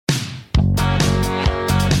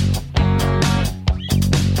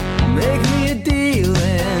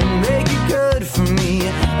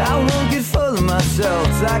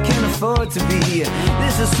for it to be.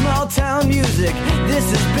 This is small town music,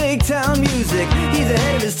 this is big town music. He's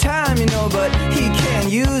ahead of his time, you know, but he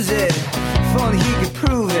can't use it. If only he could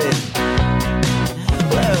prove it.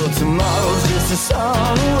 Well, tomorrow's just a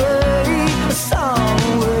song away, a song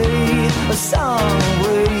away, a song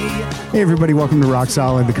away. Hey everybody, welcome to Rock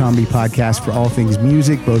Solid, the comedy podcast for all things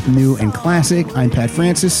music, both new and classic. I'm Pat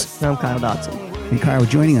Francis. I'm Kyle Dotson. And Kyle,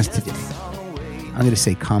 joining us today, I'm going to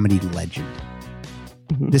say comedy legend.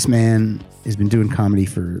 Mm-hmm. This man has been doing comedy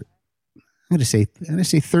for, I'm going to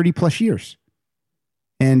say 30 plus years.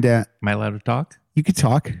 And am I allowed to talk? You can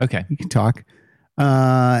talk. Okay. You can talk.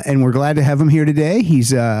 And we're glad to have him here today.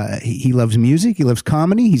 He loves music. He loves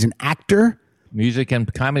comedy. He's an actor. Music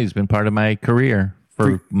and comedy has been part of my career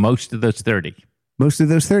for most of those 30. Most of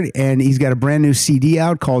those 30. And he's got a brand new CD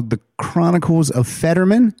out called The Chronicles of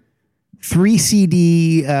Fetterman. 3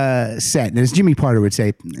 CD set. And as Jimmy Parter would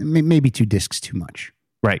say, maybe 2 discs too much.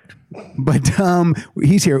 Right. But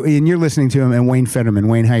he's here, and you're listening to him, and Wayne Fetterman.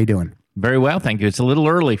 Wayne, how you doing? Very well, thank you. It's a little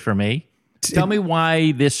early for me. Tell me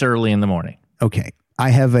why this early in the morning. Okay.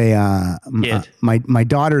 I have my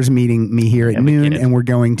daughter's meeting me here at noon, and we're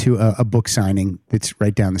going to a book signing that's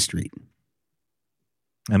right down the street.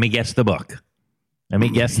 Let me guess the book.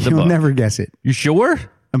 You'll never guess it. You sure?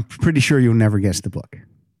 I'm pretty sure you'll never guess the book.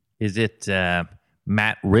 Is it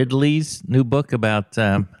Matt Ridley's new book about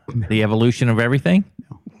the evolution of everything?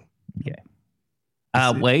 No.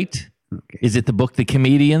 Okay. Wait. Okay. Is it the book The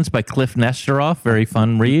Comedians by Cliff Nesteroff? Very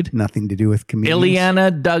fun read. Nothing to do with comedians.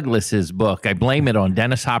 Ileana Douglas's book. I blame it on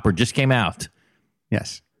Dennis Hopper. Just came out.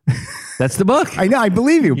 Yes. That's the book. I know. I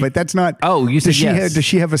believe you, but that's not. Oh, you said yes. Does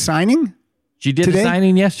she have a signing? She did today? a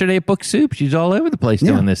signing yesterday at Book Soup. She's all over the place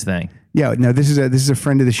doing this thing. Yeah, no, this is a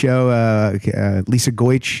friend of the show, Lisa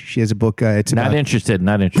Goich. She has a book. It's not interested.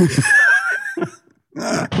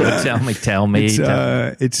 Tell me.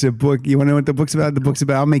 It's a book. You want to know what the book's about? The book's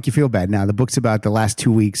about. I'll make you feel bad now. The book's about the last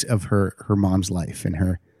 2 weeks of her mom's life and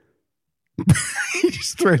her. He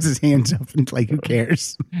just throws his hands up and like, who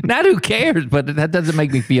cares? Not who cares, but that doesn't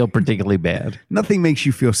make me feel particularly bad. Nothing makes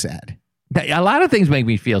you feel sad. A lot of things make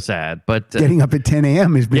me feel sad, but getting up at 10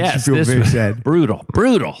 a.m. makes you feel very sad. Brutal.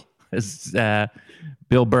 As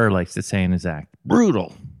Bill Burr likes to say in his act,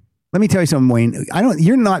 brutal. Let me tell you something, Wayne.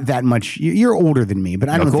 You're not that much. You're older than me, but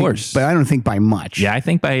I don't think by much. Yeah, I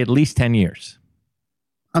think by at least 10 years.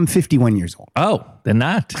 I'm 51 years old. Oh, then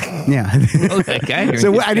not. Yeah. Okay.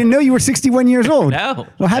 So I didn't know you were 61 years old. No.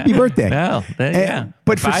 Well, happy birthday. No.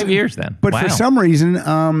 But 5 years then. But for some reason,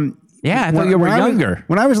 yeah, I thought you were younger.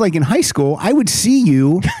 When I was like in high school, I would see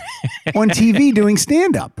you on TV doing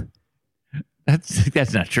stand up.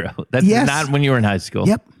 That's not true. That's not when you were in high school.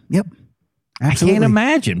 Yep. Absolutely. I can't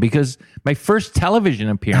imagine because my first television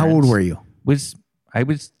appearance. How old were you? I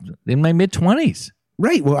was in my mid-20s.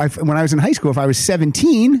 Right. Well, when I was in high school, if I was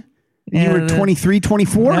 17, you were 23,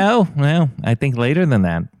 24? No. I think later than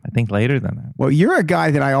that. Well, you're a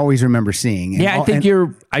guy that I always remember seeing. Yeah,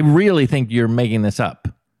 I really think you're making this up.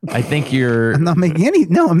 I think you're. I'm not making any.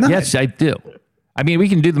 No, I'm not. Yes, I do. I mean, we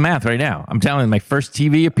can do the math right now. I'm telling you, my first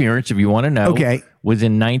TV appearance, if you want to know, was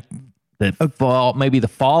in the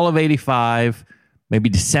fall of 85, maybe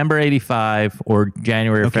December 85 or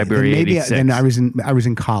January or February 86. Then I was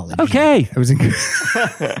in college. Okay.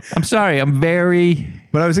 I'm sorry.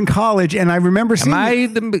 But I was in college and I remember seeing.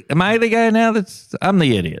 Am I the guy now I'm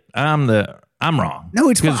the idiot? I'm wrong. No,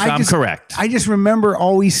 it's because I'm correct. I just remember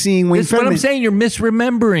always seeing Wayne Fetterman. That's what I'm saying. You're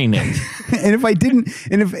misremembering it. And if I didn't,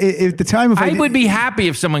 and if at the time, I would be happy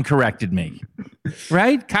if someone corrected me.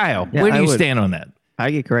 Right? Kyle, where do you stand on that?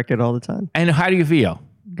 I get corrected all the time. And how do you feel?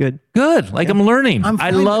 Good. Like I'm learning.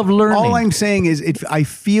 I love learning. All I'm saying is I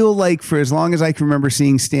feel like for as long as I can remember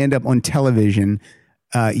seeing stand up on television,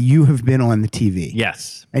 you have been on the TV.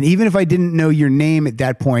 Yes. And even if I didn't know your name at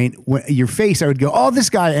that point, your face, I would go, oh, this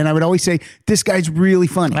guy. And I would always say, this guy's really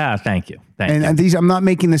funny. Thank you. And these, I'm not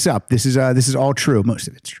making this up. This is all true. Most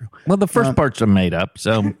of it's true. Well, the first parts are made up.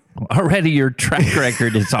 So already your track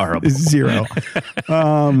record is horrible. Zero.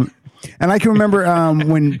 And I can remember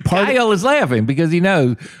when Kyle is laughing because he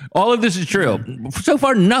knows all of this is true. So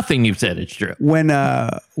far, nothing you've said is true. When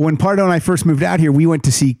Pardo and I first moved out here, we went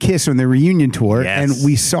to see Kiss on their reunion tour, and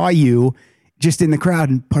we saw you just in the crowd.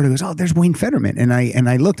 And Pardo goes, "Oh, there's Wayne Fetterman," and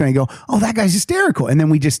I looked and I go, "Oh, that guy's hysterical." And then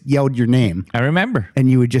we just yelled your name. I remember, and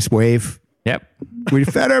you would just wave. Yep, we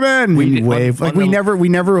Fetterman. We wave like we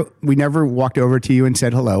never walked over to you and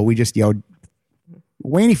said hello. We just yelled,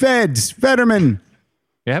 "Wayne Fetterman."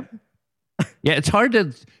 Yep. Yeah, it's hard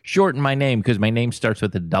to shorten my name because my name starts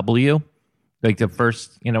with a W, like the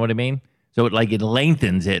first, you know what I mean? So it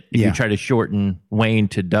lengthens it if you try to shorten Wayne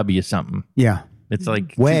to W something. Yeah. It's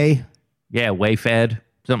like... Way. Yeah, Wayfed,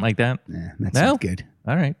 something like that. Yeah, that's not good.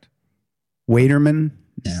 All right. Waiterman.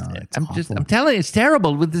 No, I'm telling you, it's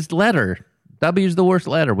terrible with this letter. W is the worst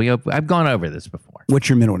letter. I've gone over this before. What's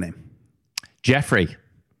your middle name? Jeffrey.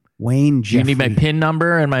 Wayne Jeffrey. Do you need my PIN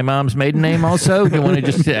number and my mom's maiden name also? Do you want to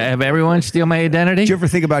just have everyone steal my identity? Did you ever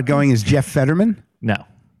think about going as Jeff Fetterman? No.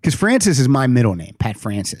 Because Francis is my middle name. Pat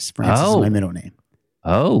Francis. Francis is my middle name.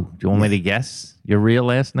 Oh, do you want me to guess your real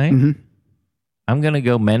last name? Mm-hmm. I'm going to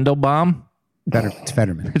go Mendelbaum. It's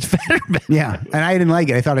Fetterman. It's Fetterman. Yeah, and I didn't like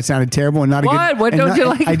it. I thought it sounded terrible and not a good. What don't you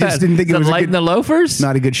like? I just didn't think it was Light in the Loafers.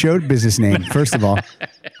 Not a good show business name. First of all,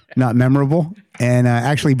 not memorable, and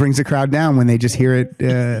actually brings the crowd down when they just hear it.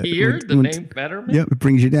 Name Fetterman. Yep, it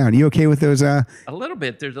brings you down. You okay with those? A little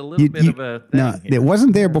bit. There's a little bit of a thing. No, it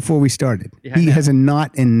wasn't there before we started. Yeah, he has a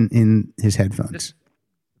knot in his headphones. It's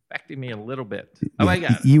affecting me a little bit. Oh, I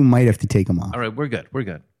got it. You might have to take them off. All right, we're good.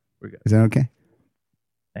 Is that okay?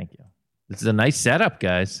 Thank you. This is a nice setup,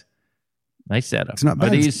 guys. Nice setup. It's not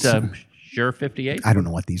bad. Are these Shure 58? I don't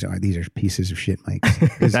know what these are. These are pieces of shit, Mike.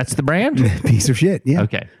 That's the brand? Piece of shit, yeah.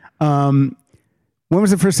 Okay. When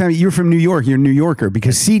was the first time you were from New York? You're a New Yorker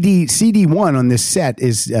because CD one on this set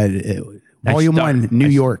is Volume 1, New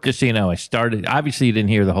York. Just so you know, I started. Obviously, you didn't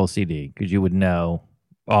hear the whole CD because you would know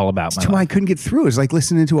all about my life. I couldn't get through. It's like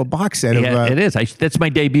listening to a box set. It is. That's my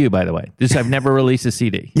debut, by the way. I've never released a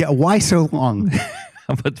CD. Yeah, why so long?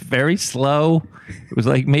 But very slow. It was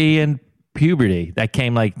like me and puberty. That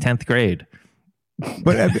came like 10th grade.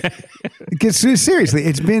 But seriously,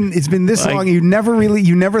 it's been this long. You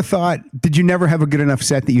never thought. Did you never have a good enough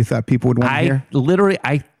set that you thought people would want to hear? Literally,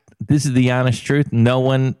 this is the honest truth.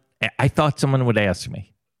 I thought someone would ask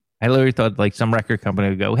me. I literally thought like some record company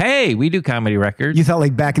would go, "Hey, we do comedy records." You thought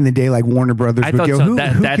like back in the day, like Warner Brothers would go, "Who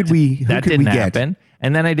could we get?" Happen.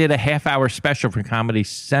 And then I did a half-hour special for Comedy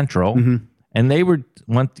Central. Mm-hmm. And they were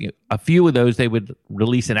a few of those they would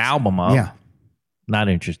release an album of. Yeah. Not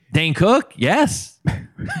interested. Dane Cook, yes.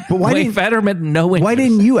 But Wayne Fetterman, no interest. Why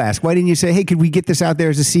didn't you ask? Why didn't you say, hey, could we get this out there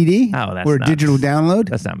as a CD? Oh, that's or a digital download?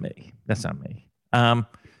 That's not me.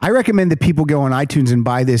 I recommend that people go on iTunes and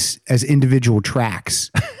buy this as individual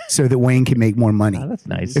tracks so that Wayne can make more money. Oh, that's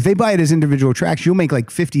nice. If they buy it as individual tracks, you'll make like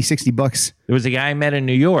 $50-$60. There was a guy I met in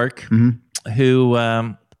New York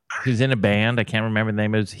who's in a band. I can't remember the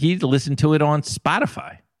name of it. He listened to it on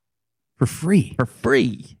Spotify for free.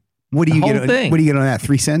 What do you get? What do you get on that?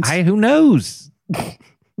 3 cents? Who knows?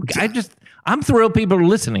 I'm thrilled people are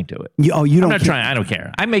listening to it. I'm not trying. I don't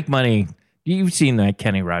care. I make money. You've seen that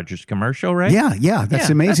Kenny Rogers commercial, right? Yeah. That's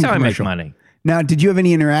amazing. That's how commercial. I make money. Now, did you have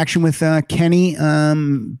any interaction with Kenny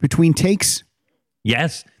between takes?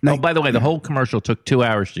 Yes. No. By the way, the whole commercial took 2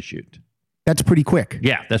 hours to shoot. That's pretty quick.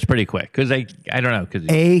 Yeah, that's pretty quick. Because I don't know. Because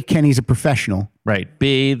A, Kenny's a professional. Right.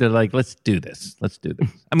 B, they're like, let's do this.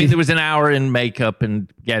 I mean, there was an hour in makeup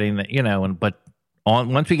and getting the, but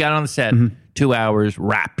once we got on the set, 2 hours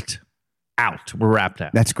wrapped out. We're wrapped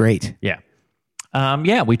out. That's great. Yeah.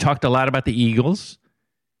 We talked a lot about the Eagles,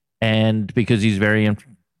 and because he's very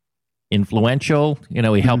influential,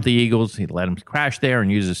 he helped the Eagles. He let them crash there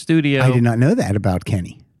and use the studio. I did not know that about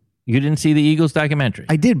Kenny. You didn't see the Eagles documentary?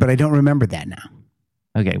 I did, but I don't remember that now.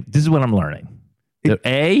 Okay, this is what I'm learning. You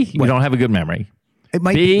don't have a good memory. That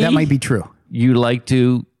might be true. You like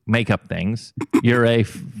to make up things. You're a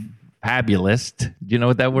fabulist. Do you know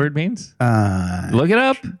what that word means? Look it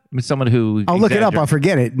up. I'm someone who... I'll look it up. I'll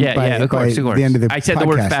forget it. Of course. The end of the I said podcast. The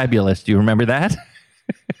word fabulous. Do you remember that?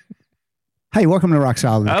 Hey, welcome to Rock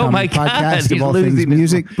Solid, the my God, podcast of all things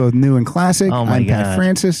music, both new and classic. I'm Pat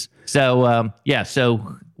Francis. So,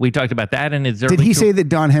 so we talked about that. And did he say that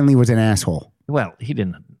Don Henley was an asshole? Well, he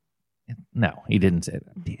didn't. No, he didn't say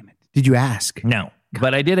that. Damn it. Did you ask? No,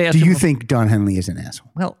 but I did ask. Do you think Don Henley is an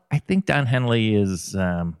asshole? Well, I think Don Henley is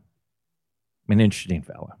an interesting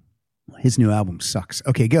fella. His new album sucks.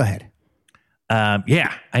 Okay, go ahead.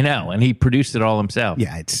 Yeah, I know. And he produced it all himself.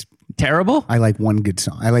 Yeah, it's terrible. I like one good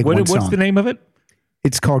song. I like one song. What's the name of it?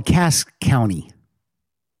 It's called Cass County.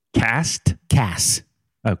 Cass?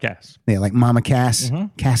 Oh, Cass. Yeah, like Mama Cass.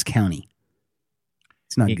 Cass County.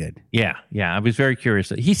 It's not good. Yeah. I was very curious.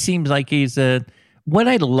 He seems like he's what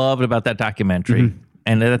I loved about that documentary,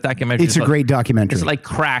 and that documentary. It's a great documentary. It's like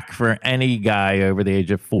crack for any guy over the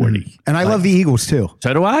age of 40. And I love the Eagles too.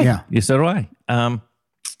 So do I. Yeah, so do I.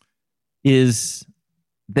 Is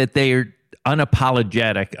that they're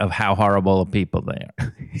unapologetic of how horrible of people they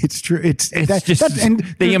are. It's true.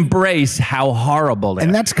 They embrace how horrible they are.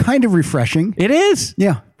 And that's kind of refreshing. It is.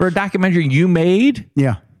 Yeah. For a documentary you made.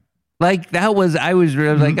 Yeah. Like I was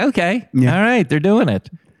like, okay, all right, they're doing it.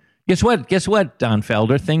 Guess what, Don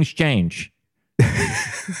Felder? Things change.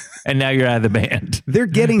 and now you're out of the band. They're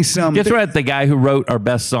getting some. Guess what? The guy who wrote our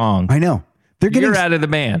best song. I know. You're out of the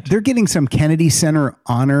band. They're getting some Kennedy Center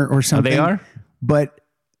honor or something. Oh, they are?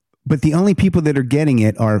 But the only people that are getting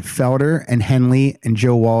it are Felder and Henley and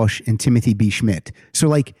Joe Walsh and Timothy B. Schmidt. So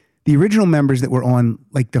like the original members that were on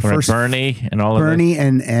like the first Bernie and all of Bernie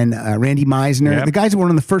and Randy Meisner, the guys that were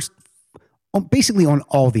on the first, basically on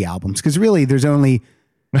all the albums, because really there's only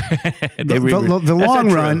the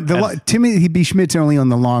long run. Timothy B. Schmidt's only on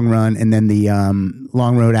the long run, and then the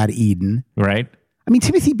Long Road Out of Eden. Right. I mean,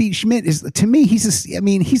 Timothy B. Schmidt is, to me, he's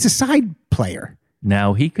a side player.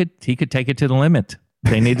 No, he could take it to the limit.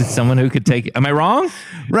 They needed someone who could take it. Am I wrong?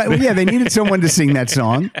 Right. Well, yeah, they needed someone to sing that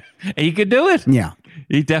song. He could do it. Yeah.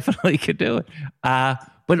 He definitely could do it.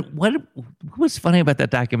 But what was funny about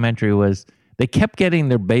that documentary was they kept getting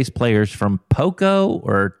their bass players from Poco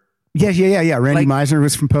or... Yeah. Randy Meisner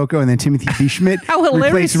was from Poco, and then Timothy B. Schmidt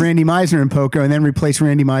replaced Randy Meisner in Poco, and then replaced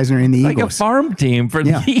Randy Meisner in the Eagles. Like a farm team for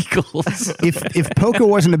the Eagles. If Poco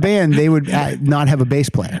wasn't a band, they would not have a bass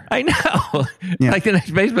player. I know. Yeah. Like the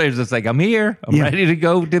next bass player is just like, I'm here. I'm ready to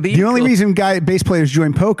go to the Eagles. The only reason bass players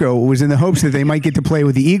joined Poco was in the hopes that they might get to play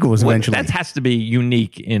with the Eagles eventually. That has to be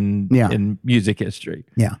unique in music history.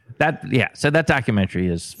 Yeah. So that documentary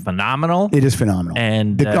is phenomenal. It is phenomenal.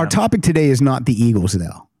 And our topic today is not the Eagles,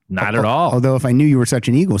 though. Not at all. Although if I knew you were such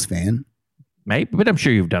an Eagles fan. Maybe, but I'm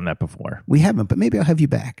sure you've done that before. We haven't, but maybe I'll have you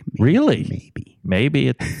back. Really? Maybe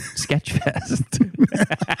at Sketchfest.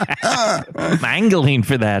 I'm angling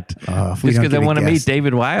for that. Just because I want to meet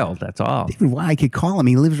David Wild, that's all. David Wild, I could call him.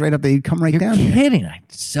 He lives right up there. He'd come right down here. You're kidding. I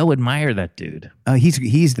so admire that dude.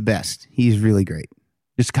 He's the best. He's really great.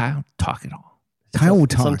 Does Kyle talk at all? Kyle will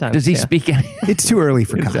talk. Sometimes, does he speak? It's too early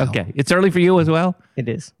for Kyle. Okay. It's early for you as well? It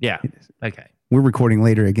is. Yeah. It is. Okay. We're recording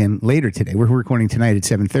later today. We're recording tonight at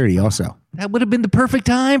 7:30 also. That would have been the perfect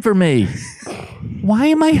time for me. Why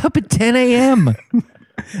am I up at 10 a.m.?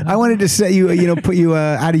 I wanted to set you, put you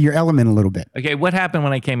out of your element a little bit. Okay, what happened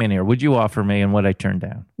when I came in here? What'd you offer me and what I turned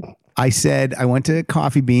down? I said I went to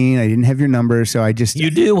Coffee Bean. I didn't have your number, so I just... You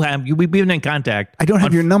do have... We've been in contact. I don't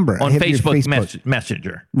have your number. On Facebook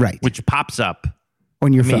Messenger. Right. Which pops up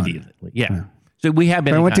on your immediately. Phone. Yeah. So we have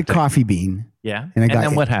been I went to Coffee Bean. Yeah. And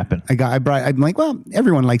then what happened? I'm like, well,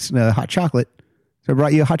 everyone likes hot chocolate. So I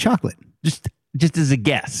brought you a hot chocolate. Just as a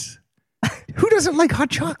guess. Who doesn't like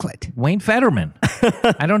hot chocolate? Wayne Fetterman.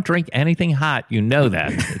 I don't drink anything hot. You know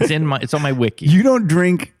that. It's on my wiki. You don't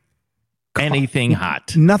drink anything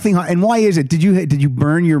hot. Nothing hot. And why is it? Did you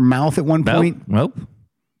burn your mouth at one point? Nope.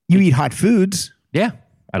 You eat hot foods. Yeah.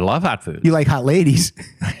 I love hot food. You like hot ladies.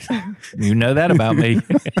 You know that about me.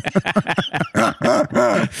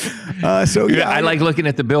 I like looking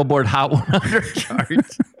at the Billboard Hot 100 chart.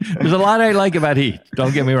 There's a lot I like about heat.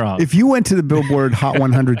 Don't get me wrong. If you went to the Billboard Hot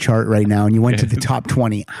 100 chart right now and you went to the top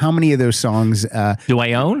 20, how many of those songs do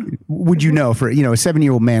I own? Would you know for a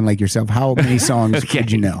 7-year-old man like yourself? How many songs would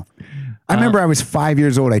you know? I remember I was 5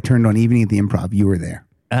 years old. I turned on Evening at the Improv. You were there.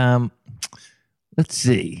 Let's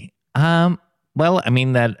see. Well, I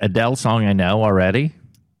mean, that Adele song I know already.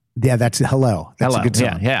 Yeah, that's Hello. That's a good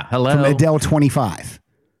song. Yeah, Hello. From Adele 25.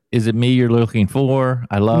 Is it me you're looking for?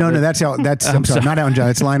 I love it. No, that's I'm sorry, not Elton John.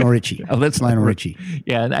 It's Lionel Richie. Oh, that's Lionel Richie.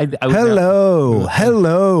 Yeah.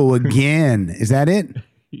 Hello again. Is that it?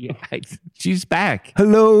 Yeah, she's back.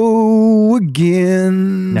 Hello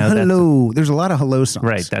again. No, hello. There's a lot of hello songs.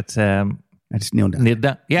 Right. That's Neil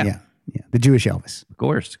Diamond. Yeah. The Jewish Elvis. Of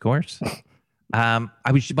course. I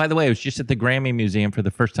was just at the Grammy Museum for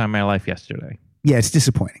the first time in my life yesterday. Yeah, it's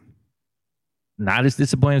disappointing. Not as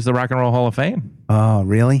disappointing as the Rock and Roll Hall of Fame. Oh,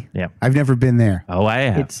 really? Yeah. I've never been there. Oh, I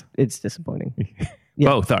have. It's disappointing.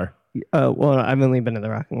 Both are. Well, I've only been to the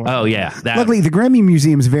Rock and Roll. Oh, yeah. Luckily, the Grammy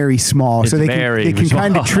Museum's very small, so they can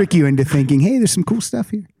kind of trick you into thinking, hey, there's some cool stuff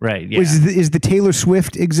here. Right, yeah. Is the Taylor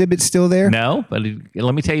Swift exhibit still there? No, but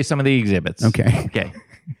let me tell you some of the exhibits. Okay.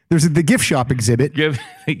 There's the gift shop exhibit. You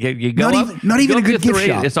go not even a good gift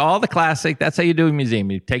shop. It's all the classic. That's how you do a museum.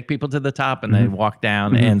 You take people to the top and then walk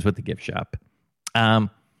down. It ends with the gift shop.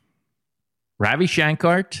 Ravi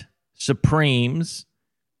Shankar, Supremes,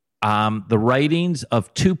 the writings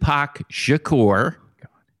of Tupac Shakur.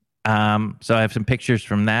 So I have some pictures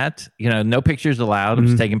from that. No pictures allowed. I'm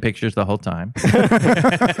just taking pictures the whole time.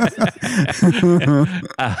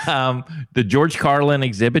 The George Carlin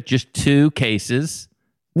exhibit, just 2 cases.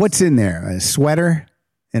 What's in there? A sweater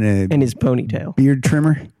and his ponytail, beard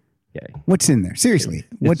trimmer. Okay. What's in there? Seriously,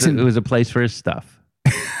 It was a place for his stuff.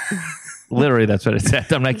 Literally, that's what it said.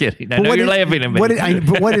 I'm not kidding. I know you're laughing at me.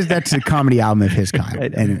 But what is that's a comedy album of his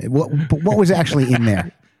kind? And what was actually in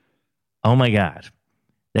there? Oh my God!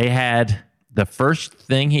 They had the first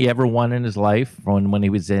thing he ever won in his life when he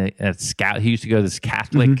was at Scout. He used to go to this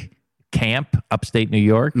Catholic camp upstate New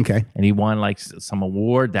York. Okay. And he won like some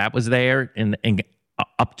award that was there and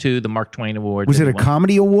up to the Mark Twain Award. Was it a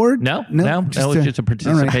comedy award? No, it was just a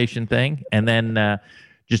participation thing. And then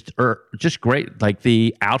just great. Like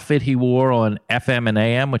the outfit he wore on FM and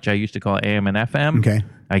AM, which I used to call AM and FM. Okay.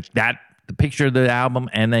 Like that, the picture of the album,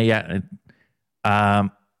 and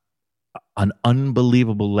an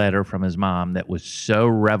unbelievable letter from his mom that was so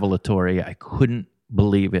revelatory. I couldn't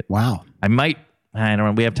believe it. Wow. I don't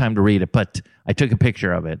know. We have time to read it, but I took a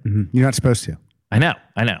picture of it. Mm-hmm. You're not supposed to. I know.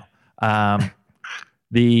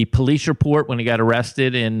 The police report when he got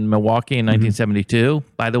arrested in Milwaukee in 1972.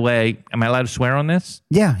 By the way, am I allowed to swear on this?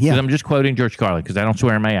 Yeah. Because I'm just quoting George Carlin because I don't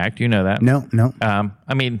swear in my act. You know that. No.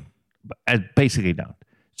 I mean, I basically don't.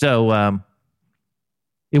 So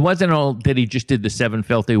it wasn't all that he just did the 7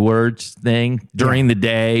 filthy words thing during the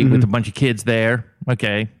day with a bunch of kids there.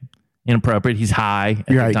 Okay. Inappropriate. He's high at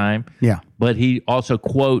the time. Yeah. But he also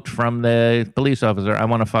quote from the police officer, "I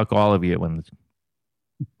want to fuck all of you."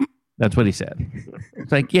 That's what he said.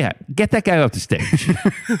 It's like, yeah, get that guy off the stage.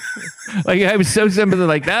 Like I was so sympathetic.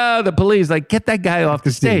 Like, no, the police. Like, get that guy off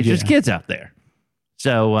the stage. There's kids out there.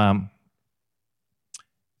 So,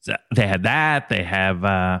 so they had that. They have.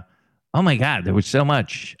 Oh my God, there was so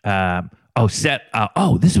much.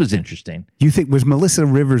 This was interesting. You think was Melissa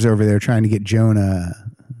Rivers over there trying to get Jonah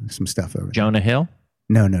some stuff over? Jonah Hill?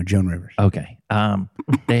 No, Joan Rivers. Okay.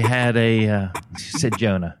 They had she said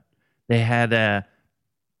Jonah. They had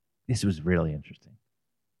this was really interesting.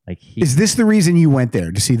 Like is this the reason you went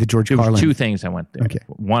there to see the George Carlin? Two things I went there. Okay.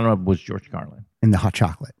 One of was George Carlin. And the hot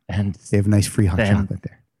chocolate. And they have nice free hot chocolate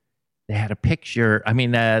there. They had a picture. I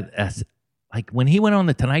mean, like when he went on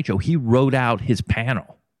the Tonight Show, he wrote out his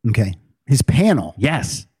panel. Okay. His panel?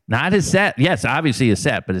 Yes. Not his set. Yes, obviously his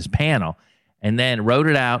set, but his panel. And then wrote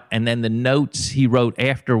it out. And then the notes he wrote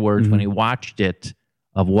afterwards when he watched it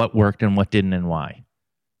of what worked and what didn't and why.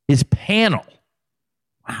 His panel.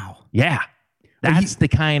 Wow. Yeah. That's the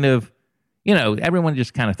kind of, everyone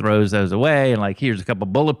just kind of throws those away and like, here's a couple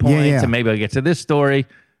bullet points and maybe I'll get to this story.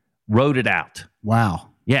 Wrote it out. Wow.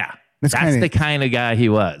 Yeah. That's the kind of guy he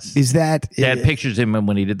was. Is that... They had pictures of him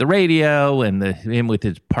when he did the radio and him with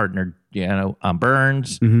his partner,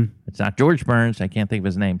 Burns. Mm-hmm. It's not George Burns. I can't think of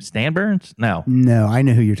his name. Stan Burns? No. No, I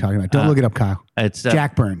know who you're talking about. Don't look it up, Kyle. It's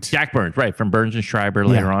Jack Burns. Jack Burns, right, from Burns and Schreiber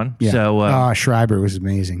later on. Yeah. So, Schreiber was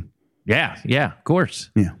amazing. Yeah, of course.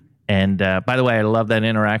 Yeah. And by the way, I love that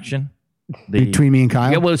interaction. Between me and Kyle?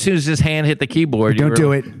 Yeah, well, as soon as his hand hit the keyboard, do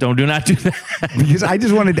it. Do not do that. Because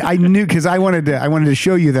I wanted to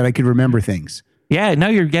show you that I could remember things. Yeah, no,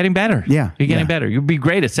 you're getting better. Yeah. You're getting better. You'll be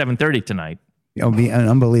great at 7:30 tonight. It'll be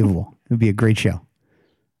unbelievable. It'll be a great show.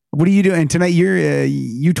 What are you doing tonight?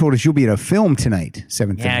 You told us you'll be at a film tonight,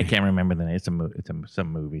 7:30. Yeah, I can't remember the name. It's some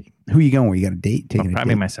movie. Who are you going with? You got a date?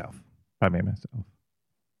 Probably myself.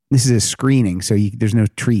 This is a screening, so there's no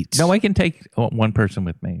treats. No, I can take one person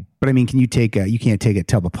with me. But I mean, you can't take a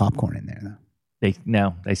tub of popcorn in there, though.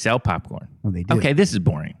 They sell popcorn. Oh, they do. Okay, this is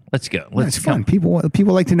boring. Let's go. It's fun. People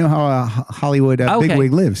like to know how a Hollywood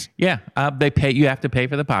bigwig lives. Yeah, they pay. You have to pay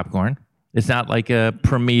for the popcorn. It's not like a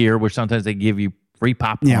premiere where sometimes they give you free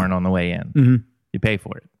popcorn on the way in. Mm-hmm. You pay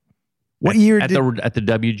for it. What year at the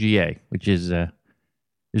WGA, which is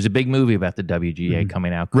there's a big movie about the WGA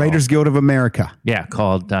coming out. Writers Guild of America. Yeah,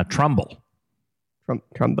 called Trumbull.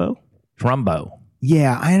 Trumbo.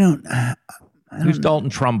 Yeah, I don't. Who's Dalton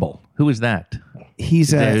Trumbull? Who is that?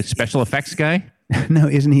 He's a special effects guy. No,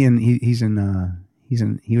 isn't he?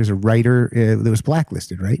 He was a writer that was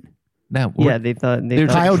blacklisted, right? No. Yeah, they thought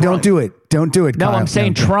Kyle, don't do it. Don't do it. No, Kyle. I'm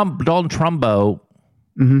saying Dalton Trumbo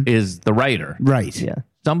is the writer. Right. Yeah.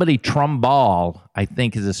 Somebody Trumbull, I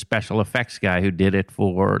think, is a special effects guy who did it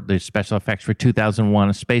for the special effects for 2001: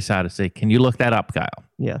 A Space Odyssey. Can you look that up, Kyle?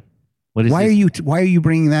 Yeah. Why are you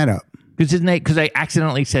bringing that up? Because I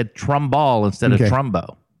accidentally said Trumbull instead of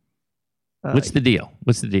Trumbo. What's the deal?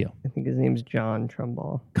 I think his name's John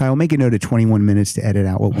Trumbull. Kyle, make a note of 21 minutes to edit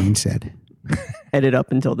out what Wayne said. Edit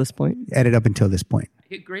up until this point. I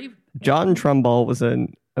agree. John Trumbull was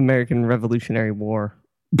an American Revolutionary War.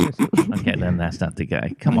 Okay, then that's not the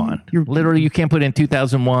guy. Come on. You can't put in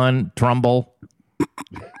 2001 Trumbull.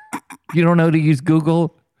 You don't know how to use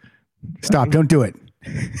Google? Stop. Don't do it.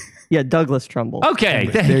 Yeah, Douglas Trumbull. Okay,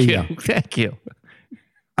 thank you.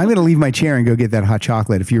 I'm going to leave my chair and go get that hot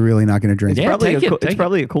chocolate if you're really not going to drink it. It's it's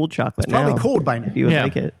probably a cold chocolate. It's probably cold by now. If you would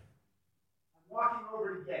like it. I'm walking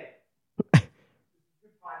over to get it.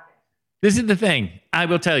 This is the thing. I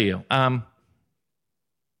will tell you.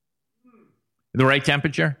 The right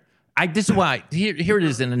temperature. This is why. Here it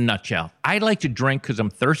is in a nutshell. I like to drink because I'm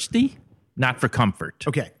thirsty, not for comfort.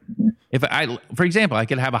 Okay. For example, I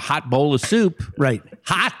could have a hot bowl of soup, right,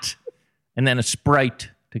 hot, and then a Sprite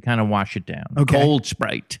to kind of wash it down. Okay. Cold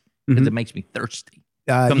Sprite because it makes me thirsty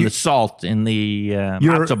from the salt in the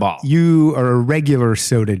matzo ball. You are a regular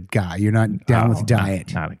soda guy. You're not down with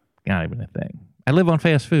diet. Not even a thing. I live on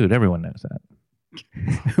fast food. Everyone knows that.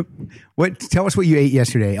 Tell us what you ate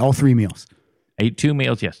yesterday. All 3 meals. Ate 2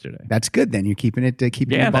 meals yesterday. That's good. Then you're keeping your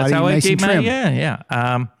body that's how nice I keep and trim.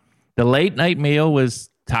 Yeah. The late night meal was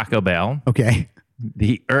Taco Bell. Okay.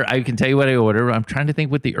 I can tell you what I ordered. I'm trying to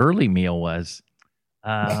think what the early meal was.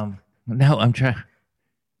 No, I'm trying.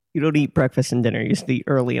 You don't eat breakfast and dinner. You just eat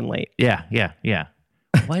early and late. Yeah.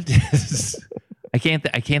 What is? I can't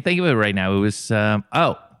think of it right now. It was.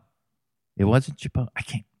 It wasn't Chipotle. I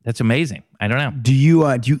can't. That's amazing. I don't know. Do you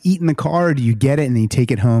eat in the car, or do you get it and then you take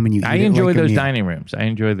it home and you? I enjoy those dining rooms. I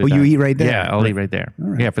enjoy the. You eat right there. Yeah, I'll eat right there.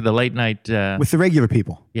 Right. Yeah, for the late night with the regular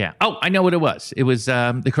people. Yeah. Oh, I know what it was. It was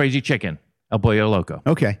the Crazy Chicken, El Pollo Loco.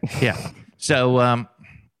 Okay. Yeah. So,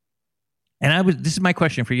 this is my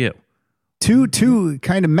question for you. Two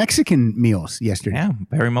kind of Mexican meals yesterday. Yeah,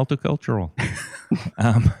 very multicultural.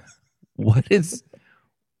 What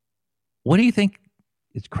do you think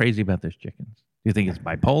is crazy about those chickens? Do you think it's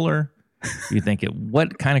bipolar? Do you think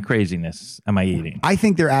what kind of craziness am I eating? I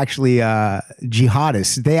think they're actually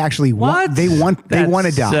jihadists. They actually want to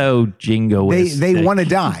die. So jingoistic. They want to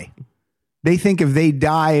die. They think if they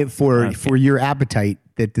die for your appetite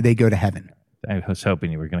that they go to heaven. I was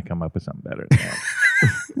hoping you were going to come up with something better than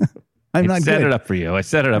that. I set it up for you. I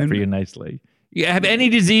set it up for you nicely. You have any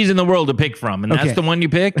disease in the world to pick from, and that's the one you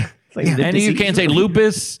pick. And you can't say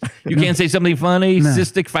lupus. You can't say something funny.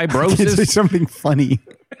 Cystic fibrosis. Can't say something funny.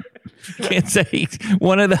 You can't say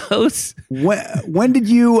one of those. When did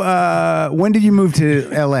you move to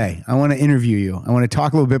LA? I want to interview you. I want to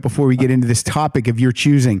talk a little bit before we get into this topic of your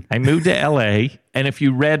choosing. I moved to LA, and if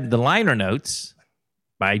you read the liner notes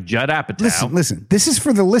by Judd Apatow. Listen. This is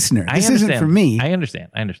for the listener. This isn't for me. I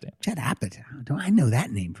understand. Judd Apatow. Do I know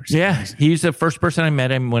that name for some reason? He's the first person I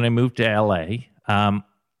met him when I moved to LA.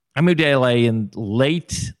 I moved to LA in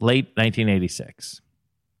late 1986.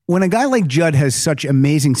 When a guy like Judd has such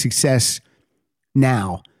amazing success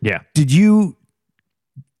now, could you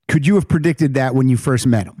have predicted that when you first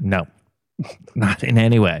met him? No, not in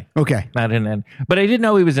any way. Okay. Not in any. But I did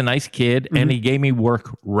know he was a nice kid, and he gave me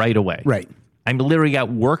work right away. Right. I literally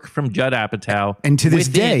got work from Judd Apatow. And to this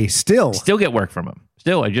day, still get work from him.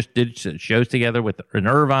 Still, I just did shows together in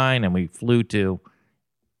Irvine, and we flew to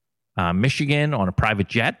Michigan on a private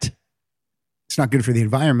jet. It's not good for the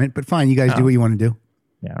environment, but fine. You guys do what you want to do.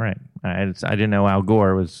 Yeah, all right. I didn't know Al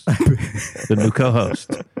Gore was the new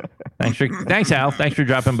co-host. Thanks, Al. Thanks for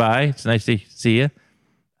dropping by. It's nice to see you.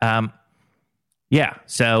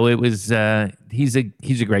 So it was. He's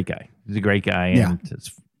a great guy. He's a great guy, and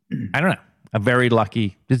I don't know. I'm very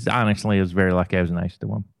lucky. Honestly, I was very lucky. I was nice to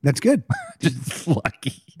him. That's good. Just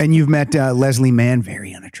lucky. And you've met Leslie Mann,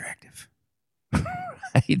 very unattractive.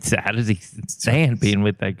 How does he stand being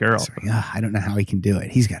with that girl? I don't know how he can do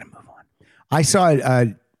it. He's got to move on. I saw it.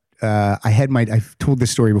 I've told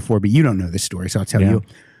this story before, but you don't know this story, so I'll tell you.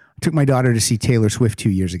 I took my daughter to see Taylor Swift 2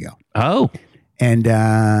 years ago. Oh. And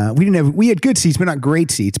we had good seats, but not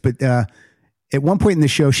great seats. But at one point in the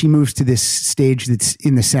show, she moves to this stage that's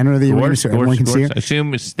in the center of the arena, so everyone can see her. I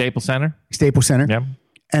assume it's Staples Center. Staples Center. Yeah.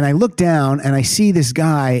 And I look down and I see this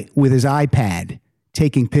guy with his iPad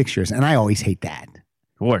taking pictures, and I always hate that.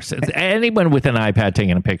 Of course. Anyone with an iPad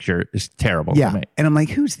taking a picture is terrible for me. And I'm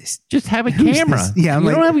like, who's this? Just have a camera. This? Yeah, you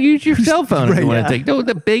don't have to use your cell phone if you want to take. No,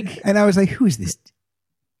 the big. And I was like, who is this?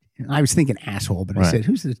 And I was thinking asshole, but I said,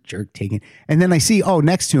 who's this jerk taking? And then I see,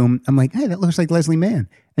 next to him, I'm like, hey, that looks like Leslie Mann.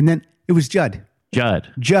 And then it was Judd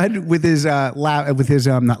with his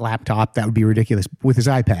not laptop. That would be ridiculous. With his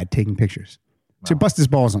iPad taking pictures. So bust his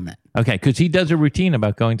balls on that. Okay, because he does a routine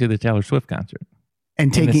about going to the Taylor Swift concert.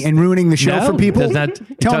 And ruining the show for people. Tell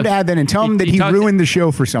him to add that and tell him that he ruined the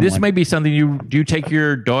show for someone. This may be something do you take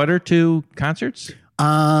your daughter to concerts?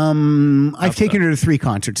 I've taken her to 3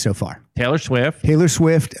 concerts so far. Taylor Swift,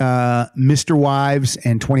 Mr. Wives,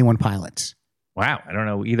 and 21 Pilots. Wow, I don't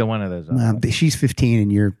know either one of those. She's 15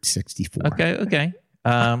 and you're 64. Okay.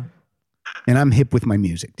 And I'm hip with my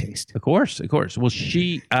music taste. Of course.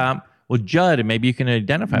 Well, Judd, and maybe you can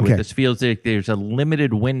identify with this, feels like there's a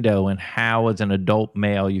limited window in how, as an adult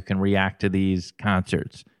male, you can react to these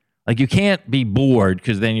concerts. Like, you can't be bored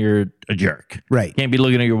because then you're a jerk. Right. You can't be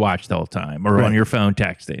looking at your watch the whole time or on your phone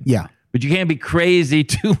texting. Yeah. but you can't be crazy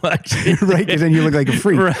too much. Right, because then you look like a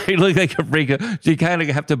freak. Right, you look like a freak. So you kind of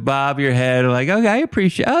have to bob your head like, okay, I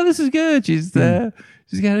appreciate, this is good. She's got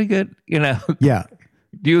a good, Yeah.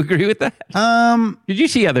 Do you agree with that? Did you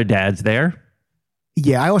see other dads there?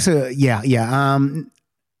 Yeah, I also, I'm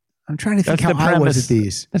trying to think how I was at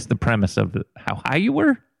these. That's the premise of how high you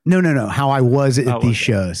were? No. How I was at these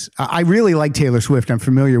shows. I really like Taylor Swift. I'm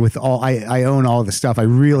familiar with I own all the stuff. I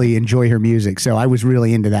really enjoy her music. So I was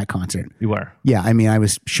really into that concert. You were? Yeah. I mean, I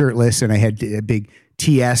was shirtless and I had a big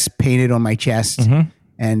TS painted on my chest. Mm-hmm.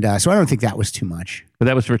 And so I don't think that was too much. But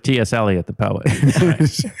that was for T.S. Eliot, the poet.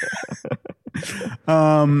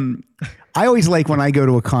 I always like when I go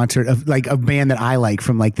to a concert of like a band that I like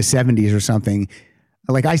from like the 70s or something.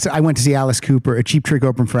 Like I went to see Alice Cooper, a Cheap Trick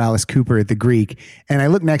open for Alice Cooper at the Greek, and I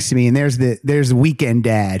look next to me, and there's the Weekend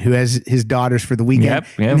dad who has his daughters for the weekend, yep.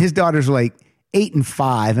 And his daughters are like 8 and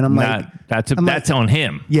 5, and I'm like, that's on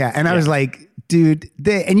him. Yeah, and I was like, dude,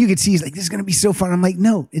 and you could see he's like, this is gonna be so fun. I'm like,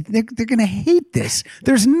 no, they're gonna hate this.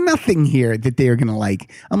 There's nothing here that they are gonna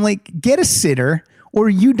like. I'm like, get a sitter or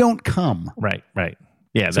you don't come. Right.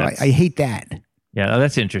 Yeah, so I hate that. Yeah,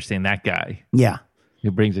 that's interesting. That guy. Yeah. Who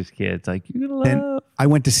brings his kids? Like, you're gonna love. And I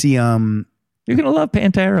went to see. You're gonna love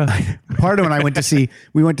Pantera. Pardo and I went to see.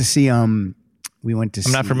 We went to see. I'm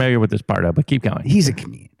not familiar with this Pardo, but keep going. He's a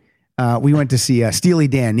comedian. We went to see Steely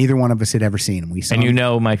Dan. Neither one of us had ever seen him. We saw. And you him.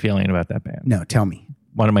 know my feeling about that band. No, tell me.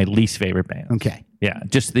 One of my least favorite bands. Okay. Yeah,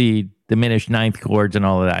 just the diminished ninth chords and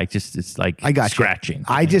all of that. It's like I got scratching. You.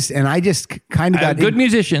 I just kind of got good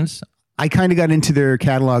musicians. I kind of got into their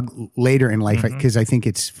catalog later in life because I think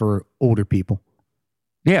it's for older people.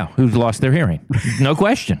 Yeah, who's lost their hearing. No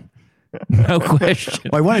question. No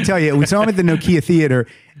question. Well, I want to tell you, we saw them at the Nokia Theater,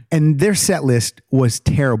 and their set list was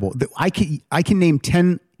terrible. I can name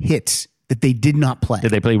 10 hits that they did not play.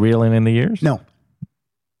 Did they play Reeling in the Years? No.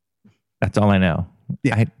 That's all I know.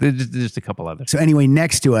 Yeah. There's just a couple others. So anyway,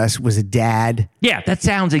 next to us was a dad. Yeah, that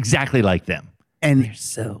sounds exactly like them. And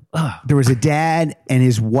there was a dad and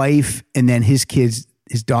his wife, and then his kids.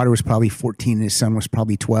 His daughter was probably 14, and his son was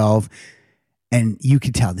probably 12. And you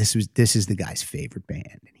could tell this is the guy's favorite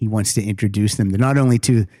band. He wants to introduce them not only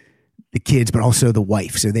to the kids, but also the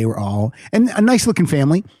wife. So they were all, and a nice looking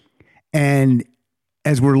family. And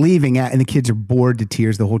as we're leaving, and the kids are bored to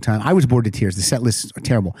tears the whole time. I was bored to tears. The set lists are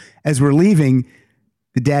terrible. As we're leaving,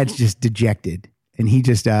 the dad's just dejected. And he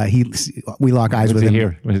just, we lock eyes with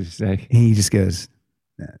him. What does he say? And he just goes,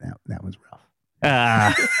 that was rough.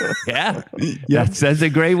 Yeah. That's a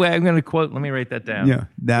great way. I'm going to quote. Let me write that down. Yeah,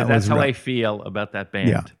 that's how rough. I feel about that band.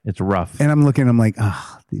 Yeah. It's rough. And I'm looking.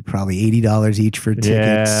 Probably $80 each for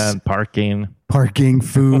tickets. Yeah, parking,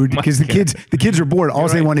 food. Because the kids are bored. All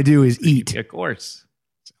they want to do is eat. Of course.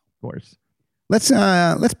 Let's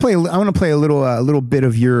play. I want to play a little bit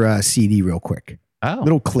of your CD real quick.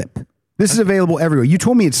 Little clip. This is available everywhere. You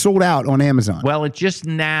told me it's sold out on Amazon. Well, it's just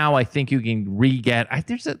now. I think you can re-get.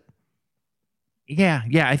 There's a. Yeah.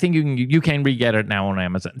 I think you can re-get it now on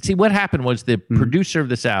Amazon. See, what happened was the producer of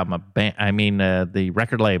this album, the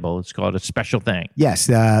record label, it's called A Special Thing. Yes,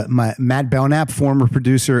 Matt Belknap, former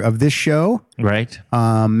producer of this show. Right.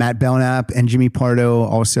 Matt Belknap and Jimmy Pardo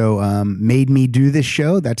also made me do this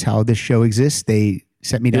show. That's how this show exists. They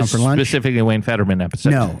set me down for lunch. Specifically Wayne Fetterman episode.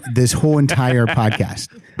 No, this whole entire podcast.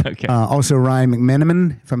 Okay. Also Ryan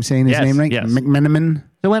McMenamin, if I'm saying his name right. Yes. McMenamin.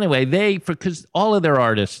 So anyway, because all of their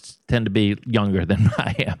artists tend to be younger than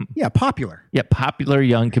I am. Yeah, popular. Yeah, popular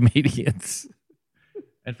young comedians.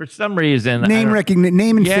 And for some reason, name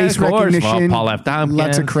and face recognition. Well, Paul F. Tompkins.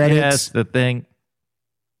 Lots of credits. Yes, the thing.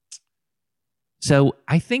 So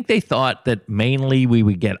I think they thought that mainly we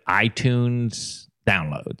would get iTunes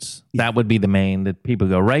downloads. Yeah. That would be the main, that people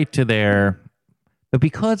go right to there. But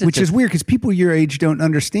because which is weird because people your age don't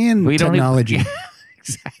understand technology.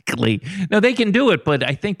 Exactly. No, they can do it, but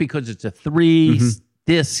I think because it's a 3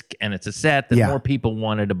 disc and it's a set, that more people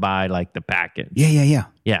wanted to buy like the package.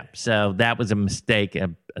 Yeah. So that was a mistake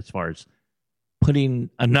as far as putting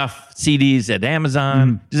enough CDs at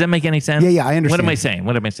Amazon. Does that make any sense? Yeah, I understand.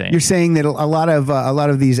 What am I saying? You're saying that a lot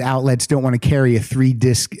of these outlets don't want to carry a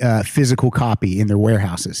 3-disc physical copy in their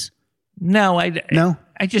warehouses. No, I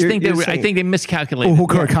just think I think they miscalculated.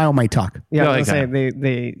 Kyle might talk. Yeah, I was saying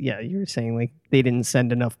you were saying like they didn't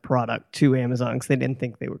send enough product to Amazon because they didn't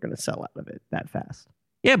think they were going to sell out of it that fast.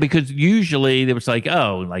 Yeah, because usually there was like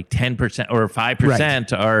 10% or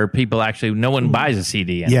 5% are people actually, no one buys a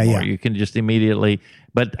CD anymore. Yeah. You can just immediately,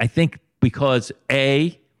 but I think because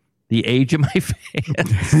A, the age of my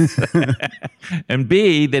fans, and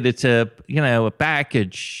B, that it's a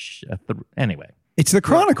package. Anyway. It's the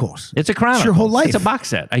Chronicles. It's a Chronicle. It's your whole life. It's a box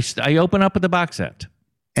set. I open up with the box set.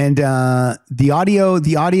 And the audio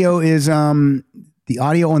is the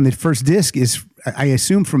audio on the first disc is, I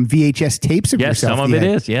assume, from VHS tapes of yourself. Some of it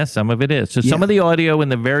is. Yes, some of it is. So some of the audio in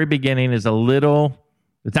the very beginning is a little,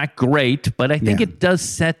 it's not great, but I think it does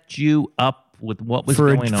set you up with what was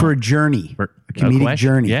going on. For a journey, a comedic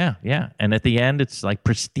journey. Yeah, yeah. And at the end, it's like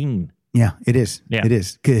pristine. Yeah, it is. Yeah. It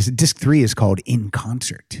is. Because disc 3 is called In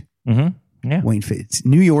Concert. Mm-hmm. Yeah. Wayne Fitz.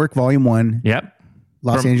 New York, Volume 1. Yep.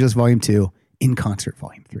 Los Angeles, Volume 2. In Concert,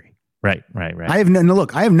 Volume 3. Right. I have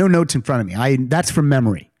no notes in front of me. That's from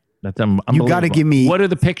memory. That's unbelievable. You got to give me. What are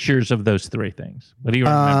the pictures of those three things? What do you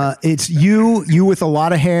remember? It's you with a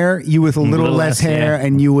lot of hair, you with a little less hair,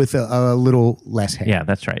 and you with a little less hair. Yeah,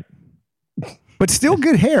 that's right. But still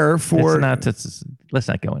good hair for. Let's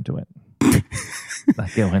not go into it.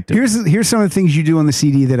 Here's some of the things you do on the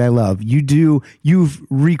CD that I love. You've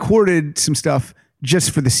recorded some stuff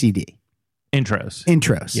just for the CD. Intros.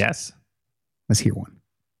 Yes. Let's hear one.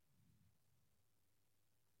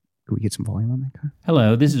 Can we get some volume on that guy?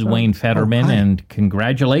 Hello, this is Wayne Fetterman, and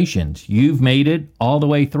congratulations. You've made it all the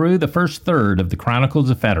way through the first third of the Chronicles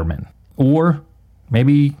of Fetterman. Or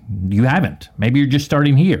maybe you haven't. Maybe you're just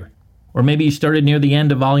starting here. Or maybe you started near the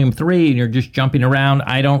end of Volume 3 and you're just jumping around.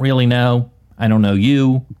 I don't really know. I don't know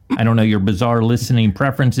you. I don't know your bizarre listening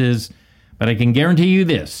preferences. But I can guarantee you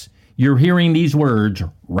this. You're hearing these words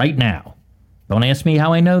right now. Don't ask me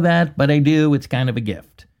how I know that, but I do. It's kind of a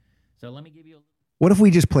gift. So let me give you a... What if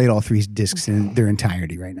we just played all three discs in their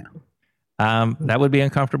entirety right now? That would be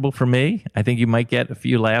uncomfortable for me. I think you might get a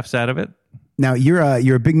few laughs out of it. Now, you're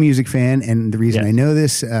a big music fan, and the reason I know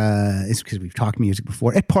this is because we've talked music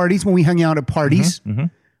before at parties, when we hung out at parties. Mm-hmm.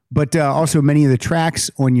 But also many of the tracks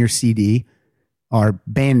on your CD are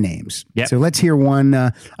band names. Yep. So let's hear one.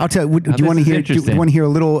 I'll tell you, do you want to hear a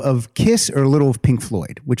little of Kiss or a little of Pink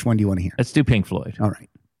Floyd? Which one do you want to hear? Let's do Pink Floyd. All right.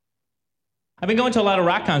 I've been going to a lot of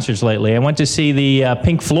rock concerts lately. I went to see the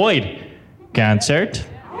Pink Floyd concert.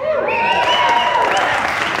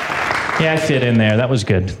 Yeah, I fit in there. That was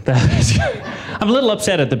good. I'm a little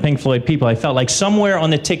upset at the Pink Floyd people. I felt like somewhere on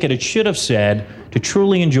the ticket it should have said, to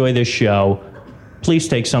truly enjoy this show, please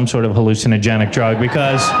take some sort of hallucinogenic drug,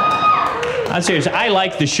 because I'm serious. I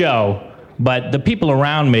like the show, but the people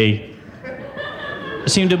around me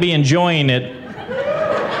seem to be enjoying it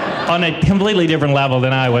on a completely different level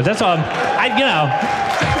than I was. That's all.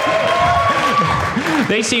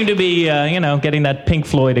 They seem to be, getting that Pink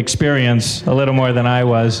Floyd experience a little more than I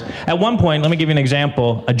was. At one point, let me give you an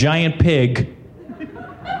example. A giant pig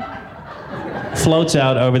floats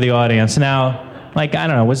out over the audience. Now, I don't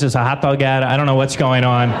know, was this a hot dog ad? I don't know what's going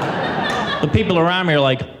on. The people around me are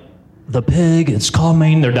like, the pig is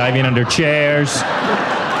coming. They're diving under chairs.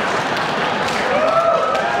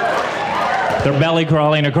 They're belly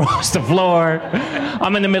crawling across the floor.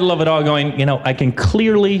 I'm in the middle of it all going, I can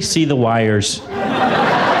clearly see the wires.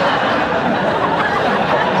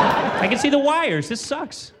 I can see the wires. This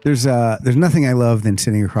sucks. There's nothing I love than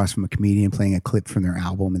sitting across from a comedian playing a clip from their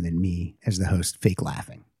album and then me as the host fake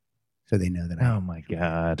laughing. So they know that Oh my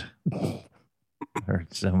God.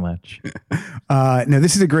 Hurts so much. No,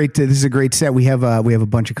 this is a great set. We have a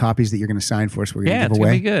bunch of copies that you're going to sign for us. We're going to give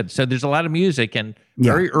away. It's going to be good. So there's a lot of music, and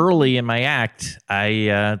very early in my act,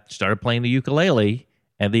 I started playing the ukulele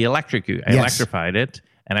and the electric. I electrified it,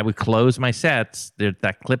 and I would close my sets.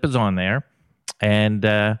 That clip is on there, and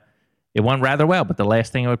it went rather well. But the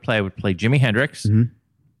last thing I would play Jimi Hendrix,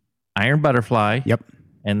 Iron Butterfly,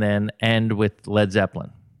 and then end with Led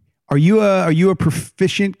Zeppelin. Are you a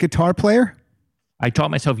proficient guitar player? I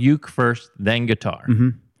taught myself uke first, then guitar. Mm-hmm.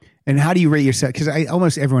 And how do you rate your set? Because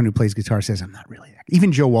almost everyone who plays guitar says, I'm not really that good.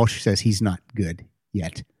 Even Joe Walsh says he's not good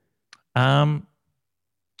yet. I'm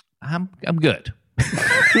good. But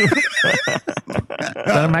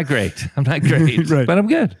I'm not great. Right. But I'm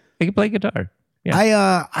good. I can play guitar.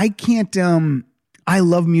 Yeah. I can't, I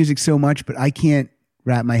love music so much, but I can't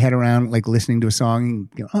wrap my head around listening to a song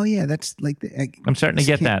and go, oh yeah, that's I'm starting to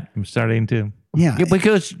get that. I'm starting to. Yeah.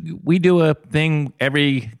 Because we do a thing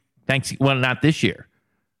every Thanksgiving. Well, not this year.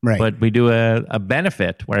 Right. But we do a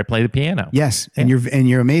benefit where I play the piano. Yes. And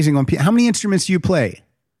you're amazing on piano. How many instruments do you play?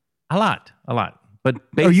 A lot. But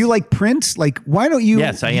are you like Prince? Why don't you?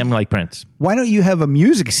 Yes, I am like Prince. Why don't you have a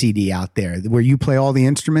music CD out there where you play all the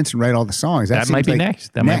instruments and write all the songs? That might be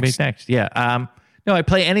next. That might be next. Yeah. No, I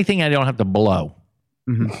play anything I don't have to blow.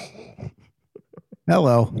 Mm-hmm.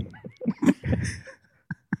 Hello.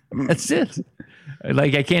 That's it.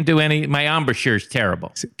 I can't do any. My embouchure is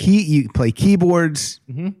terrible. So you play keyboards,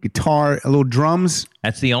 guitar, a little drums.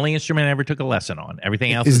 That's the only instrument I ever took a lesson on.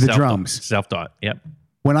 Everything else is the drums. Self-taught. Yep.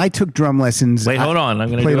 When I took drum lessons, wait, hold on.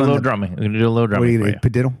 I'm going to do a little drumming. I'm going to do a little drumming. What are you going to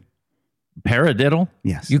do? Padiddle? Paradiddle?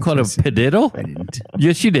 Yes. You called it a padiddle? I didn't.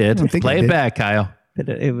 Yes, you did. Play it did. back, Kyle.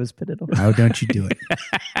 It was padiddle. Oh, don't you do it.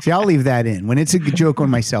 See, I'll leave that in. When it's a joke on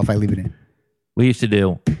myself, I leave it in. We used to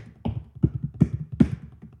do.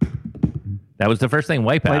 That was the first thing,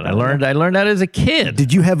 Wipeout. I learned that as a kid.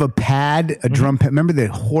 Did you have a pad, a drum pad? Remember the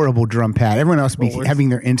horrible drum pad? Everyone else would be having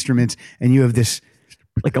their instruments, and you have this.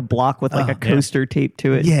 Like a block with like a coaster taped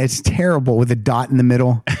to it. Yeah, it's terrible with a dot in the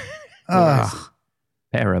middle. Ugh.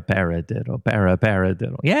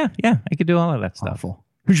 Paradiddle. Yeah, I could do all of that stuff. Awful.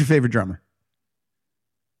 Who's your favorite drummer?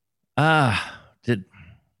 Well,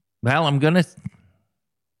 I'm gonna.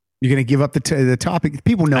 You're gonna give up the topic.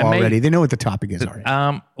 People know already. They know what the topic is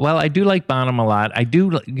already. Well, I do like Bonham a lot. I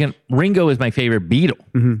do. Ringo is my favorite Beatle.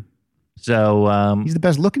 Mm-hmm. So he's the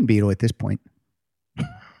best looking Beatle at this point.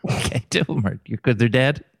 Okay, two of them are because they're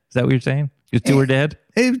dead. Is that what you're saying? Because two are dead.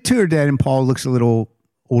 Two are dead, and Paul looks a little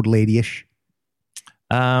old lady-ish.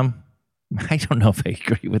 I don't know if I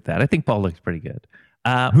agree with that. I think Paul looks pretty good.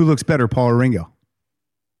 Who looks better, Paul or Ringo?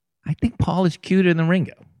 I think Paul is cuter than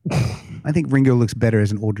Ringo. I think Ringo looks better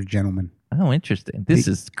as an older gentleman. Oh, interesting. This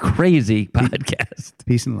is crazy podcast.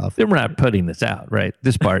 Peace and love. We're not putting this out, right?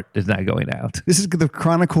 This part is not going out. This is the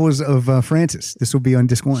Chronicles of Francis. This will be on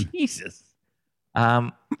disc 1. Jesus.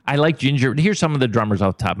 I like Ginger. Here's some of the drummers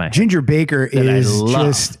off the top of my head. Ginger Baker is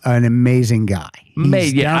just an amazing guy.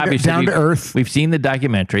 He's down to earth. We've seen the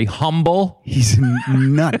documentary. Humble. He's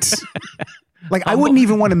nuts. Like, I wouldn't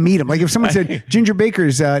even want to meet him. Like, if someone said Ginger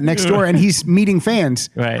Baker's next door and he's meeting fans,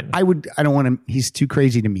 right? I don't want him. He's too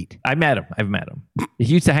crazy to meet. I've met him. He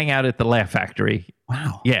used to hang out at the Laugh Factory.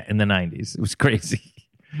 Wow. Yeah, in the 90s. It was crazy.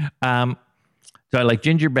 So I like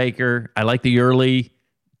Ginger Baker. I like the early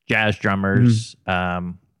jazz drummers.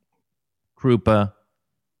 Krupa,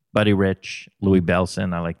 Buddy Rich, Louis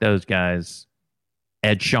Bellson. I like those guys.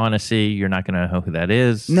 Ed Shaughnessy. You're not going to know who that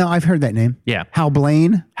is. No, I've heard that name. Yeah. Hal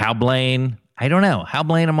Blaine. I don't know. Hal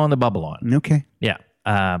Blaine, I'm on the bubble on. Okay. Yeah.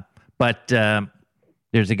 But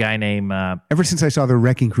there's a guy named... Ever since I saw the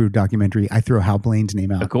Wrecking Crew documentary, I throw Hal Blaine's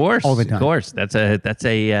name out. Of course. All the time. Of course. That's a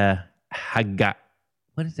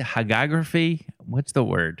what is it? Hagiography? What's the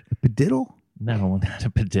word? A padiddle? No, not a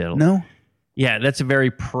padiddle. No? Yeah, that's a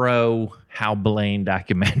very pro Hal Blaine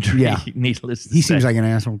documentary. Yeah. Needless to say. He seems like an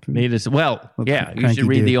asshole to me. You should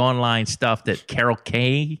read the online stuff that Carol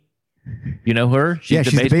Kay... You know her?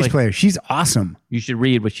 She's the bass player. She's awesome. You should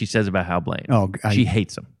read what she says about Hal Blaine. She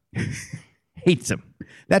hates him. Hates him.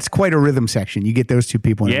 That's quite a rhythm section. You get those two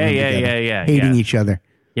people in hating each other.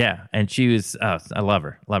 Yeah, and she was, I love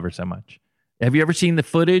her so much. Have you ever seen the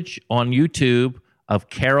footage on YouTube of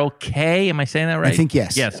Carol Kay? Am I saying that right? I think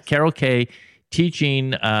yes. Yes, Carol Kay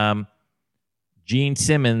teaching Gene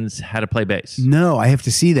Simmons how to play bass. No, I have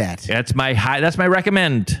to see that. That's my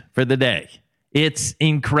recommend for the day. It's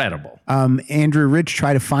incredible. Andrew Rich,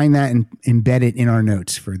 try to find that and embed it in our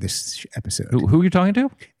notes for this episode. Who are you talking to?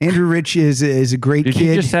 Andrew Rich is a great kid. Did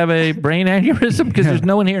you just have a brain aneurysm? Because there's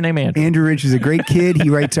no one here named Andrew. Andrew Rich is a great kid. He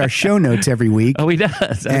writes our show notes every week. Oh, he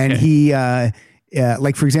does? Okay. And he,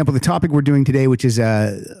 like, for example, the topic we're doing today, which is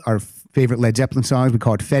our favorite Led Zeppelin songs, we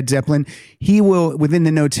call it Fed Zeppelin. He will, within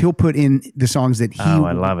the notes, he'll put in the songs that he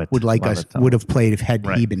would have played if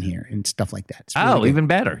he been here and stuff like that. Really even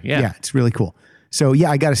better. Yeah, it's really cool. So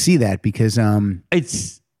yeah, I got to see that because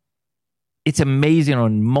it's amazing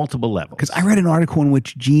on multiple levels. Because I read an article in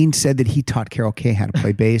which Gene said that he taught Carol Kay how to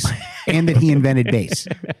play bass and that he invented bass.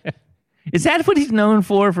 Is that what he's known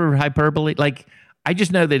for hyperbole? Like, I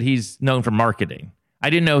just know that he's known for marketing. I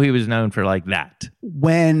didn't know he was known for like that.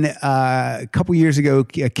 When a couple years ago,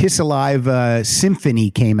 Kiss Alive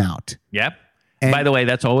Symphony came out. Yep. And by the way,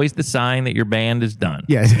 that's always the sign that your band is done.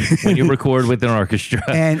 Yes. When you record with an orchestra.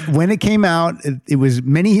 And when it came out, it was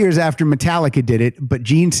many years after Metallica did it, but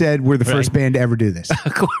Gene said, we're the first band to ever do this.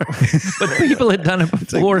 Of course. But people had done it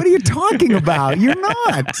before. Like, what are you talking about? You're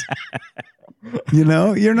not.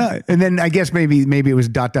 You're not. And then I guess maybe it was ...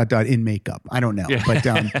 in makeup. I don't know. Yeah.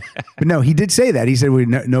 But no, he did say that. He said,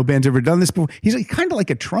 no band's ever done this before. He's kind of like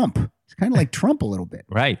a Trump. He's kind of like Trump a little bit.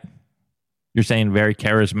 Right. You're saying very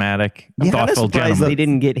charismatic, thoughtful gentleman. They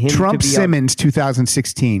didn't get him. Trump Simmons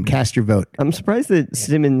 2016. Cast your vote. I'm surprised that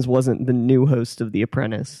Simmons wasn't the new host of The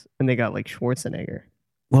Apprentice, and they got like Schwarzenegger.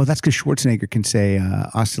 Well, that's because Schwarzenegger can say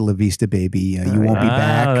 "Hasta la vista, baby." You won't be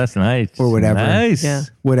back. Oh, that's nice. Or whatever. Nice. Yeah.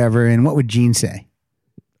 Whatever. And what would Gene say?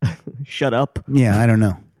 Shut up. Yeah, I don't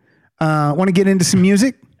know. Want to get into some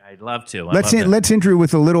music? I'd love to. Let's intro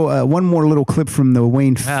with a little one more little clip from the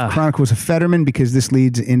Wayne Chronicles of Fetterman because this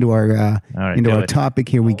leads into our topic.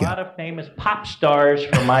 Here we go. A lot of famous pop stars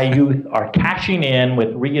from my youth are cashing in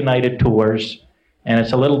with reunited tours, and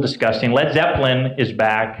it's a little disgusting. Led Zeppelin is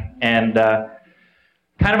back, and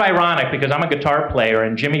kind of ironic because I'm a guitar player,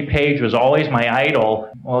 and Jimmy Page was always my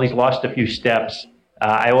idol. Well, he's lost a few steps.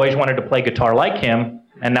 I always wanted to play guitar like him,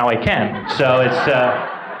 and now I can. So it's...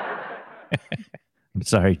 I'm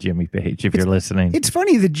sorry, Jimmy Page, if you're listening. It's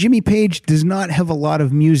funny that Jimmy Page does not have a lot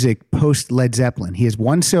of music post Led Zeppelin. He has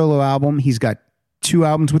one solo album. He's got 2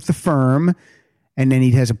 albums with The Firm, and then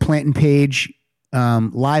he has a Plant and Page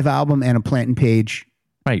live album and a Plant and Page.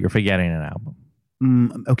 Right, you're forgetting an album.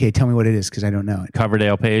 Okay, tell me what it is because I don't know it.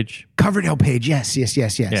 Coverdale Page. Coverdale Page, yes. Yeah,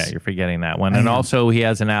 you're forgetting that one. And also he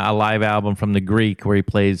has a live album from the Greek where he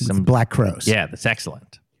plays some Black Crowes. Yeah, that's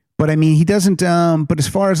excellent. But I mean, he doesn't. But as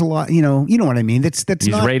far as a lot, you know what I mean. He's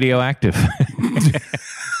not radioactive.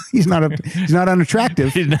 he's not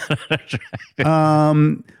unattractive. He's not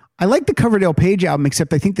unattractive. I like the Coverdale Page album,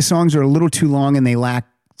 except I think the songs are a little too long and they lack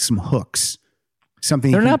some hooks.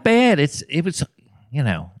 They're not bad. It was,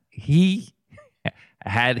 he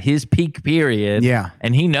had his peak period. Yeah.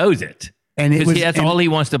 And he knows it. And that's all he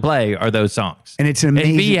wants to play are those songs. And it's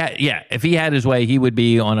amazing. If he had his way, he would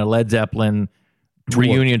be on a Led Zeppelin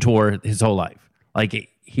reunion tour his whole life. Like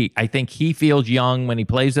I think he feels young when he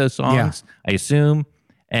plays those songs, I assume.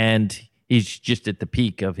 And he's just at the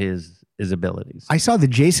peak of his abilities. I saw the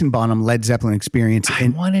Jason Bonham Led Zeppelin experience.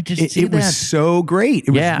 And I wanted to see that. It was so great.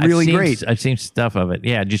 It was really great. I've seen stuff of it.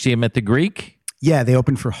 Yeah. Did you see him at the Greek? Yeah, they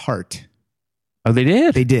opened for Heart. Oh, they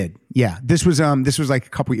did? They did. Yeah. This was like a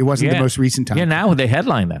couple. It wasn't the most recent time. Yeah, now they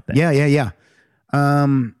headline that thing. Yeah.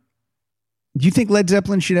 Do you think Led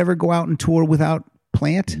Zeppelin should ever go out and tour without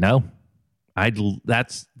Plant? No.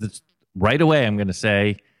 That's right away I'm going to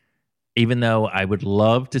say, even though I would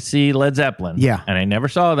love to see Led Zeppelin. Yeah. And I never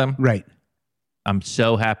saw them. Right. I'm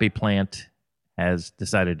so happy Plant has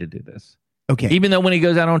decided to do this. Okay. Even though when he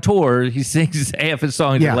goes out on tour, he sings half his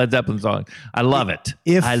songs as Led Zeppelin songs. I love it.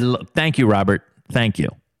 Thank you, Robert. Thank you.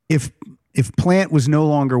 If Plant was no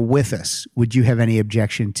longer with us, would you have any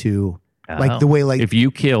objection to the way if you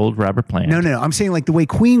killed Robert Plant? No. I'm saying like the way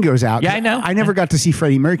Queen goes out. Yeah, I know. I never got to see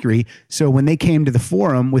Freddie Mercury, so when they came to the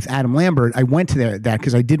Forum with Adam Lambert, I went to that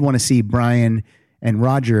because I did want to see Brian and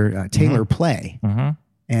Roger Taylor play. Mm-hmm.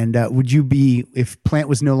 And would you be, if Plant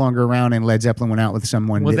was no longer around and Led Zeppelin went out with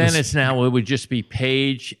someone? Well, it would just be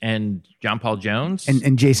Page and John Paul Jones.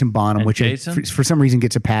 And Jason Bonham, which for some reason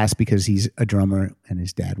gets a pass because he's a drummer and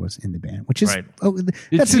his dad was in the band, which is, right.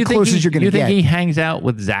 That's as close as you're going to get. You think he hangs out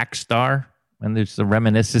with Zach Starr and there's the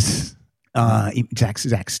reminiscences?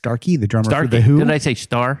 Zach Starkey, the drummer Starkey. for The Who. Did I say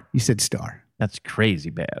Starr? You said Starr. That's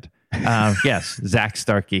crazy bad. Yes, Zach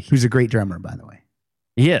Starkey. Who's a great drummer, by the way.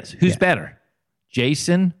 He is. Who's better?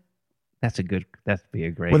 Jason? That'd be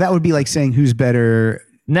a great. Well, that would be like saying who's better.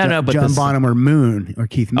 But John Bonham or Moon or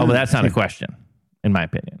Keith Moon. Oh, but that's not a question, in my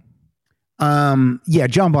opinion. Yeah,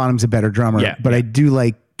 John Bonham's a better drummer, but I do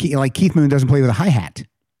like Keith Moon doesn't play with a hi-hat.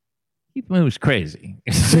 Keith Moon was crazy.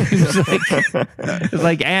 It's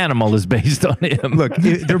like Animal is based on him. Look,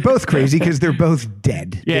 they're both crazy because they're both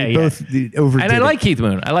dead. Yeah, both overdid. And I like Keith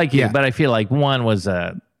Moon. I like Keith, but I feel like one was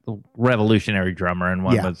a revolutionary drummer and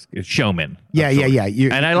one was a showman. Yeah.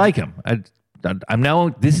 And I like him. I'm now.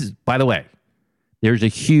 This is, by the way, there's a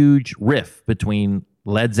huge rift between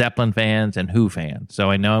Led Zeppelin fans and Who fans. So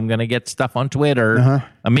I know I'm going to get stuff on Twitter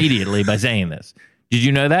immediately by saying this. Did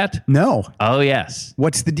you know that? No. Oh, yes.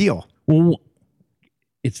 What's the deal? Well,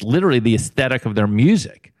 it's literally the aesthetic of their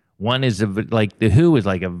music. One is like The Who is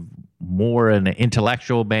like an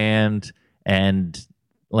intellectual band, and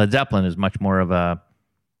Led Zeppelin is much more of a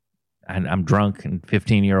I'm drunk and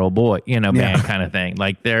 15-year-old boy, band kind of thing.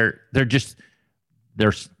 Like they're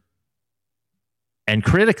and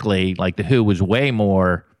critically, like The Who was way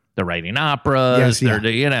more. They're writing operas.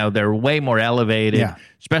 They're way more elevated,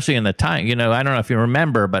 especially in the time. I don't know if you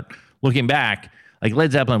remember, but looking back, like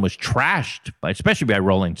Led Zeppelin was trashed, especially by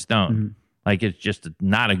Rolling Stone. Mm-hmm. Like it's just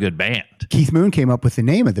not a good band. Keith Moon came up with the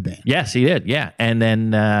name of the band. Yes, he did. Yeah, and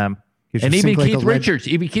then and even Keith Richards.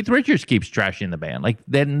 Even Keith Richards keeps trashing the band. Like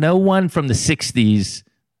that, no one from the '60s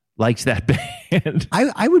likes that band.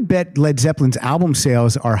 I would bet Led Zeppelin's album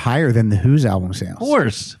sales are higher than The Who's album sales.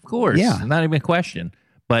 Of course. Yeah, not even a question.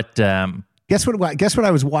 But guess what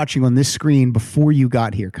I was watching on this screen before you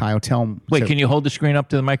got here, Kyle? Tell me. Wait, can you hold the screen up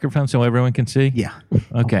to the microphone so everyone can see? Yeah.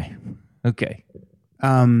 Okay.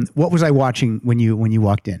 What was I watching when you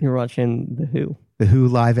walked in? You're watching The Who. The Who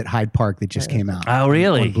live at Hyde Park that just came out. Oh,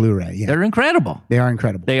 really? On Blu-ray. Yeah. They're incredible. They are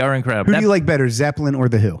incredible. Who do you like better, Zeppelin or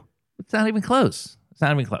The Who? It's not even close.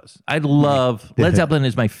 I love Led Zeppelin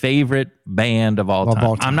is my favorite band of all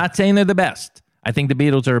time. I'm not saying they're the best. I think the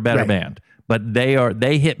Beatles are a better band. But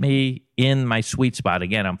they hit me in my sweet spot.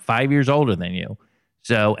 Again, I'm 5 years older than you.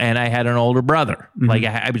 So, and I had an older brother. Like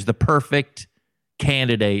I was the perfect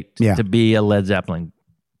candidate to be a Led Zeppelin.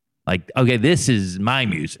 Like, okay, this is my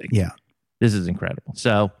music. Yeah. This is incredible.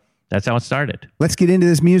 So that's how it started. Let's get into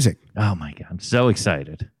this music. Oh my God. I'm so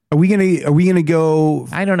excited. Are we gonna go?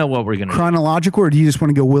 I don't know what we're gonna chronological, or do you just want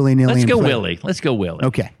to go willy-nilly? Let's go Willie. Let's go Willie.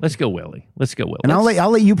 Okay. Let's go Willie. Let's go Willie. And I'll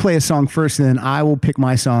let you play a song first, and then I will pick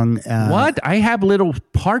my song. What? I have little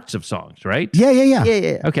parts of songs, right?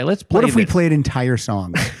 Yeah. Okay, let's play. What if we played entire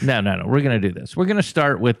songs? No. We're gonna do this. We're gonna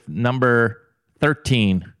start with number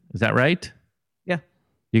 13. Is that right? Yeah.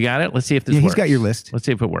 You got it? Let's see if this works. He's got your list. Let's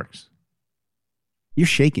see if it works. You're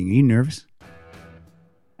shaking. Are you nervous?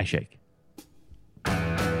 I shake.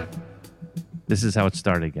 This is how it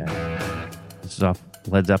started, guys. This is off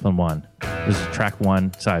Led Zeppelin 1. This is track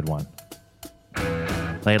 1, side 1.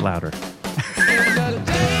 Play it louder.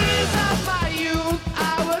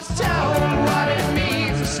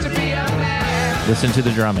 Listen to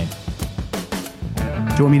the drumming.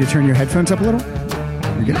 Do you want me to turn your headphones up a little?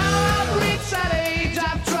 You're good.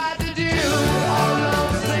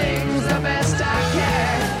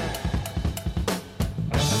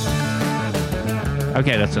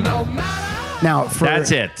 Okay, that's enough. Now,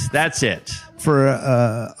 that's it. For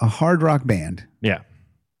a hard rock band, yeah,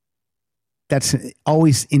 that's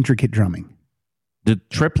always intricate drumming. The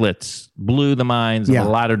triplets blew the minds of a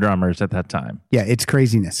lot of drummers at that time. Yeah, it's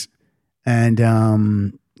craziness. And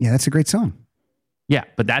that's a great song. Yeah,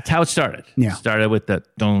 but that's how it started. Yeah. It started with the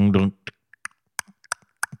dun, dun,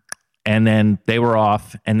 and then they were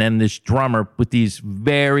off, and then this drummer with these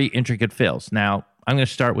very intricate fills. Now, I'm going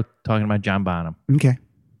to start with talking about John Bonham. Okay.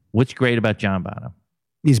 What's great about John Bonham?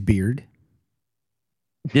 His beard.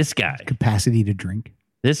 This guy. Capacity to drink.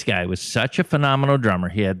 This guy was such a phenomenal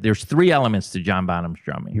drummer. There's 3 elements to John Bonham's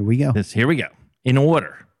drumming. Here we go. Here we go. In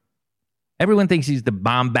order. Everyone thinks he's the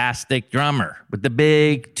bombastic drummer with the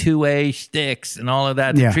big 2A sticks and all of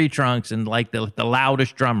that, the tree trunks and like the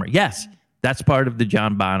loudest drummer. Yes, that's part of the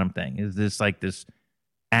John Bonham thing. Is this like this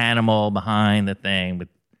animal behind the thing? But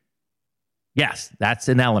yes, that's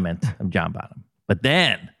an element of John Bonham. But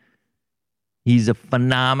then he's a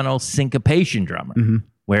phenomenal syncopation drummer,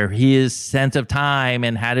 where his sense of time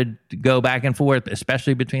and how to go back and forth,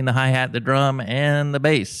 especially between the hi-hat, the drum, and the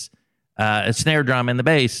bass, a snare drum and the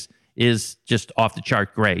bass, is just off the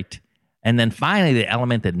chart great. And then finally, the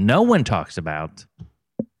element that no one talks about,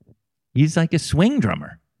 he's like a swing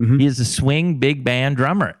drummer. He is a swing big band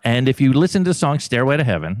drummer. And if you listen to the song Stairway to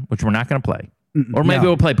Heaven, which we're not going to play, or maybe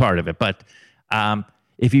we'll play part of it, but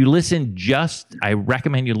if you listen I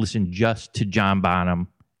recommend you listen just to John Bonham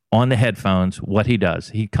on the headphones, what he does.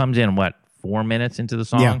 He comes in, 4 minutes into the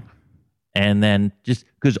song? Yeah. And then just,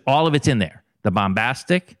 because all of it's in there. The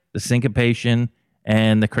bombastic, the syncopation,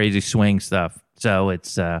 and the crazy swing stuff. So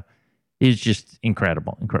it's just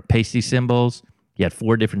incredible. Pasty cymbals. He had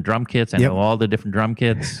 4 different drum kits. I know all the different drum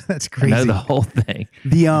kits. That's crazy. I know the whole thing.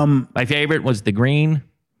 The my favorite was the green.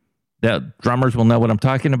 The drummers will know what I'm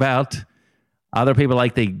talking about. Other people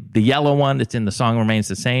like the yellow one that's in The Song Remains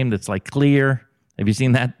the Same. That's like clear. Have you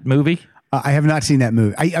seen that movie? I have not seen that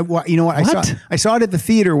movie. You know what? I saw it at the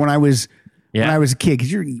theater when I was a kid,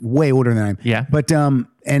 because you're way older than I am. Yeah. But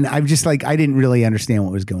and I'm just like, I didn't really understand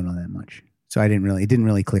what was going on that much, so it didn't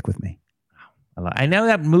really click with me. I know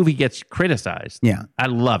that movie gets criticized. Yeah. I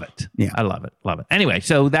love it. Yeah. I love it. Anyway,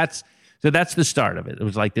 so that's the start of it. It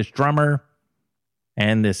was like this drummer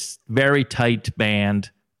and this very tight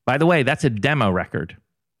band. By the way, that's a demo record,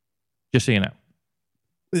 just so you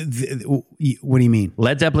know. What do you mean?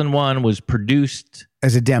 Led Zeppelin 1 was produced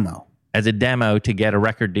as a demo to get a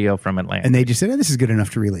record deal from Atlantic. And they just said, this is good enough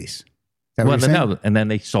to release. Is that what you're saying? No, and then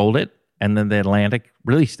they sold it, and then the Atlantic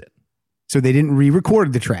released it. So they didn't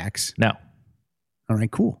re-record the tracks? No. All right,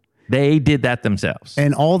 cool. They did that themselves.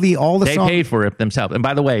 And all the they paid for it themselves. And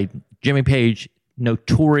by the way, Jimmy Page,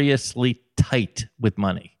 notoriously tight with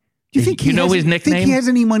money. Do you think his nickname? Think he has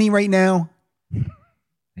any money right now?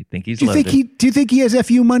 I think he's loaded. Do you think he has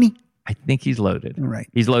FU money? I think he's loaded. All right.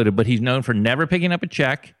 He's loaded, but he's known for never picking up a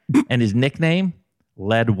check, and his nickname,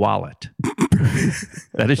 Lead Wallet.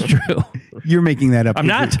 That is true. You're making that up. I'm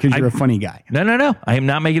not. Because you're a funny guy. No. I am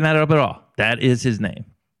not making that up at all. That is his name.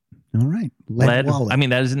 All right. Lead Wallet. I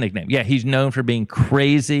mean, that is his nickname. Yeah, he's known for being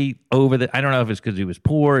crazy over the... I don't know if it's because he was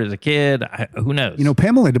poor as a kid. Who knows? You know,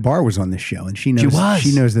 Pamela DeBar was on this show, and she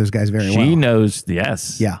knows those guys very well. She knows,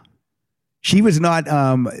 yes. Yeah. She was not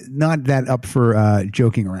that up for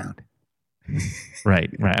joking around. Right.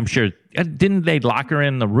 I'm sure. Didn't they lock her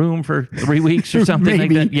in the room for 3 weeks or something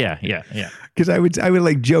like that? Yeah. Because I would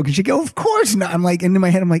like joke, and she'd go, "Of course not." I'm like, and in my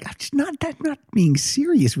head, I'm like, "I'm not being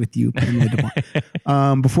serious with you."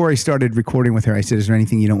 Before I started recording with her, I said, "Is there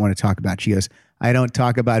anything you don't want to talk about?" She goes, "I don't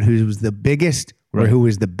talk about who was the biggest or who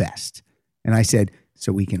was the best." And I said,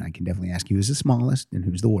 "So I can definitely ask you who's the smallest and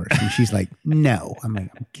who's the worst." And she's like, "No." I'm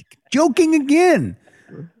like, I'm joking again.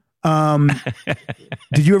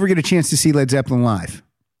 Did you ever get a chance to see Led Zeppelin live?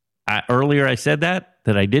 Earlier I said that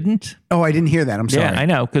I didn't. Oh, I didn't hear that. I'm sorry. Yeah, I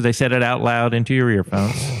know, because I said it out loud into your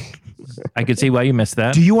earphones. I could see why you missed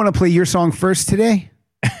that. Do you want to play your song first today?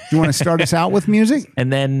 Do you want to start us out with music?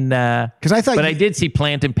 And then, because I thought, I did see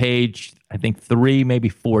Plant and Page, I think 3, maybe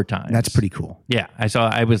 4 times. That's pretty cool. Yeah,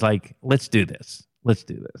 I was like, let's do this.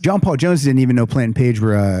 John Paul Jones didn't even know Plant and Page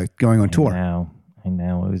were going on tour. I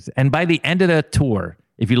know. It was, and by the end of the tour,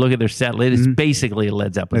 if you look at their set list, it's basically a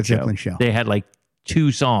Led Zeppelin show. They had like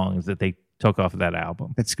 2 songs that they took off of that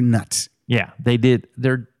album. That's nuts. Yeah, they did.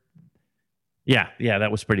 Yeah,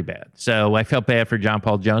 that was pretty bad. So I felt bad for John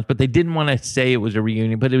Paul Jones, but they didn't want to say it was a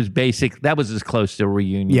reunion, but it was basic. That was as close to a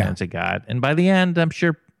reunion as it got. And by the end, I'm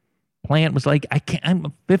sure Plant was like,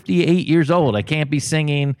 I'm 58 years old. I can't be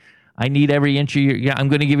singing. I need every inch of I'm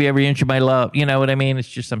going to give you every inch of my love. You know what I mean? It's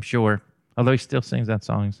just, I'm sure. Although he still sings that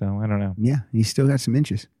song, so I don't know. Yeah, he's still got some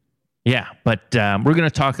inches. Yeah, but we're going to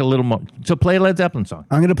talk a little more. So play a Led Zeppelin song.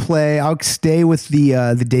 I'll stay with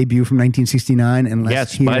the debut from 1969. And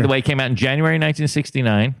by the way, it came out in January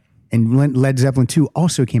 1969. And Led Zeppelin 2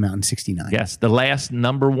 also came out in 69. Yes, the last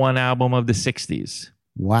 #1 album of the 60s.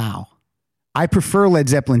 Wow. I prefer Led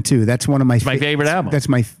Zeppelin 2. That's one of my favorite album. That's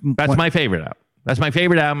my favorite album. That's my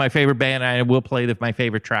favorite album, my favorite band. I will play my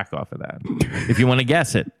favorite track off of that. If you want to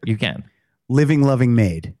guess it, you can. Living, Loving,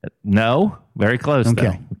 Made. No, very close. Okay,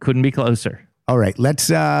 though. Couldn't be closer. All right,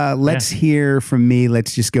 let's hear from me.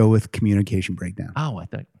 Let's just go with Communication Breakdown. Oh, I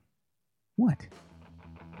thought. What?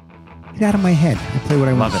 Get out of my head. I play what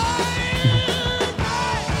I want. Love it.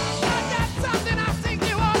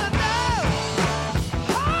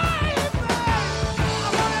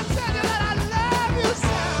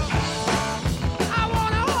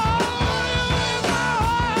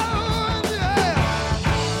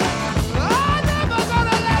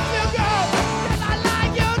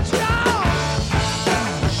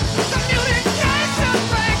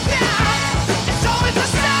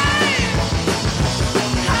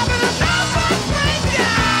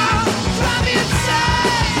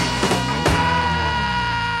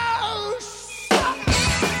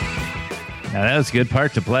 That was a good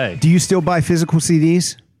part to play. Do you still buy physical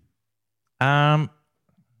CDs? As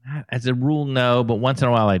a rule, no, but once in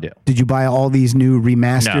a while I do. Did you buy all these new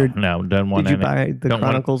remastered? No, don't want to. Did you buy the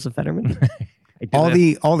Chronicles of Fetterman? all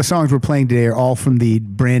the songs we're playing today are all from the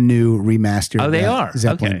brand new remastered. Oh, they are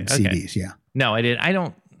Zeppelin CDs. Yeah. No, I didn't. I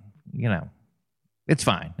don't. It's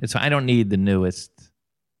fine. I don't need the newest.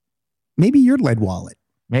 Maybe your lead wallet.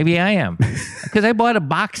 Maybe I am. Because I bought a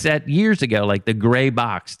box set years ago, like the gray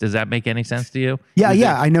box. Does that make any sento you?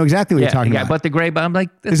 Yeah, I know exactly what you're talking about. I bought the gray box. I'm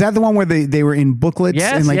like, is that the one where they were in booklets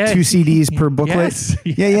and like 2 CDs per booklet?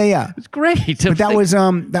 Yes, yeah. It's great. But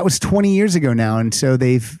that was 20 years ago now, and so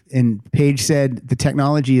Page said the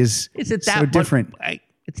technology is so different.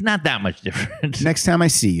 It's not that much different. Next time I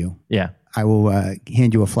see you, I will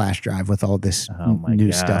hand you a flash drive with all this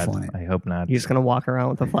new stuff on it. I hope not. You're just going to walk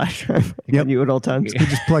around with a flash drive you at all times. You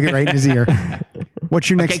just plug it right in his ear. What's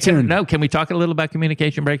your next tune? Can we talk a little about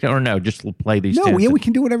Communication Breakdown? Or no, just play these tunes? No, we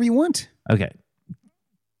can do whatever you want. Okay.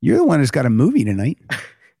 You're the one who's got a movie tonight.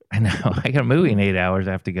 I know. I got a movie in 8 hours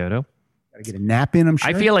I have to go to. Got to get a nap in, I'm sure.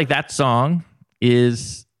 I feel like that song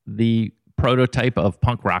is the prototype of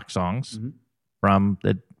punk rock songs from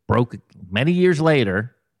that broke many years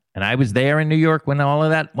later. And I was there in New York when all of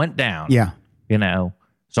that went down. Yeah.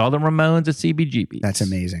 Saw the Ramones at CBGB. That's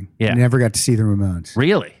amazing. Yeah. I never got to see the Ramones.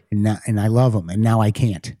 Really? And I love them. And now I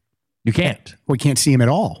can't. You can't? We can't see them at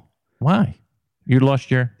all. Why? You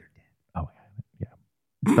lost your... Oh,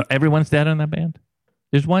 yeah. So everyone's dead on that band?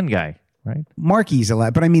 There's one guy, right? Marky's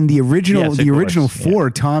alive. But I mean, the original 4,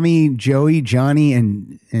 Tommy, Joey, Johnny,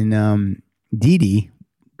 and Dee Dee,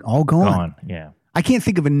 all gone. Yeah. I can't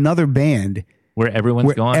think of another band... Where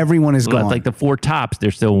everyone's gone? Everyone is gone. Like the 4 Tops,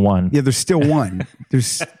 there's still one. Yeah, there's still one.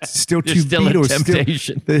 There's still 2 still Beatles. A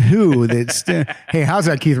Temptation. The Who. Hey, how's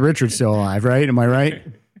that Keith Richards still alive, right? Am I right?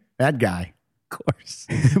 That guy. Of course.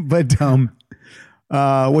 But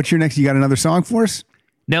what's your next? You got another song for us?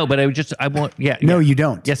 No, but I want, No, you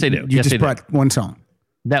don't. Yes, I do. You just brought one song.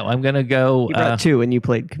 No, I'm going to go. You brought 2 and you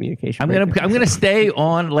played Communication. I'm going to stay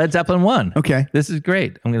on Led Zeppelin 1. Okay. This is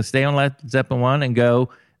great. I'm going to stay on Led Zeppelin 1 and go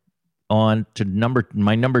on to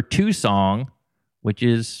my number 2 song, which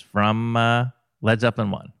is from Led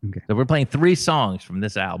Zeppelin 1. Okay. So we're playing 3 songs from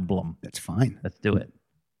this album. That's fine. Let's do it.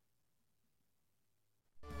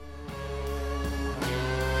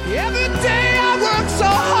 Every day I work so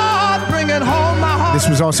hard, bringing home my heart. This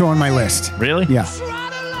was also on my list. Really? Yeah.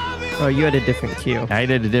 Oh, you had a different cue. I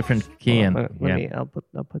did a different key in. I'll put.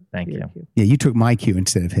 Thank your you. cue. Yeah, you took my cue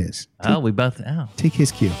instead of his. We both. Oh, Take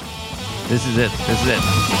his cue. this is it. This is it.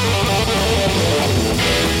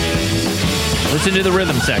 Listen to the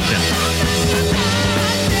rhythm section.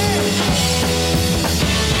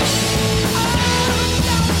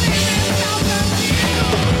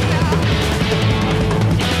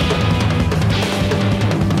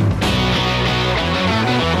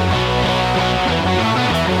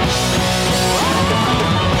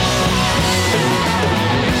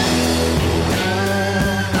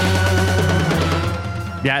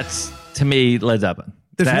 That's, to me, Led Zeppelin.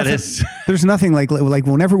 There's nothing like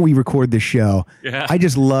whenever we record this show, I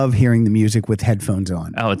just love hearing the music with headphones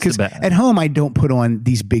on. Oh, it's the best. At home, I don't put on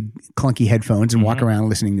these big clunky headphones and walk around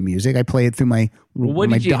listening to music. I play it through my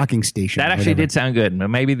docking station. That actually did sound good.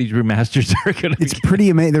 Maybe these remasters are going to. It's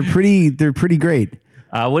pretty amazing. They're pretty great.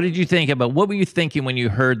 What did you think about? What were you thinking when you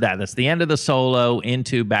heard that? That's the end of the solo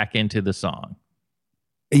back into the song.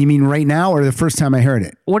 You mean right now or the first time I heard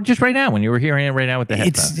it? Or just right now when you were hearing it right now with the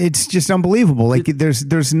headphones? It's just unbelievable. Like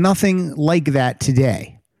there's nothing like that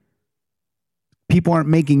today. People aren't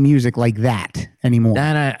making music like that anymore.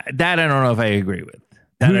 That I don't know if I agree with.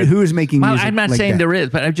 Who is making music? I'm not like saying that? there is,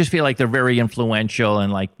 but I just feel like they're very influential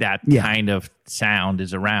and like that kind of sound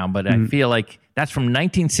is around. But I feel like that's from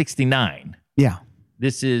 1969. Yeah.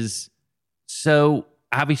 This is so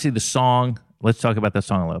obviously the song. Let's talk about the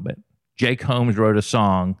song a little bit. Jake Holmes wrote a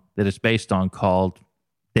song that it's based on called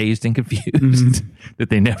Dazed and Confused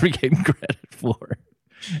that they never gave him credit for.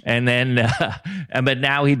 And then, but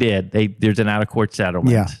now he did. There's an out of court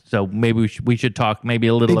settlement. Yeah. So maybe we should talk maybe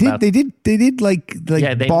a little about. They did like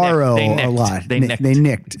borrow nicked. a lot. They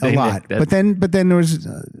nicked a lot. But then there was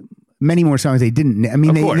many more songs they didn't. I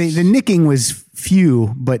mean, the nicking was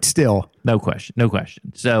few, but still. No question.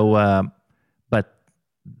 So, but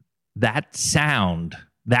that sound,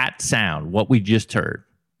 what we just heard.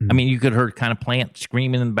 I mean, you could hear kind of Plant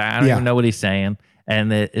screaming in the back. I don't even know what he's saying.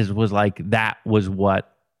 And it was like, that was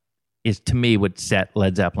what is, to me, what set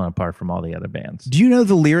Led Zeppelin apart from all the other bands. Do you know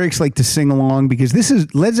the lyrics, like to sing along? Because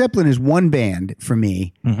Led Zeppelin is one band for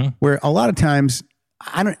me where a lot of times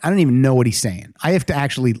I don't even know what he's saying. I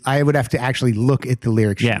would have to actually look at the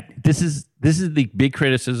lyrics. Yeah. This is the big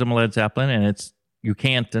criticism of Led Zeppelin, and you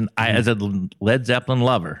can't, as a Led Zeppelin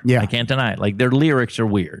lover, I can't deny it. Like, their lyrics are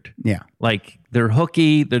weird. Yeah. Like, they're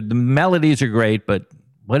hooky. The melodies are great, but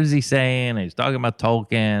what is he saying? He's talking about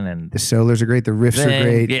Tolkien, and the solos are great. The riffs are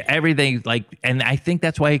great. Yeah, everything. Like, and I think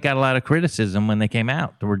that's why he got a lot of criticism when they came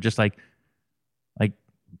out. They were just like,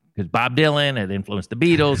 because Bob Dylan had influenced the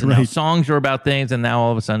Beatles, and now songs are about things, and now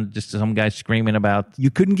all of a sudden, just some guy screaming about.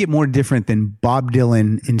 You couldn't get more different than Bob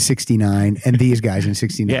Dylan in '69 and these guys in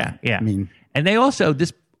 '69. Yeah. I mean. And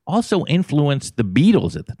this also influenced the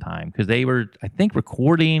Beatles at the time, because they were, I think,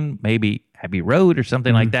 recording maybe Abbey Road or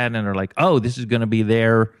something like that, and they're like, oh, this is going to be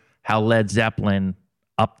how Led Zeppelin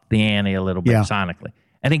upped the ante a little bit sonically.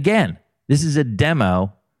 And again, this is a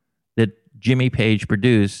demo that Jimmy Page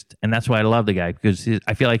produced, and that's why I love the guy, because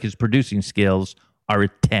I feel like his producing skills are a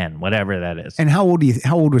 10, whatever that is. And how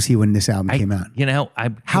old was he when this album came out?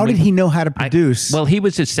 How did he know how to produce? Well, he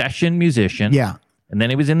was a session musician. Yeah. And then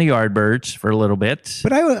he was in the Yardbirds for a little bit.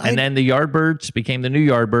 And then the Yardbirds became the new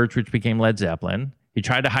Yardbirds, which became Led Zeppelin. He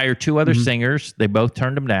tried to hire 2 other singers. They both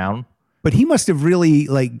turned him down. But he must have really,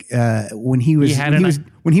 like, when he was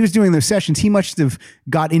doing those sessions, he must have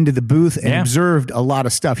got into the booth and observed a lot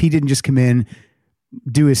of stuff. He didn't just come in,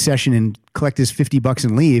 do his session, and collect his $50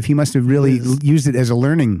 and leave. He must have really used it as a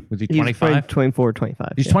learning. Was he 25? 24, 25.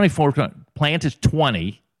 He's 24. Plant is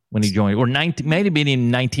 20. When he joined, or 19, maybe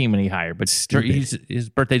 19 when he hired, but his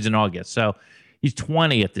birthday's in August, so he's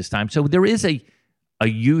 20 at this time. So there is there's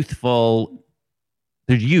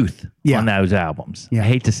youth on those albums. Yeah. I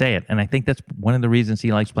hate to say it, and I think that's one of the reasons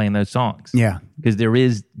he likes playing those songs. Yeah, because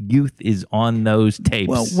youth is on those tapes.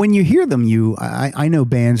 Well, when you hear them, I know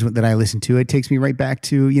bands that I listen to. It takes me right back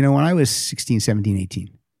to when I was 16, 17, 18.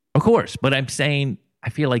 Of course, but I'm saying I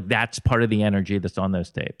feel like that's part of the energy that's on those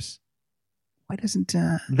tapes. Why doesn't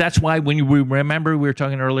That's why when we remember we were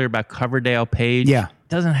talking earlier about Coverdale Page. Yeah, it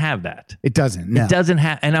doesn't have that. It doesn't. No. It doesn't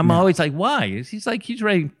have. And I'm always like, why? He's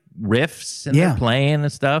writing riffs and they're playing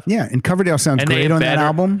and stuff. Yeah, and Coverdale sounds great on that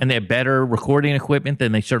album. And they have better recording equipment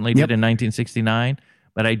than they certainly did in 1969.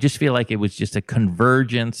 But I just feel like it was just a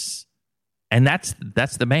convergence And that's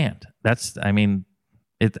the band.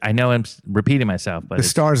 I know I'm repeating myself, but the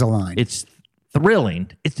stars align. It's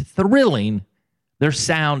thrilling. It's thrilling. Their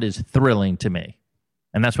sound is thrilling to me.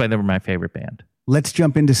 And that's why they were my favorite band. Let's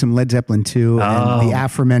jump into some Led Zeppelin 2 and the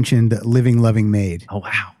aforementioned Living Loving Maid. Oh,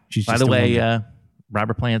 wow. By the way,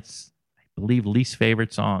 Robert Plant's, I believe, least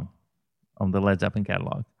favorite song on the Led Zeppelin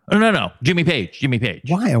catalog. Oh, no. Jimmy Page.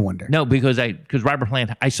 Why, I wonder? No, because Robert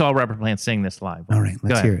Plant, I saw Robert Plant sing this live. All right,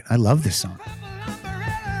 let's hear it. I love this song.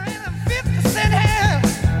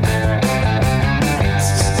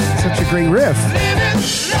 Such a great riff.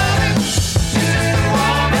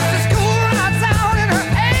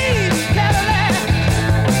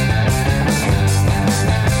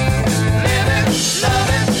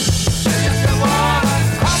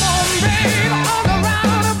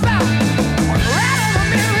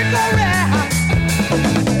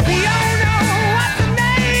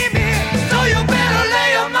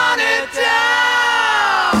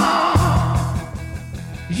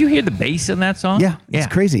 Hear the bass in that song? Yeah, it's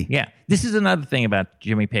crazy. Yeah. This is another thing about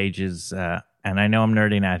Jimmy Page's, and I know I'm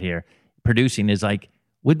nerding out here, producing is like,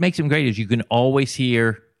 what makes him great is you can always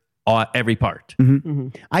hear every part. Mm-hmm. Mm-hmm.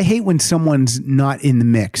 I hate when someone's not in the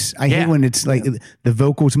mix. I hate when it's like the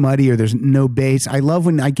vocal's muddy or there's no bass. I love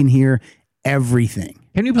when I can hear everything.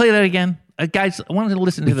 Can you play that again? Guys, I wanted to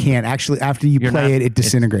listen to the... can't. Actually, after you play it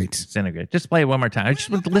disintegrates. Just play it one more time. I just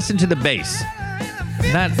want to listen to the bass.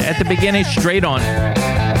 Not at the beginning, straight on.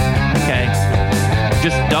 Okay.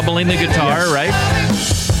 Just doubling the guitar, right?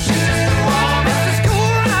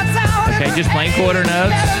 Okay, just playing quarter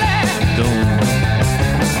notes.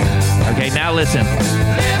 Okay, now listen.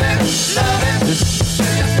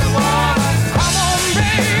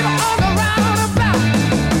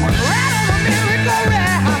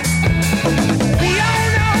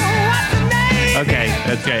 Okay,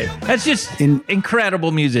 that's great. That's just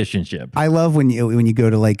incredible musicianship. I love when you go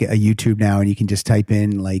to like a YouTube now and you can just type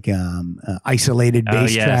in like isolated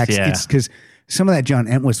bass tracks. Yeah. It's because some of that John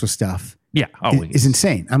Entwistle stuff is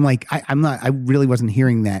insane. I'm like, I really wasn't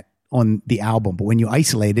hearing that on the album, but when you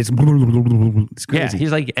isolate it, it's crazy. Yeah,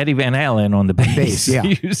 he's like Eddie Van Halen on the bass. Yeah.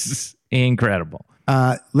 He's incredible.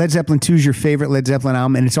 Led Zeppelin 2 is your favorite Led Zeppelin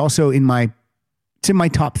album, and it's also in my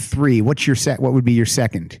top 3. What would be your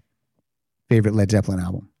second favorite Led Zeppelin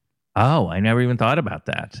album? Oh, I never even thought about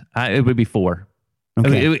that. It would be 4.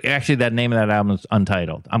 Okay. Actually, that name of that album is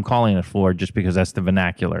Untitled. I'm calling it 4 just because that's the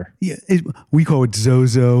vernacular. Yeah, we call it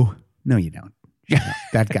Zozo. No, you don't.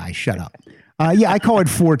 That guy, shut up. I call it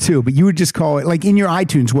 4 too, but you would just call it, like in your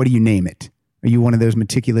iTunes, what do you name it? Are you one of those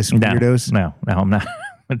meticulous weirdos? No, I'm not.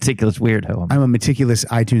 Meticulous weirdo. I'm a meticulous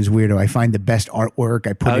iTunes weirdo. I find the best artwork.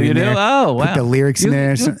 I put it in there. Oh, wow. Put the lyrics in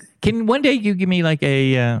there. Can one day you give me like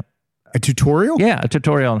a tutorial? Yeah, a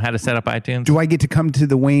tutorial on how to set up iTunes. Do I get to come to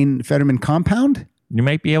the Wayne Federman compound? You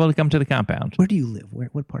might be able to come to the compound. Where do you live?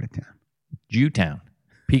 What part of town? Jewtown.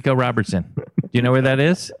 Pico Robertson. Do you know where that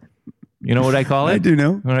is? You know what I call it? I do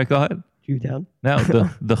know. What I call it? Jewtown? No,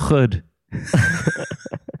 the hood.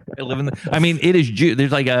 I live in it is Jew.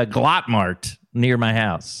 There's like a Glot Mart near my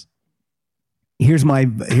house. Here's my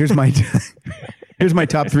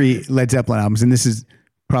top 3 Led Zeppelin albums, and this is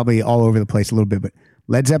probably all over the place a little bit, but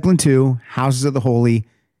Led Zeppelin 2, Houses of the Holy,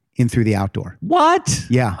 In Through the Outdoor. What?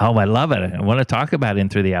 Yeah. Oh, I love it. I want to talk about In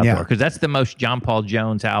Through the Outdoor because that's the most John Paul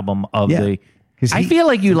Jones album of the... I feel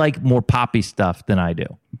like you like more poppy stuff than I do.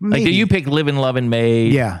 Maybe. Like, you pick Livin' Lovin'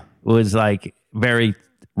 Maid. Yeah. Was like very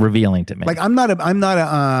revealing to me. Like, I'm not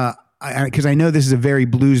because I know this is a very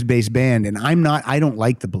blues-based band, and I don't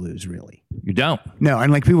like the blues, really. You don't? No,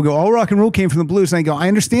 and like people go, all rock and roll came from the blues, and I go, I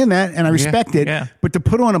understand that, and I respect it, but to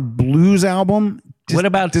put on a blues album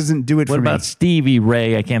doesn't do it for me. What about Stevie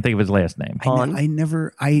Ray? I can't think of his last name.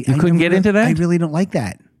 You couldn't get into that? I really don't like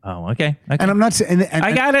that. Oh, okay. And I'm not saying...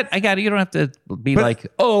 I got it. You don't have to be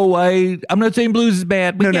I'm not saying blues is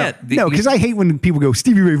bad. No, because I hate when people go,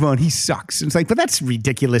 Stevie Ray Vaughan, he sucks. It's like, but that's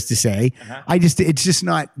ridiculous to say. Uh-huh. It's just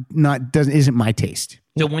isn't my taste.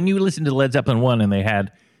 So when you listen to Led Zeppelin 1 and they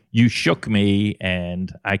had You Shook Me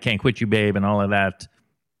and I Can't Quit You, Babe, and all of that...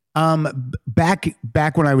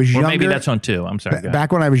 Back when I was younger, maybe that's on 2. I'm sorry.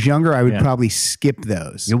 Back when I was younger, I would probably skip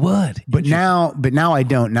those. You would, but now I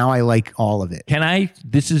don't. Now I like all of it.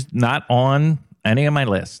 This is not on any of my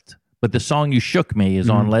list, but the song "You Shook Me" is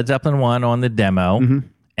on Led Zeppelin 1 on the demo,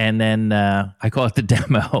 and then I call it the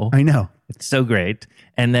demo. I know, it's so great.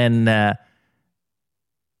 And then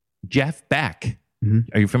Jeff Beck,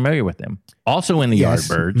 are you familiar with him? Also in the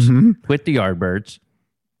Yardbirds, quit the Yardbirds.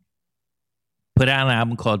 Put out an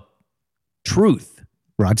album called Truth.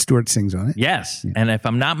 Rod Stewart sings on it. Yes. Yeah. And if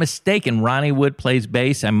I'm not mistaken, Ronnie Wood plays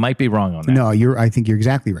bass. I might be wrong on that. No, I think you're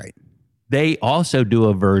exactly right. they also do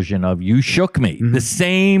a version of You Shook Me, the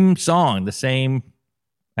same song, the same,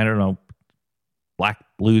 I don't know, black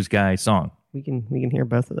blues guy song. We can hear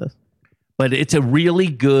both of those. But it's a really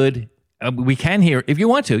good, we can hear, if you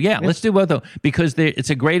want to, let's do both of them, because it's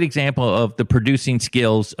a great example of the producing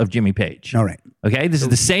skills of Jimmy Page. All right. Okay, this is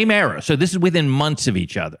the same era, so this is within months of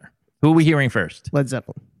each other. Who are we hearing first? Led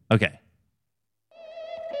Zeppelin. Okay.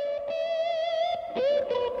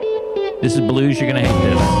 This is blues, you're going to hate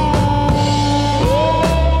this.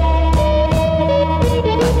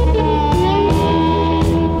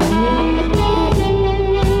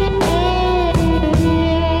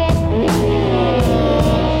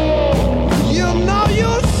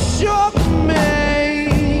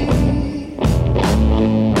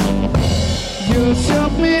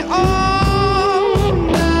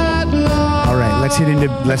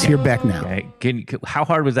 Let's hear Beck now. Okay. How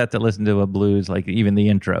hard was that to listen to a blues, like even the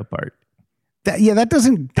intro part? That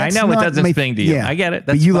doesn't. I know it doesn't sting to you. Yeah, I get it.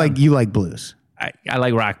 But you like blues. I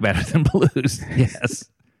like rock better than blues. Yes.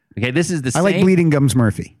 Okay, this is the same. I like Bleeding Gums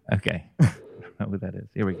Murphy. Okay. I don't know what that is.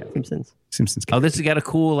 Here we go. Simpsons. Oh, this has got a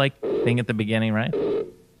cool thing at the beginning, right?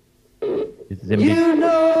 This is you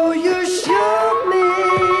know you shook me.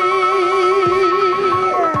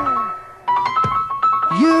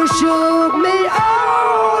 You shook me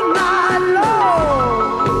all night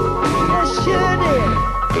long. Yes, you did.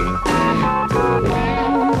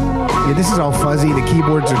 Yeah, this is all fuzzy. The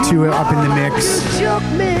keyboards are too up in the mix. You shook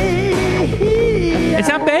me. It's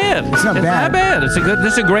not bad. It's not bad. This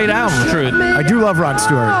is a great album, truth. I do love Rod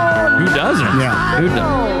Stewart. Who doesn't? Yeah. Who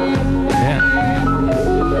doesn't? Yeah.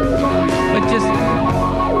 But just...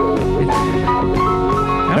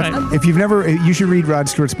 all right. If you've never... You should read Rod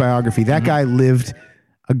Stewart's biography. That guy lived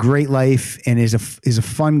a great life and is a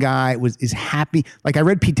fun guy, is happy. Like, I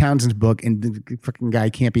read Pete Townshend's book, and the fucking guy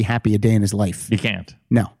can't be happy a day in his life. You can't.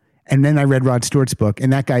 No. And then I read Rod Stewart's book,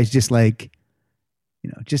 and that guy's just like,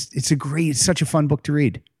 it's such a fun book to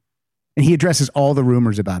read. And he addresses all the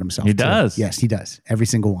rumors about himself. He does. Yes, he does. Every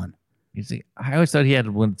single one. You see, I always thought he had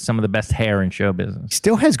some of the best hair in show business.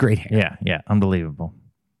 Still has great hair. Yeah, unbelievable.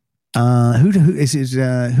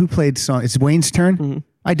 Who played song? It's Wayne's turn. Mm-hmm.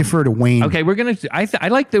 I defer to Wayne. Okay, we're gonna. I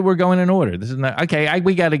like that we're going in order. This is not okay.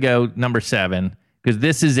 We got to go number 7 because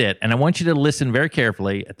this is it, and I want you to listen very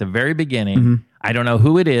carefully at the very beginning. Mm-hmm. I don't know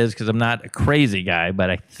who it is because I'm not a crazy guy, but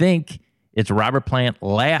I think it's Robert Plant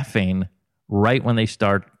laughing right when they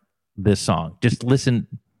start this song. Just listen.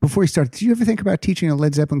 Before you start, did you ever think about teaching a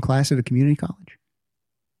Led Zeppelin class at a community college?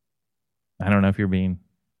 I don't know if you're being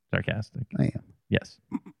sarcastic. I am. Yes.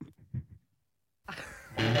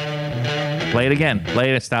 Play it again.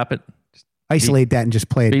 Play it. Stop it. Isolate that and just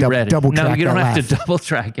play it. Double track. No, you don't have laugh. to double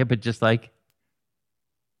track it, but just like.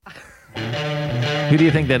 Who do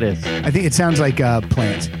you think that is? I think it sounds like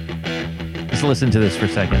Plant. Just listen to this for a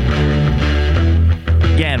second.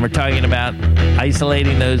 Again, we're talking about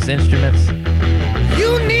isolating those instruments.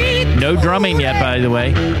 You need no drumming yet, by the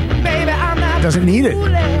way. Baby, I'm not doesn't need it.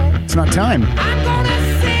 It's not time. I'm gonna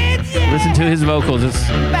send you listen to his vocals.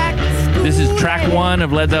 This is track 1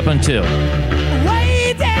 of Led Zeppelin 2.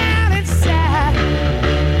 Way down inside,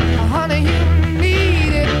 honey, you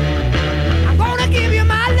need it. I'm gonna give you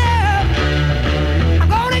my love. I'm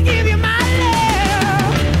gonna give you my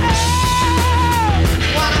love. Oh,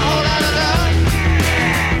 want a whole lot of love.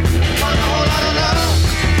 Want a whole lot of love.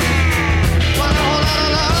 Want a whole lot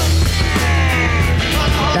of love.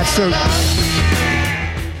 That's so.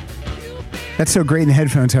 That's so great in the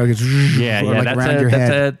headphones. How it goes like around your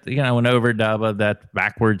head. That's an overdub of that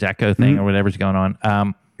backwards echo thing or whatever's going on.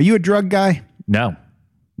 Are you a drug guy? No,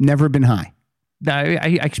 never been high. No,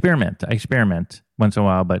 I experiment. I experiment once in a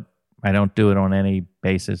while, but I don't do it on any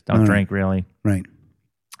basis. Don't drink really. Right.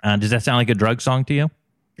 Does that sound like a drug song to you?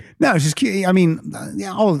 No, it's just. I mean,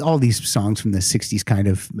 all these songs from the '60s kind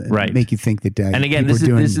of make you think that. And again, this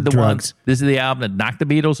is the drugs. This is the album that knocked the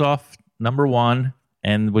Beatles off number 1.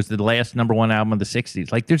 And was the last number 1 album of the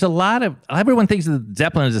 60s. Like, there's a lot of... Everyone thinks of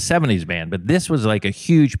Zeppelin as a 70s band, but this was like a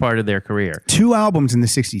huge part of their career. 2 albums in the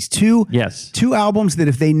 60s. Two albums that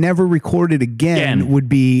if they never recorded again would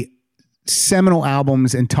be seminal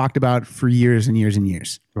albums and talked about for years and years and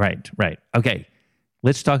years. Right. Okay,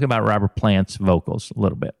 let's talk about Robert Plant's vocals a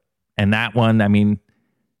little bit. And that one, I mean,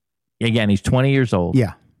 again, he's 20 years old.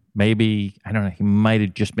 Yeah. Maybe, I don't know, he might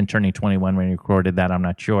have just been turning 21 when he recorded that. I'm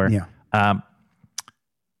not sure. Yeah.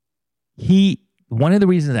 One of the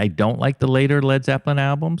reasons I don't like the later Led Zeppelin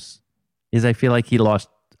albums is I feel like he lost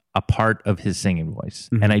a part of his singing voice.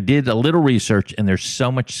 Mm-hmm. And I did a little research, and there's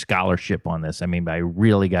so much scholarship on this. I mean, by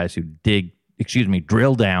really guys who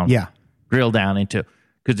drill down into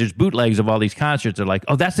because there's bootlegs of all these concerts. They're like,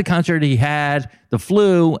 oh, that's the concert he had the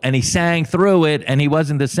flu and he sang through it and he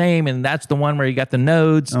wasn't the same, and that's the one where he got the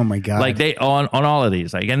nodes. Oh my God. Like they on all of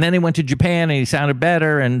these. Like, and then he went to Japan and he sounded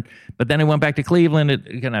better, but then he went back to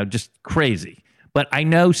Cleveland. Just crazy. But I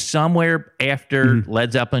know somewhere after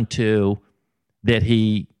Led Zeppelin 2 that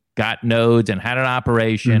he got nodes and had an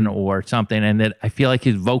operation or something, and that I feel like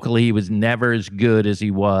vocally he was never as good as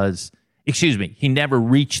he was. Excuse me, he never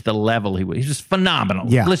reached the level he was. He was phenomenal.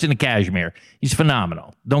 Yeah. Listen to Kashmir. He's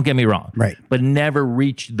phenomenal. Don't get me wrong. Right. But never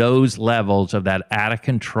reached those levels of that out of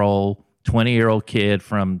control 20-year-old kid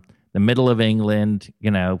from the middle of England,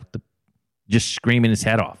 just screaming his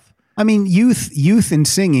head off. I mean, youth in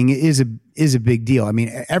singing is a big deal. I mean,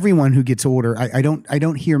 everyone who gets older, I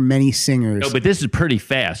don't hear many singers. No, but this is pretty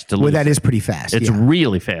fast to lose. Well, that is pretty fast. It's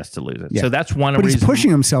really fast to lose it. Yeah. So that's one of the reasons. But he's pushing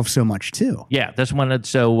himself so much too. Yeah, that's one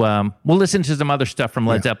of we'll listen to some other stuff from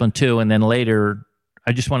Led Zeppelin 2, and then later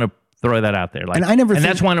I just want to throw that out there. And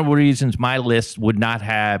that's one of the reasons my list would not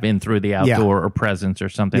have In Through the Outdoor or Presence or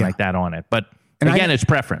something like that on it. But again, it's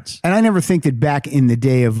preference. And I never think that back in the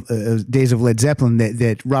days of Led Zeppelin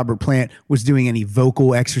that Robert Plant was doing any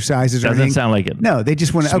vocal exercises or anything. Doesn't sound like it. No, they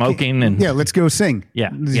just want to smoking and let's go sing. Yeah,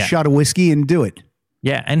 a shot of whiskey and do it.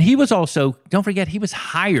 Yeah, and he was also, don't forget, he was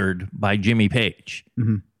hired by Jimmy Page.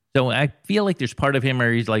 Mm-hmm. So I feel like there's part of him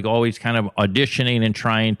where he's like always kind of auditioning and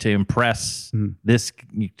trying to impress this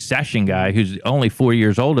session guy who's only 4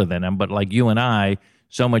 years older than him, but like you and I,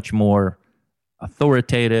 so much more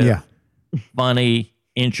authoritative. Yeah. Funny,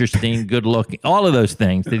 interesting, good looking, all of those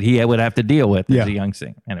things that he would have to deal with as a young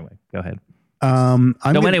singer. Anyway, go ahead.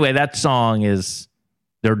 Anyway, that song is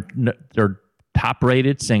their top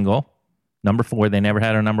rated single, number 4. They never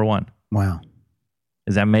had a number 1. Wow.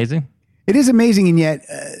 Is that amazing? It is amazing, and yet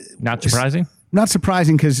not surprising. Not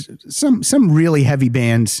surprising, because some really heavy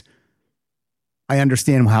bands, I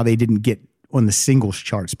understand how they didn't get on the singles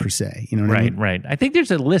charts per se. You know what I mean? Right. I think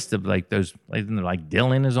there's a list of like those, like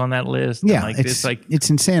Dylan is on that list. Yeah, it's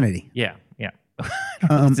insanity. Yeah.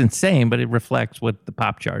 It's insane, but it reflects what the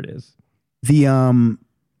pop chart is.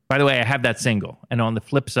 By the way, I have that single, and on the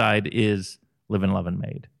flip side is "Livin' Lovin'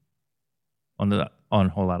 Made" on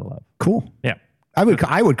Whole Lotta Love. Cool. Yeah, I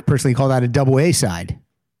would personally call that a double A side,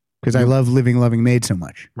 because I love "Living Loving Made" so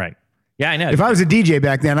much. Right. Yeah, I know. If I was a DJ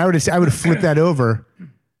back then, I would have flipped that over.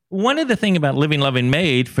 One of the things about Living Loving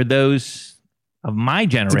Made, for those of my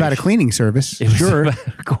generation, it's about a cleaning service. Sure.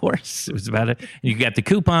 Of course. It was about it. You got the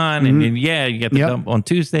coupon, and you got the dump on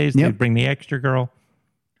Tuesdays. They bring the extra girl.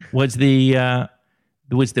 Was the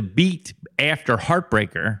beat after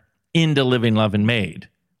Heartbreaker into Living Loving Made.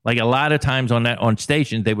 Like a lot of times on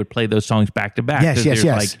stations, they would play those songs back to back. Yes.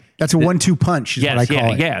 Like, that's a 1-2 punch is what I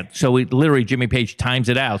call it. Yeah. So literally Jimmy Page times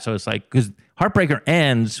it out. So it's like, because Heartbreaker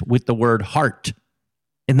ends with the word heart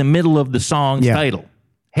in the middle of the song's title.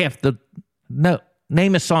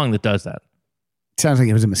 Name a song that does that. Sounds like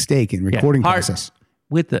it was a mistake in recording process.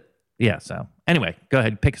 So anyway, go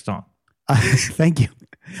ahead, pick a song. Thank you.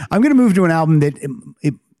 I'm going to move to an album that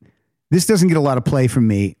this doesn't get a lot of play from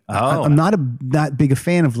me. I'm not that big a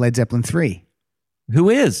fan of Led Zeppelin 3. Who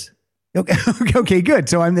is? Okay, good.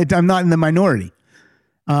 So I'm not in the minority.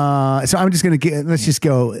 So I'm just going to let's just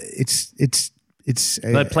go. It's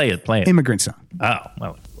play it. Immigrant Song. Oh,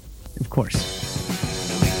 well, of course.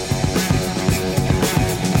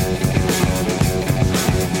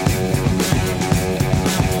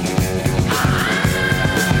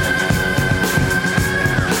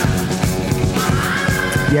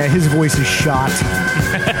 Yeah, his voice is shot.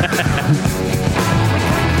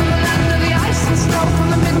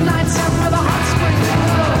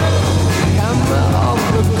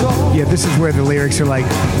 Yeah, this is where the lyrics are like,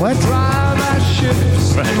 what?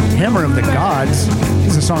 Hammer of the Gods.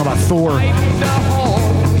 This is a song about Thor.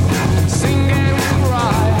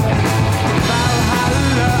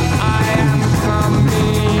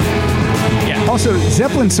 Yeah. Also,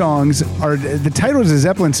 Zeppelin songs are the titles of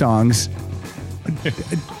Zeppelin songs.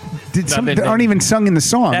 Aren't even sung in the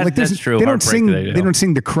song. That's true. They don't sing. They don't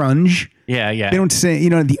sing the crunge. Yeah. They don't sing.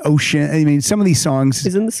 The ocean. I mean, some of these songs.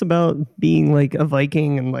 Isn't this about being like a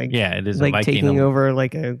Viking and like? Yeah, it is like a Viking taking over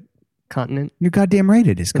like a continent. You're goddamn right.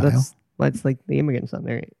 It is, Kyle. That's like the immigrants on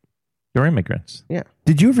there. Right? You're immigrants. Yeah.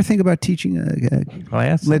 Did you ever think about teaching a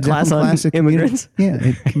class? Led Zeppelin class at immigrants?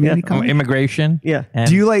 Community college. Immigration. Yeah.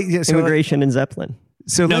 Do you like immigration and Zeppelin?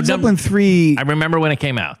 So Led Zeppelin 3. I remember when it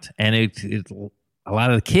came out, and it a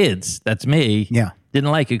lot of the kids, that's me,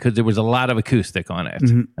 didn't like it because there was a lot of acoustic on it.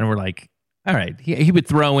 Mm-hmm. And we're like, all right. He would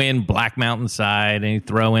throw in Black Mountain Side, and he'd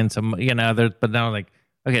throw in some, but now like,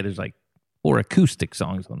 okay, there's like 4 acoustic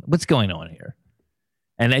songs on. What's going on here?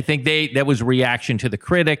 And I think that was reaction to the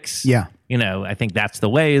critics. Yeah. I think That's the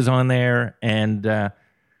Way is on there. And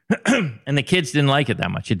and the kids didn't like it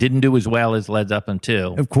that much. It didn't do as well as Led Zeppelin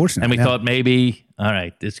 2. Of course not. And we thought maybe, all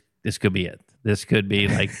right, this could be it. This could be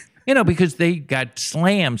like, because they got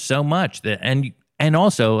slammed so much that, and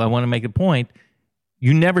also I want to make a point,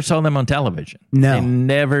 you never saw them on television. No. They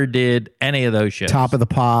never did any of those shows. Top of the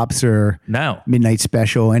Pops or No. Midnight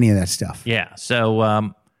Special, any of that stuff. Yeah.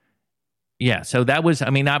 So, so that was,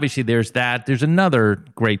 obviously there's that. There's another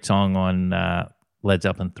great song on Led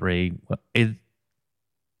Zeppelin 3. It's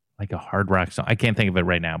like a hard rock song. I can't think of it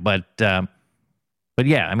right now. But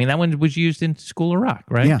yeah, that one was used in School of Rock,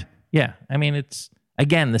 right? Yeah. Yeah. It's,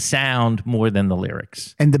 again, the sound more than the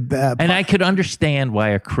lyrics. And and I could understand why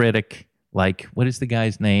a critic, like, what is the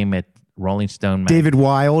guy's name at Rolling Stone? David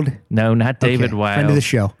Wild. No, not David Wild. Friend of the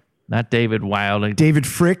show. Not David Wild. David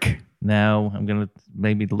Frick. No, I'm going to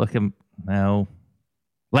maybe look him. No.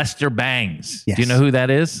 Lester Bangs. Yes. Do you know who that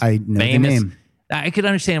is? I know the name. I could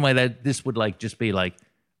understand why this would just be like,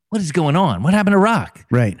 what is going on? What happened to rock?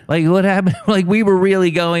 Right. Like, what happened? Like, we were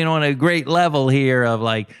really going on a great level here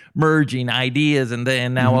of merging ideas, and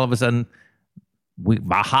then now all of a sudden,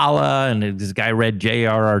 Valhalla, and this guy read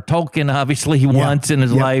J.R.R. Tolkien obviously once in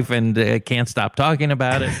his life, and can't stop talking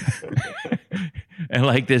about it.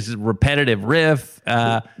 And this repetitive riff.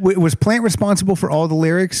 Was Plant responsible for all the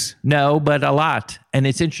lyrics? No, but a lot. And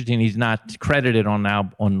it's interesting. He's not credited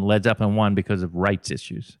on Led Zeppelin 1 because of rights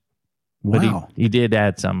issues. Wow. But he did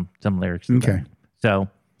add some lyrics. Okay. That.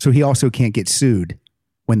 So he also can't get sued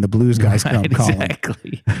when the blues guys come calling.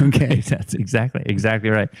 Exactly. Okay. That's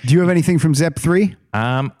exactly right. Do you have anything from Zepp 3?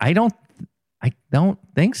 I don't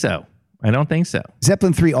think so.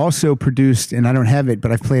 Zeppelin 3 also produced, and I don't have it,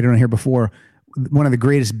 but I've played it on here before, one of the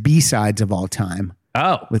greatest B-sides of all time.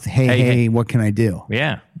 Oh. With Hey, What Can I Do?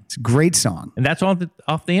 Yeah. It's a great song. And that's off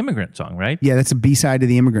the Immigrant song, right? Yeah, that's a B-side of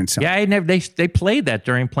the Immigrant song. Yeah, they played that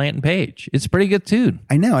during Plant and Page. It's a pretty good tune.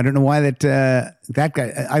 I know. I don't know why that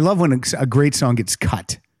guy. I love when a great song gets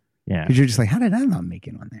cut. Yeah. Because you're just like, how did I not make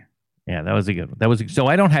it on there? Yeah, that was a good one. So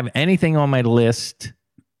I don't have anything on my list.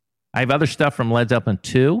 I have other stuff from Led Zeppelin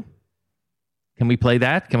 2. Can we play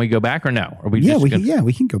that? Can we go back or no? Are we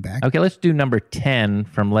we can go back. Okay, let's do number 10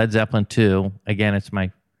 from Led Zeppelin 2. Again, it's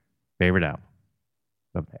my favorite album.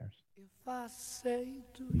 Of theirs. If I say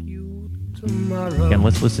to you tomorrow, again,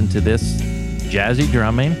 let's listen to this jazzy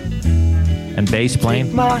drumming and bass playing.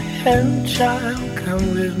 take my hand, child,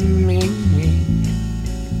 come with me.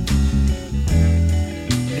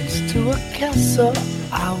 It's to a castle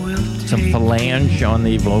I will take. Some phalange on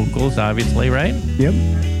the vocals, obviously, right? Yep.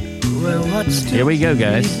 Here we go,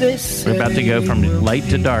 guys. We're about to go from light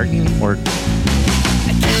to dark. Or I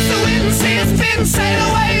guess the wind sails been sail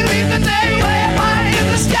away, leave the day way up high in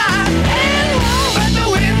the sky. And but the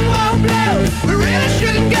wind won't blow. We really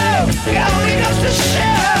shouldn't go. It only goes to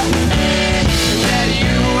show that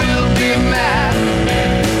you will be mad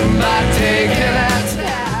by taking that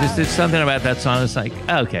time. there's something about that song. It's like,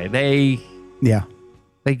 okay, they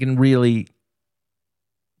can really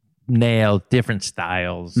nail different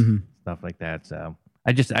styles, stuff like that. So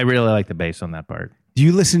I really like the bass on that part. Do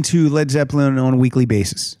you listen to Led Zeppelin on a weekly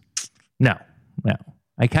basis? No.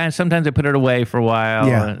 I sometimes I put it away for a while,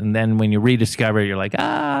 and then when you rediscover it, you're like,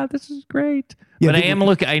 this is great. Yeah, but I am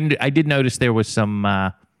looking. I did notice there was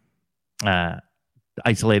some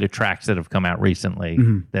isolated tracks that have come out recently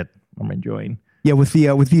that I'm enjoying. Yeah, with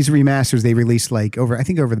these remasters, they released over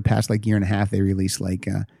the past year and a half, they released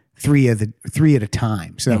three at a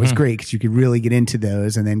time. So that was great because you could really get into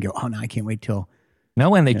those and then go, oh no, I can't wait till.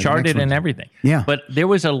 No, and they charted and everything. Yeah, but there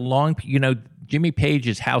was a long, Jimmy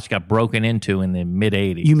Page's house got broken into in the mid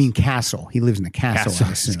 '80s. You mean Castle? He lives in a castle.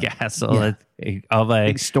 Castle. Yeah.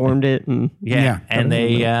 They stormed it, and and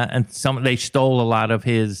they stole a lot of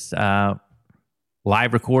his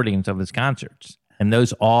live recordings of his concerts, and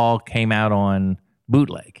those all came out on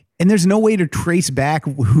bootleg. And there's no way to trace back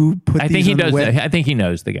who put. I think he knows. I think he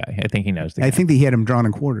knows the guy. I think that he had him drawn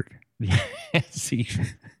and quartered. See.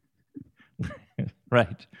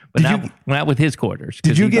 Right, but not with his quarters.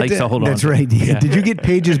 Did you get? That's right. Yeah. Did you get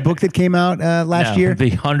Page's book that came out last year?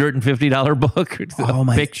 The $150 book.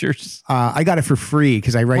 My pictures. I got it for free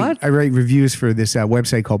because I write reviews for this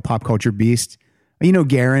website called Pop Culture Beast. You know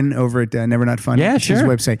Garen over at Never Not Funny. Yeah, sure. His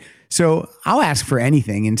website. So I'll ask for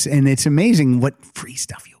anything, and it's amazing what free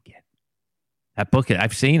stuff you'll get. That book,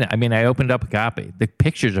 I've seen it. I mean, I opened up a copy. The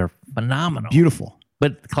pictures are phenomenal, beautiful.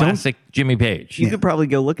 But classic Jimmy Page. You could probably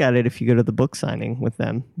go look at it if you go to the book signing with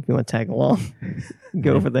them. If you want to tag along,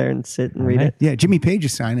 go over there and sit and read it. Yeah, Jimmy Page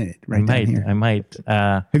is signing it down here. I might.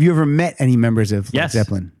 Have you ever met any members of Led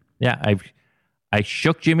Zeppelin? Yeah, I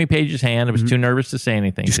shook Jimmy Page's hand. I was too nervous to say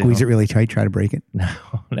anything. Did you squeeze it really tight, try to break it?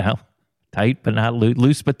 No. Tight, but not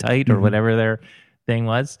loose, but tight, or whatever their thing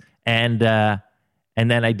was. And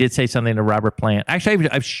then I did say something to Robert Plant. Actually,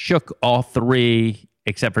 I've shook all three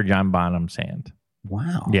except for John Bonham's hand.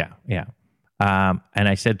 Wow. Yeah. And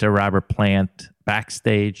I said to Robert Plant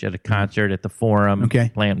backstage at a concert at the Forum,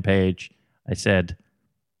 Plant and Page, I said,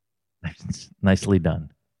 nicely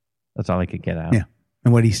done. That's all I could get out. Yeah.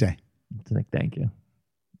 And what did he say? Like, thank you.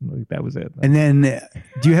 That was it. And then,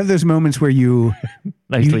 do you have those moments where you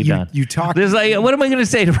nicely done? You talk. There's like, what am I going to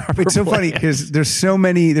say to Robert? It's so funny because there's so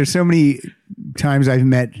many times I've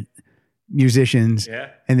met musicians,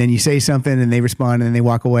 and then you say something and they respond and then they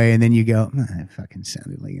walk away and then you go, I fucking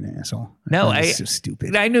sounded like an asshole. So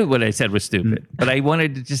stupid. I knew what I said was stupid, but I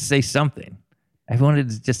wanted to just say something. I wanted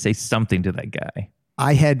to just say something to that guy.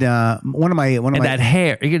 I had one of my that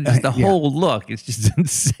hair, just the whole look. It's just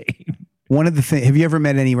insane. One of the things, have you ever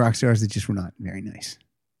met any rock stars that just were not very nice?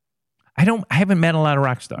 I haven't met a lot of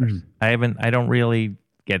rock stars. I don't really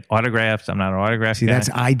get autographs. I'm not an autograph guy.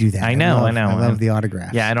 I do that. I know. I love the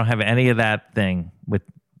autographs. Yeah, I don't have any of that thing with,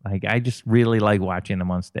 like, I just really like watching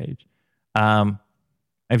them on stage. I've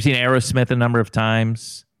seen Aerosmith a number of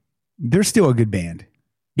times. They're still a good band.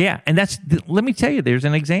 Yeah, and let me tell you, there's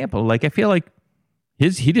an example. Like, I feel like he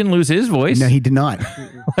didn't lose his voice. No, he did not.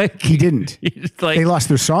 He didn't. They lost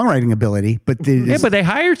their songwriting ability, but but they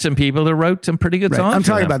hired some people that wrote some pretty good songs. I'm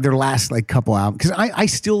talking about their last couple albums because I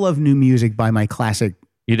still love new music by my classic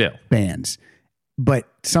bands, but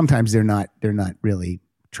sometimes they're not really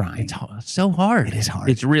trying. It's so hard. It is hard.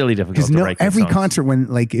 It's really difficult to write every songs. concert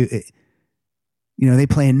when they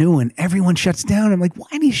play a new one, everyone shuts down. I'm like,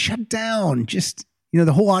 why do you shut down? Just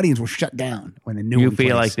the whole audience will shut down when a new one plays. You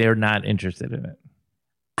feel like they're not interested in it.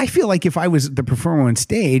 I feel like if I was the performer on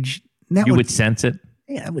stage, you would sense it.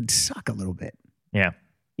 Yeah, it would suck a little bit. Yeah.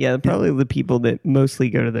 Yeah, probably the people that mostly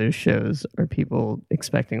go to those shows are people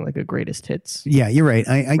expecting like a greatest hits. Yeah, you're right.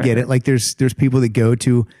 I get it. Like there's people that go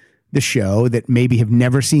to the show that maybe have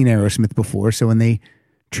never seen Aerosmith before. So when they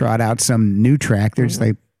trot out some new track, they're just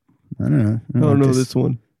like, I don't know. I don't know this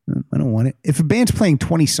one. I don't want it. If a band's playing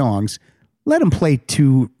 20 songs, let them play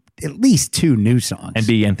at least two new songs. And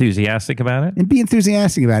be enthusiastic about it?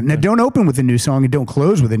 Now, don't open with a new song and don't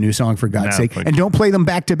close with a new song, for God's sake. And don't play them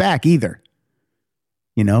back to back either.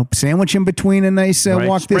 Sandwich in between a nice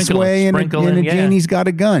Walk This Way and a Janie's Got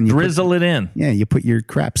a Gun. Drizzle it in. Yeah, you put your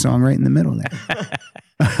crap song right in the middle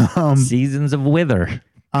there. Seasons of Wither.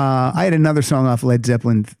 I had another song off Led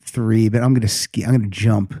Zeppelin 3, but I'm going to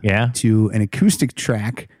jump to an acoustic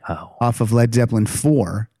track off of Led Zeppelin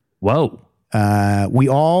 4. Whoa.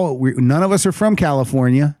 None of us are from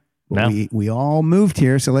California. No. We all moved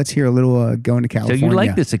here, so let's hear a little Going to California. So you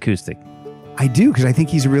like this acoustic? I do, because I think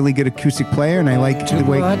he's a really good acoustic player, and I like the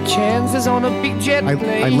way I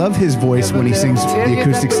love his voice when he sings the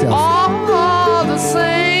acoustic stuff. All the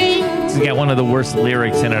same. You got one of the worst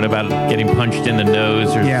lyrics in it about getting punched in the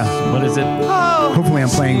nose, or what is it? Oh, hopefully I'm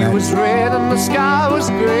playing that. It was red and the sky was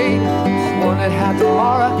gray. I wondered how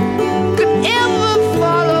tomorrow could ever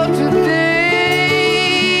follow today.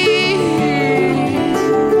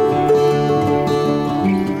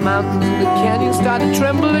 Mountains and the canyons start to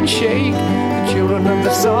tremble and shake. The children of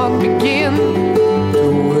the sun begin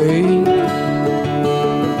to wake.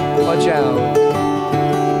 Watch out.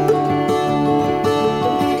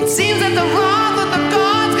 It seems that the wrath of the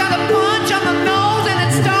gods got a punch on the nose and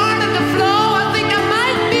it started to flow. I think I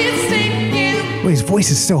might be sinking. Well, his voice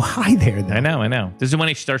is so high there, though. I know. This is when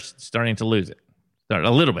he starting to lose it.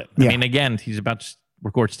 A little bit. I mean, again, he's about to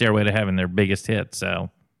record Stairway to Heaven, their biggest hit. So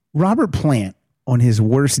Robert Plant on his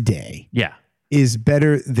worst day, is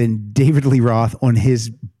better than David Lee Roth on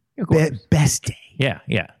his best day. Yeah.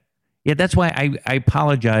 That's why I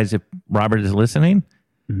apologize if Robert is listening.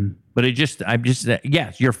 Mm-hmm. But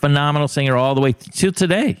yes, you're a phenomenal singer all the way till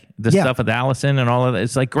today. The stuff with Allison and all of that,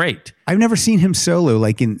 it's like great. I've never seen him solo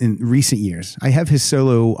like in recent years. I have his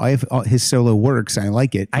solo works. I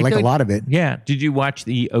like it. I like a lot of it. Yeah. Did you watch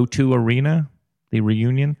the O2 Arena? The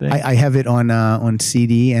reunion thing? I have it on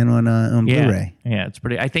CD and on Blu-ray. Yeah, it's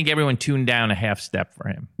pretty. I think everyone tuned down a half step for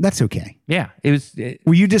him. That's okay. Yeah, it was.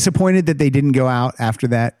 Were you disappointed that they didn't go out after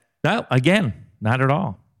that? No, again, not at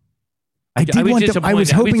all. I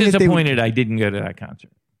was hoping disappointed I didn't go to that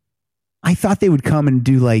concert. I thought they would come and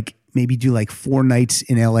do maybe 4 nights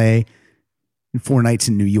in LA and 4 nights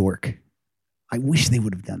in New York. I wish they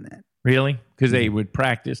would have done that. Really? Because they would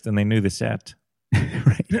practice and they knew the set.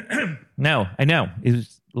 Right. No, I know.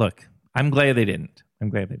 Look, I'm glad they didn't.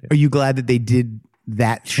 Are you glad that they did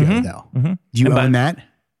that show, though? Mm-hmm. Do you own that?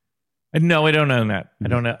 No, I don't know that. I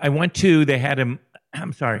don't know. I went to, they had him,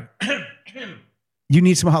 I'm sorry. You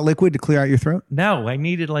need some hot liquid to clear out your throat? No, I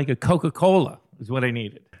needed like a Coca-Cola is what I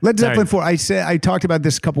needed. Led Zeppelin 4. I talked about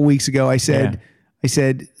this a couple weeks ago. I said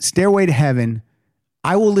Stairway to Heaven,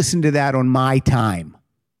 I will listen to that on my time.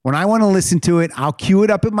 When I want to listen to it, I'll cue it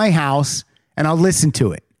up at my house and I'll listen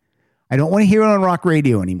to it. I don't want to hear it on rock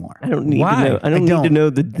radio anymore. I don't need to know. I don't need to know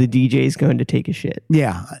that the DJ's going to take a shit.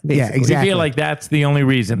 Yeah, basically. Yeah, exactly. I feel like that's the only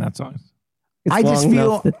reason that song. I just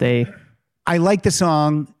feel that I like the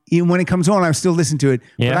song. Even when it comes on, I still listen to it.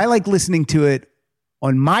 Yeah. But I like listening to it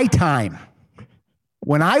on my time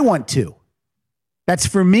when I want to. That's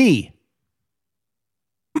for me.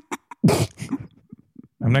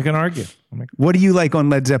 I'm not going to argue. What do you like on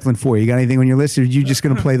Led Zeppelin 4? You got anything on your list, or are you just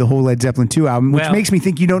going to play the whole Led Zeppelin 2 album, which makes me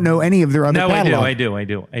think you don't know any of their other catalog? I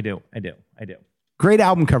do. Great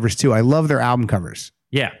album covers, too. I love their album covers.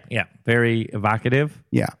 Yeah. Very evocative.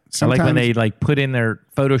 Yeah. I like when they like put in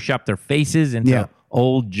Photoshop their faces into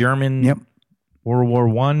old German World War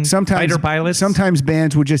I fighter pilots. Sometimes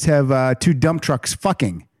bands would just have two dump trucks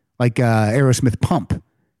fucking, like Aerosmith Pump.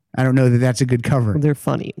 I don't know that that's a good cover. They're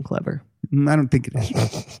funny and clever. I don't think it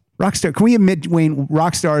is. Rockstar. Can we admit, Wayne,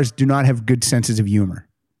 rock stars do not have good senses of humor?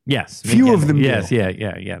 Yes. Few of them do. Yes,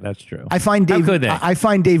 yeah, that's true. I find Dave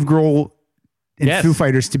Grohl and Foo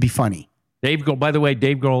Fighters to be funny. Dave Grohl, by the way,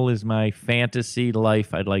 Dave Grohl is my fantasy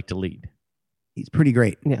life I'd like to lead. He's pretty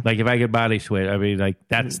great. Yeah. Like if I could body switch, I mean, like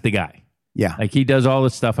that's the guy. Yeah. Like he does all the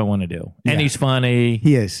stuff I want to do. And he's funny.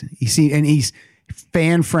 He is. And he's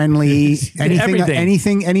fan friendly.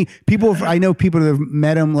 Anything. I know people that have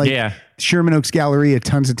met him like Sherman Oaks Galleria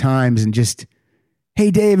tons of times and just,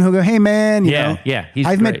 hey Dave, and he'll go, hey man, you know. Yeah. He's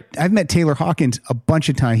great. I've met Taylor Hawkins a bunch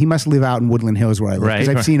of times. He must live out in Woodland Hills where I live because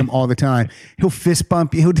I've seen him all the time. He'll fist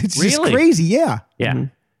bump you. It's just crazy. Yeah. Yeah. Mm-hmm.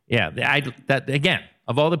 Yeah. That again,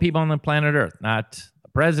 of all the people on the planet Earth, not a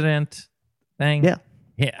president thing. Yeah.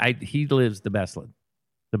 He lives the best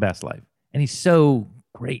life. And he's so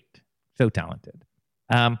great, so talented.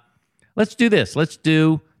 Let's do this. Let's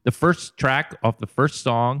do the first track off the first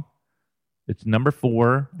song. It's number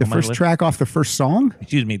 4. The first track off the first song?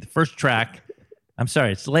 Excuse me. The first track. I'm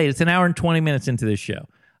sorry. It's late. It's an hour and 20 minutes into this show.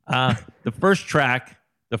 The first track,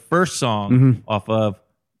 the first song off of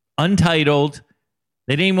Untitled.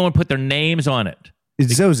 They didn't even want to put their names on it.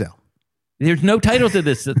 It's Zozo. There's no title to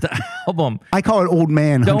this album. I call it Old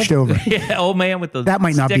Man Hunched Over. Yeah, Old Man with the that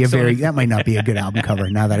might not be a good album cover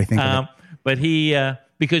now that I think of it. But he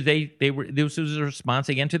because this was a response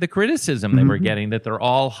again to the criticism they were getting that they're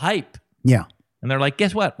all hype. Yeah. And they're like,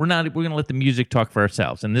 guess what? We're going to let the music talk for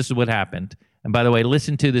ourselves. And this is what happened. And by the way,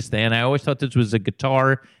 listen to this thing. I always thought this was a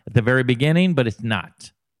guitar at the very beginning, but it's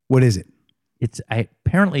not. What is it?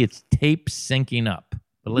 Apparently it's tape syncing up.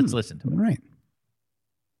 But let's listen to it. All right.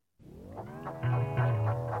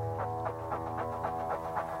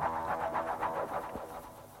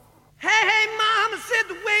 Hey, mama said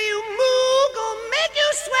the way you move gonna make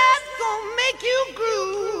you sweat, gonna make you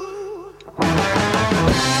groove.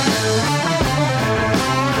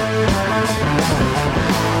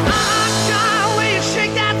 Child, way you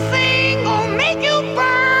shake that thing gonna make you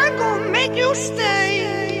burn, gonna make you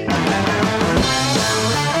stay.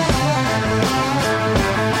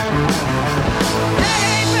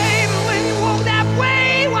 Hey, baby, when you walk that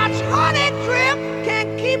way, watch honey drip,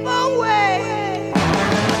 can't keep away.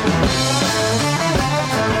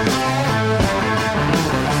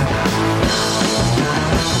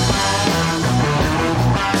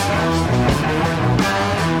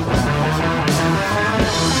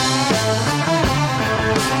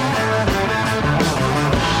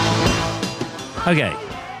 Okay.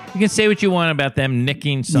 You can say what you want about them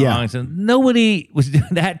nicking songs, and nobody was doing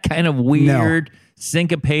that kind of weird,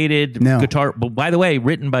 syncopated guitar. But by the way,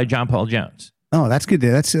 written by John Paul Jones. Oh, that's good.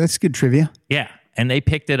 That's good trivia. Yeah. And they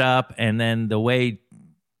picked it up, and then the way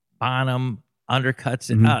Bonham undercuts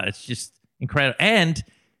it, it's just incredible. And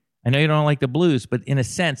I know you don't like the blues, but in a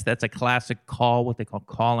sense, that's a classic what they call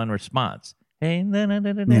call and response. Hey, and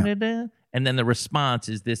then the response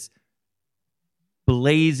is this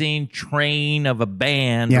blazing train of a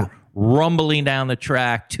band rumbling down the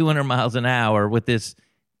track 200 miles an hour with this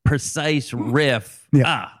precise riff.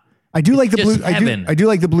 Yeah. I do like the blues. I do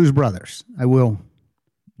like the Blues Brothers. I will.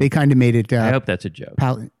 They kind of made it. I hope that's a joke.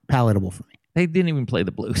 Palatable for me. They didn't even play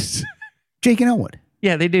the blues. Jake and Elwood.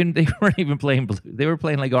 Yeah, they didn't. They weren't even playing blues. They were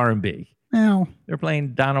playing like R&B. No, they were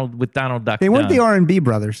playing Donald Duck. They weren't the R&B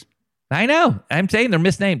brothers. I know. I'm saying they're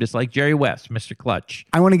misnamed, just like Jerry West, Mr. Clutch.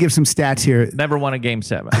 I want to give some stats here. Never won a Game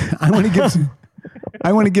 7. I want to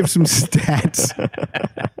give some stats.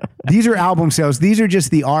 These are album sales. These are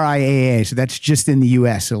just the RIAA, so that's just in the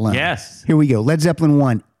U.S. alone. Yes. Here we go. Led Zeppelin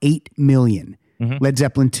 1, 8 million. Led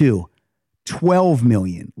Zeppelin 2, 12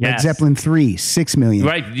 million. Led Zeppelin 3, 6 million.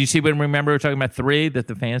 Right. Did you see when remember we were talking about 3 that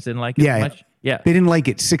the fans didn't like it as much? Yeah. They didn't like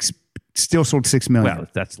it. 6 still sold 6 million. Well,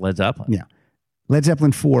 that's Led Zeppelin. Yeah. Led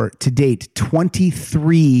Zeppelin 4 to date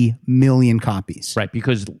 23 million copies. Right,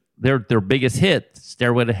 because their biggest hit,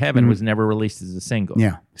 Stairway to Heaven, was never released as a single.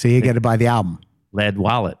 Yeah. So you got to buy the album. Lead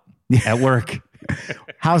Wallet at work.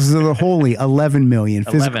 Houses of the Holy 11 million.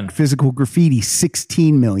 11. Physical Graffiti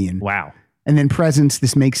 16 million. Wow. And then Presence,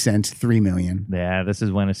 this makes sense, 3 million. Yeah, this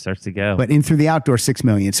is when it starts to go. But In Through the Outdoor 6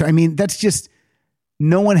 million. So I mean, that's just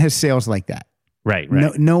no one has sales like that. Right.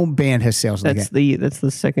 No band has sales like that. That's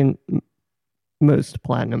the second most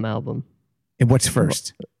platinum album. And what's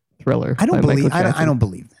first? Thriller. I don't believe that. What I don't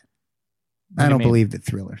do you mean? believe that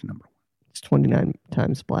Thriller's number 1. It's 29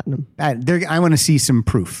 times platinum. I want to see some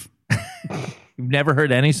proof. You've never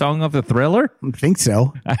heard any song off the Thriller? I think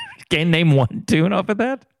so. Can you name one tune off of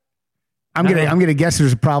that? I'm gonna guess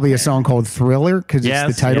there's probably a song called Thriller because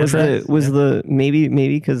it's the title track. Was the maybe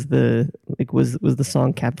because the was the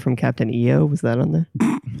song from Captain EO, was that on there?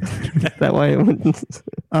 Is that why it went?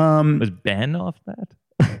 Was Ben off that?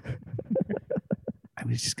 I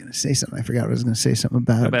was just gonna say something. I forgot what I was gonna say something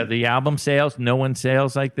about the album sales. No one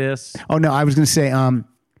sales like this. Oh no, I was gonna say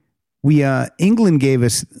England gave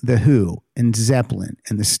us the Who and Zeppelin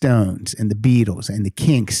and the Stones and the Beatles and the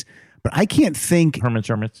Kinks, but I can't think Hermits.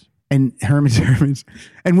 And Hermits.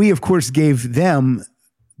 And we, of course, gave them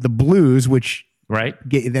the blues, which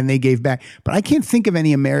then they gave back. But I can't think of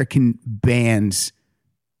any American bands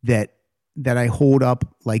that I hold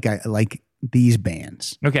up like these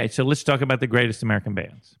bands. Okay, so let's talk about the greatest American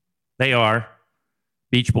bands. They are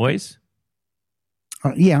Beach Boys.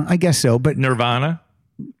 Yeah, I guess so. But Nirvana,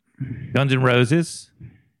 Guns N' Roses,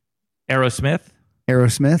 Aerosmith,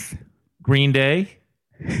 Green Day.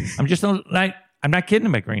 I'm not kidding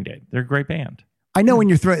about Green Day. They're a great band. I know when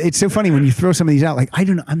you throw. It's so funny when you throw some of these out. Like I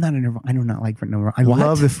do not like Nirvana. I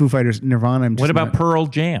love the Foo Fighters. Nirvana. What about Pearl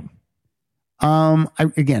Jam? I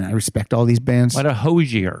respect all these bands. What a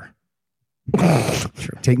Hozier.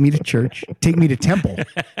 Sure. Take me to church. Take me to temple.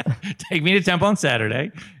 Take me to temple on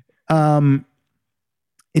Saturday.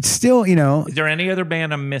 It's still, Is there any other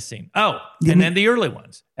band I'm missing? Oh, then the early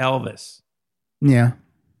ones. Elvis. Yeah.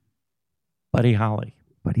 Buddy Holly.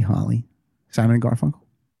 Simon and Garfunkel.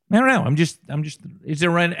 I don't know. I'm just. Is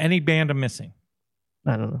there any band I'm missing?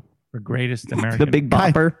 I don't know. For greatest American. The Big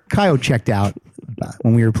Bopper. Kyle checked out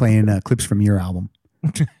when we were playing clips from your album.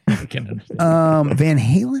 I can understand. Van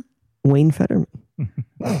Halen. Wayne Fetterman.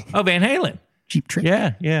 Oh, Van Halen. Cheap Trick.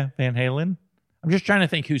 Yeah. Van Halen. I'm just trying to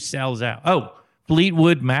think who sells out. Oh,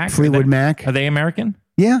 Fleetwood Mac. Mac. Are they American?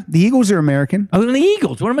 Yeah, the Eagles are American. Oh, the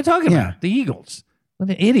Eagles. What am I talking about? The Eagles. What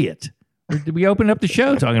an idiot. Did we open up the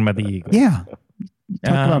show talking about the Eagles? Yeah.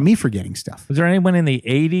 Talk about me forgetting stuff. Was there anyone in the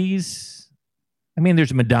 80s? I mean,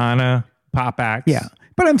 there's Madonna, pop acts. Yeah.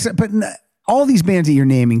 But all these bands that you're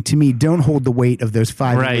naming, to me, don't hold the weight of those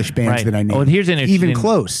 5 English bands that I named. Oh, and here's an interesting, even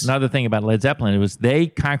close. Another thing about Led Zeppelin, it was they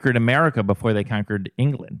conquered America before they conquered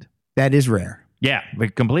England. That is rare. Yeah,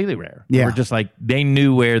 but completely rare. Yeah. They were just like, they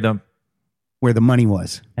knew where the money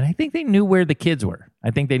was. And I think they knew where the kids were.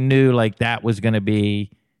 I think they knew like that was going to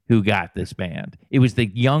be who got this band. It was the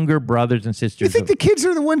younger brothers and sisters. You think the kids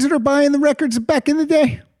are the ones that are buying the records back in the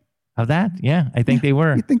day? Of that? Yeah, I think they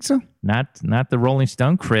were. You think so? Not the Rolling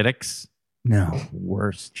Stone critics. No.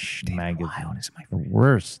 Worst magazine. Wild is my favorite.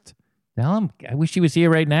 Worst. Tell him, I wish he was here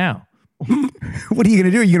right now. What are you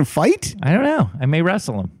going to do? Are you going to fight? I don't know. I may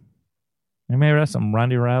wrestle him.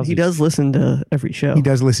 Ronda Rousey. He does listen to every show.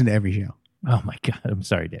 Oh my God! I'm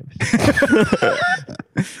sorry, David.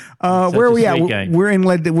 Where are we at? We're in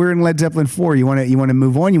Led Zeppelin 4. You want to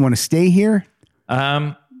move on? You want to stay here?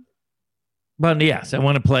 Well, yes. I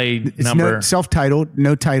want to play number self-titled,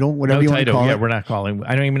 no title, whatever you want to call it. Yeah, we're not calling.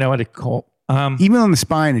 I don't even know what to call. Email on the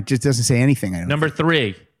Spine. It just doesn't say anything. Number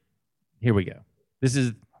 3. Here we go. This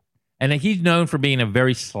is, and he's known for being a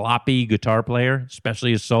very sloppy guitar player,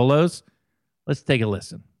 especially his solos. Let's take a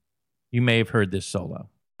listen. You may have heard this solo.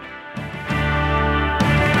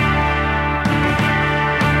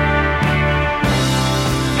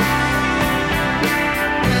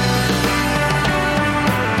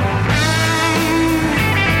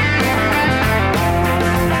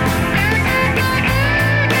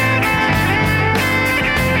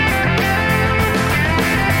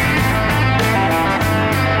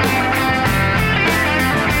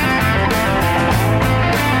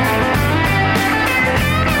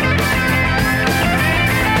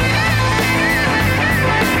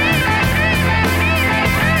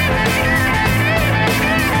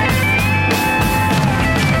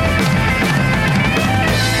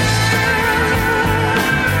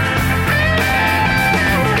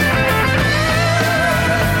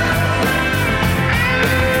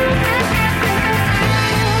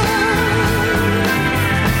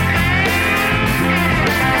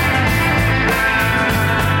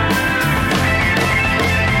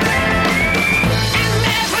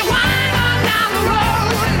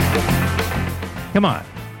 Come on.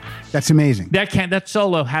 That's amazing. That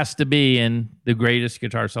solo has to be in the greatest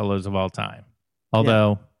guitar solos of all time.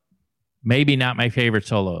 Although maybe not my favorite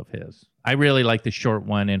solo of his. I really like the short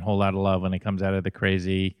one in Whole Lotta Love when it comes out of the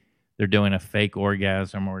crazy. They're doing a fake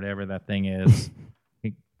orgasm or whatever that thing is.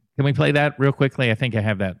 Can we play that real quickly? I think I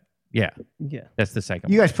have that. Yeah. That's the second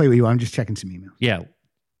one. You guys play what you want. I'm just checking some emails. Yeah.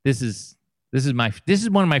 This is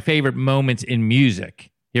one of my favorite moments in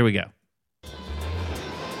music. Here we go.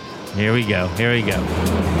 Here we go.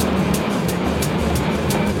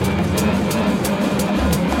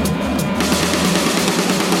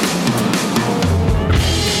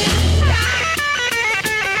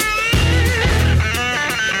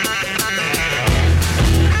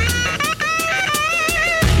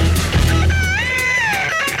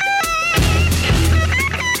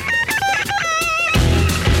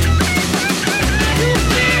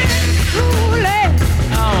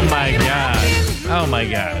 Oh my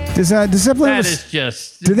God! Does Zeppelin? That is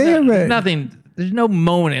just. Do they have nothing? There's no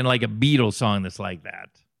moment in like a Beatles song that's like that.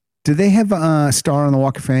 Do they have a star on the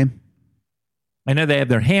Walk of Fame? I know they have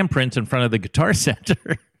their handprints in front of the Guitar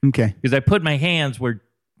Center. Okay. Because I put my hands where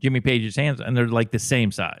Jimmy Page's hands, and they're like the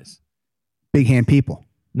same size. Big hand people.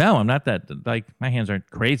 No, I'm not that. Like my hands aren't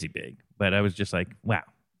crazy big, but I was just like, wow,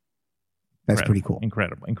 that's pretty cool.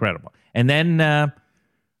 Incredible. And then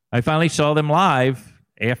I finally saw them live.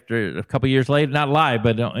 After a couple years later, not live,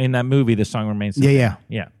 but in that movie, The Song Remains the Same.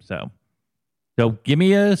 Yeah. So give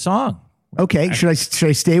me a song. Okay. Should I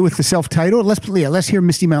stay with the self-titled? Let's hear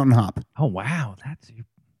Misty Mountain Hop. Oh wow,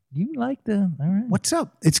 you like the all right. What's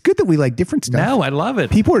up? It's good that we like different stuff. No, I love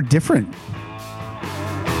it. People are different. Why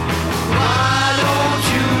don't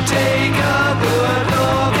you take a good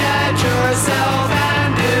look at yourself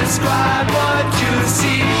and describe what you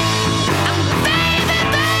see?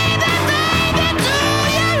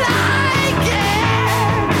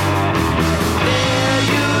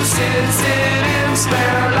 Sitting in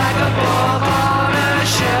spare like a book on a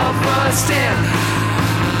shelf rusting.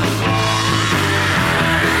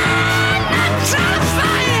 Not trying to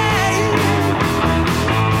fight.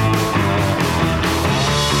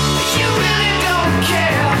 You really don't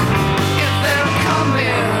care if they're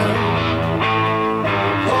coming.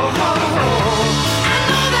 Oh, oh, oh. I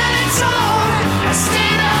know that it's all a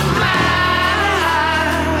state of mind.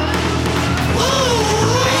 Ooh.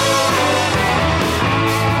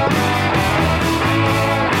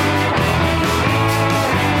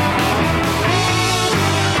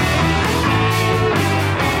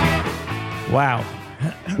 Wow.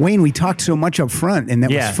 Wayne, we talked so much up front, and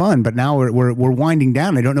that was fun, but now we're winding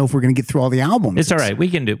down. I don't know if we're going to get through all the albums. It's all right. We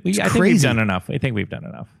can do. I think we've done enough. I think we've done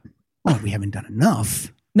enough. Oh, we haven't done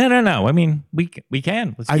enough. No. I mean, we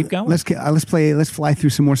can. Let's keep going. Let's fly through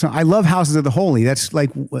some more songs. I love Houses of the Holy. That's like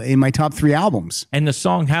in my top 3 albums. And the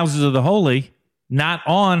song Houses of the Holy, not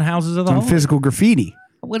on Houses of the Holy. On Physical Graffiti.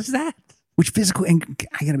 What is that? Which Physical, and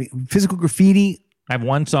I gotta be Physical Graffiti. I have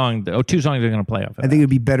 2 songs they're going to play off of I think it would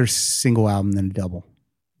be better single album than a double.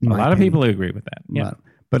 A lot of people agree with that. Yeah.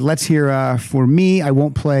 But let's hear, for me, I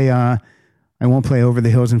won't play Over the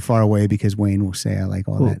Hills and Far Away because Wayne will say I like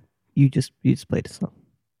all that. You just played a song.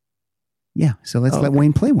 Yeah. So let's let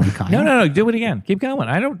Wayne play one, Kyle. No. Do it again. Keep going.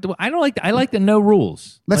 I like the no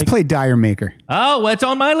rules. Let's play Dire Maker. Oh, it's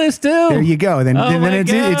on my list too. There you go. Then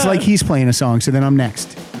it's like he's playing a song. So then I'm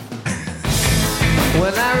next.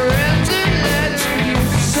 When I read the letter you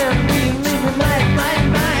sent me, my.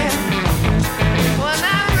 When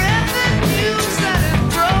I read the news that it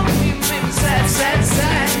broke me, made me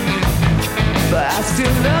sad. But I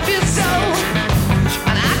still love you so,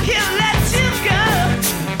 and I can't let you go.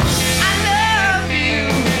 I love you,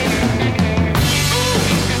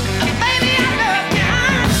 baby. I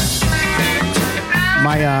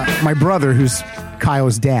love you. My brother, who's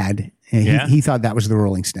Kyle's dad, he thought that was the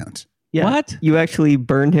Rolling Stones. Yeah. What? You actually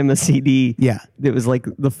burned him a CD. Yeah. It was like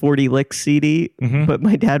the 40 Licks CD, but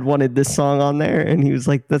my dad wanted this song on there, and he was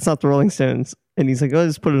like, that's not the Rolling Stones. And he's like, oh,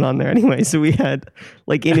 just put it on there anyway. So we had,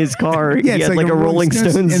 like, in his car, he had like a Rolling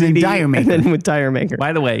Stones CD, and then with Dire Maker.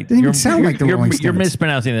 By the way, doesn't sound like the Rolling Stones. You're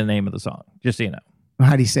mispronouncing the name of the song, just so you know.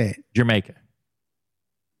 How do you say it? Jamaica.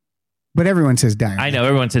 But everyone says Dire Maker. I know,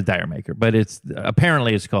 everyone says Dire Maker, but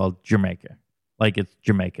apparently it's called Jamaica. Like it's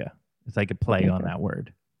Jamaica. It's like a play on that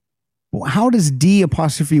word. Well, how does D''YER?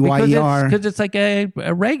 Because it's like a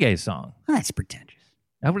reggae song. That's pretentious.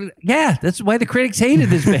 Yeah, that's why the critics hated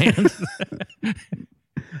this band.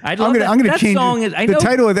 I'm going to change the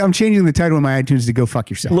title. I'm changing the title of my iTunes to "Go Fuck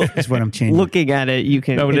Yourself." Is what I'm changing. Looking at it, you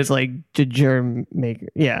can. It's like Jamaica.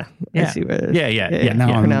 Yeah. I see what it is. Yeah.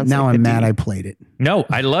 Now I'm mad I played it. No,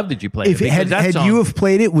 I love that you played it. Had you have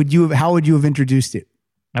played it, how would you have introduced it?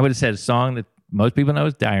 I would have said a song that most people know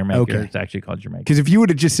as Dire Maker. Okay. It's actually called Jamaica. Because if you would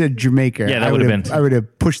have just said Jamaica, yeah, that would have been. I would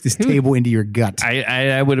have pushed this table into your gut.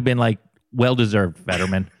 I would have been like, well deserved,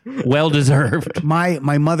 Fetterman. Well deserved. My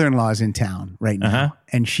mother-in-law is in town right now,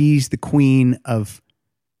 and she's the queen of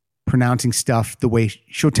pronouncing stuff the way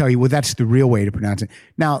she'll tell you. Well, that's the real way to pronounce it.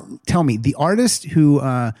 Now, tell me, the artist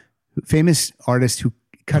famous artist who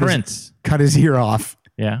cut his ear off.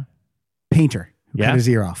 Yeah. Painter who cut his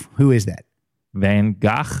ear off. Who is that? Van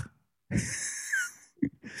Gogh.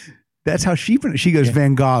 That's how she goes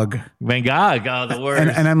Van Gogh. Van Gogh. Oh, the word.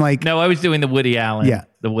 And I'm like, no, I was doing the Woody Allen. Yeah,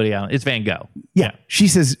 the Woody Allen. It's Van Gogh. Yeah, she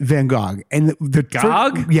says Van Gogh, and the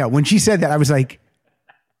Gogh. Yeah, when she said that, I was like,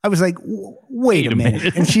 wait a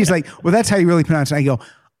minute. And she's like, well, that's how you really pronounce it. I go,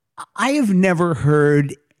 I have never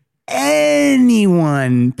heard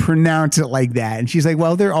anyone pronounce it like that. And she's like,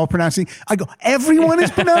 well, they're all pronouncing. I go, everyone is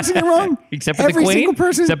pronouncing it wrong, except for the Queen. Single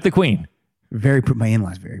person, except the Queen. My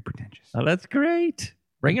in-laws very pretentious. Oh, that's great.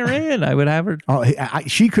 Bring her in. I would have her. Oh,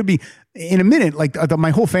 she could be in a minute. Like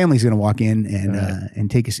my whole family's going to walk in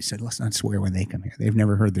and take us. He said, let's not swear when they come here. They've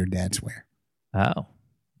never heard their dad swear. Oh,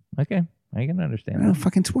 okay. I can understand. I don't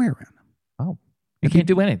fucking swear around them. Oh, you can't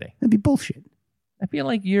do anything. That'd be bullshit. I feel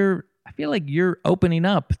like you're opening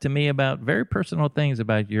up to me about very personal things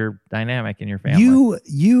about your dynamic in your family.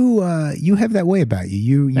 You have that way about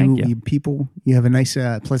you. You people. You have a nice,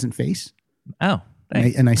 pleasant face. Oh,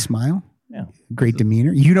 thanks. A nice smile. Yeah. Great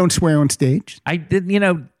demeanor. You don't swear on stage. I did.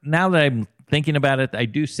 Now that I'm thinking about it, I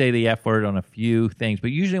do say the F word on a few things,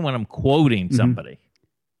 but usually when I'm quoting somebody.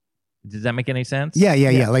 Does that make any sense? Yeah.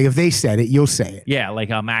 Like if they said it, you'll say it. Yeah, like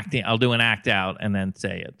I'll do an act out and then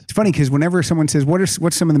say it. It's funny because whenever someone says,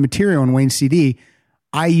 what's some of the material on Wayne's CD,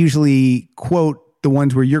 I usually quote the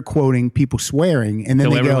ones where you're quoting people swearing, and then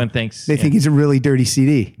so everyone thinks they think it's a really dirty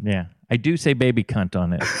CD. Yeah. I do say baby cunt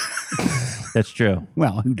on it. That's true.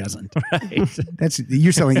 Well, who doesn't? Right.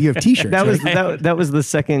 You have T-shirts. That was the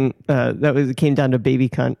second. It came down to baby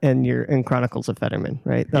cunt and Chronicles of Fetterman,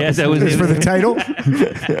 right? That was for the title.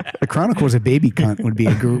 The Chronicles of Baby Cunt would be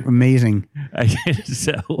amazing.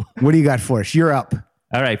 So, what do you got for us? You're up.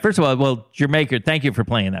 All right. First of all, well, Jamaica, thank you for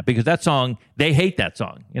playing that, because that song, they hate that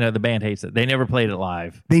song. The band hates it. They never played it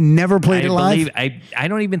live. They never played it live? I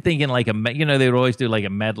don't even think in like they would always do like a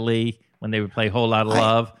medley when they would play Whole Lotta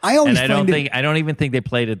Love. I don't even think they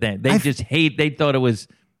played it then. They thought it was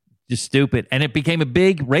just stupid. And it became a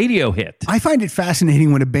big radio hit. I find it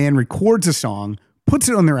fascinating when a band records a song, puts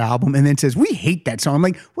it on their album, and then says, we hate that song. I'm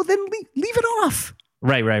like, well, then leave it off.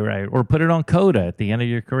 Right. Or put it on Coda at the end of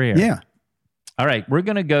your career. Yeah. All right, we're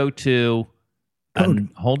going to go to a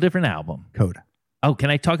whole different album. Coda. Oh, can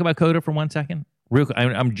I talk about Coda for 1 second? Real quick,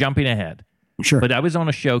 I'm jumping ahead. Sure. But I was on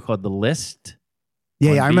a show called The List.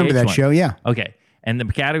 Yeah, I remember that show, yeah. Okay, and the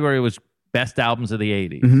category was Best Albums of the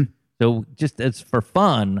 80s. Mm-hmm. So just as for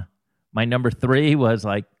fun, my number 3 was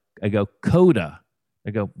like, I go, Coda.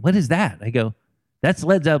 I go, what is that? I go, that's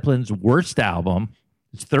Led Zeppelin's worst album.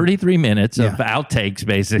 It's 33 minutes of outtakes,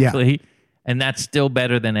 basically. Yeah. And that's still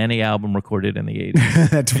better than any album recorded in the 80s.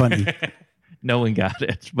 That's funny. No one got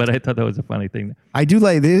it, but I thought that was a funny thing. I do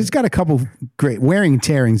like, it's got a couple great, Wearing and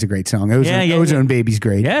Tearing's a great song. Ozone Baby's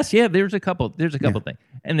great. Yes, there's a couple things.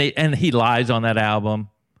 And he lies on that album.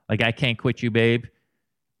 Like, I Can't Quit You, Babe,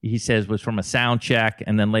 he says was from a sound check,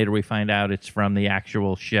 and then later we find out it's from the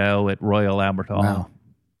actual show at Royal Albert Hall.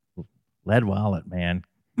 Wow. Lead Wallet, man.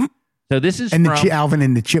 So this is Alvin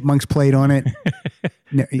and the Chipmunks played on it.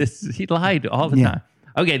 He lied all the time.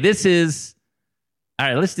 Okay, all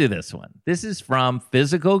right, let's do this one. This is from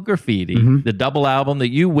Physical Graffiti, the double album that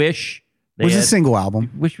you wish was a single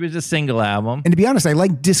album. Which was a single album. And to be honest, I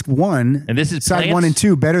like disc 1. And this is side 1 and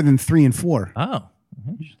 2 better than 3 and 4. Oh,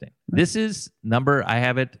 interesting. This is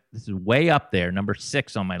this is way up there, number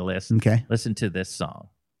 6 on my list. Okay. Listen to this song.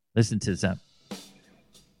 Listen to that.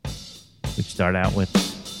 We start out with.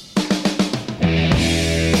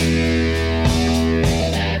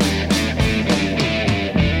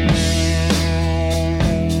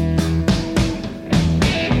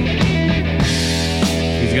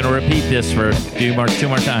 He's going to repeat this for two more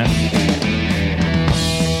times.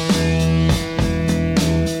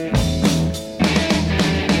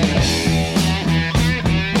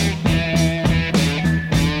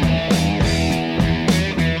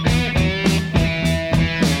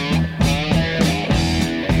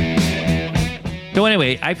 So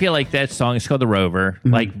anyway, I feel like that song is called The Rover,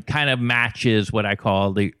 like kind of matches what I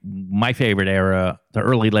call my favorite era, the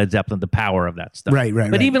early Led Zeppelin, the power of that stuff. Right.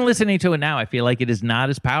 But even listening to it now, I feel like it is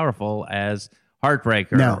not as powerful as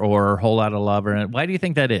Heartbreaker or Whole Lotta Love. Why do you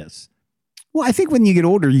think that is? Well, I think when you get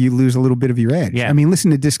older, you lose a little bit of your edge. Yeah. I mean,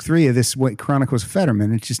 listen to disc 3 of this Chronicles of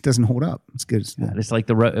Fetterman. It just doesn't hold up. It's good. It's like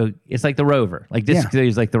the Rover. Like disc 3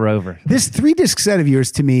 is like the Rover. This 3-disc set of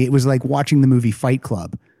yours, to me, it was like watching the movie Fight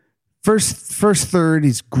Club. First third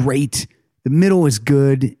is great. The middle is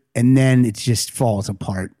good. And then it just falls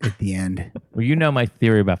apart at the end. Well, you know my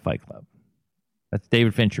theory about Fight Club. That's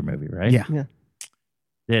David Fincher movie, right? Yeah.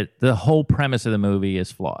 That the whole premise of the movie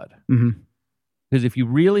is flawed. Because if you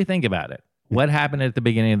really think about it, what happened at the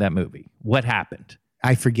beginning of that movie? What happened?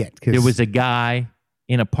 I forget. There was a guy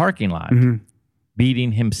in a parking lot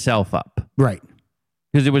beating himself up. Right.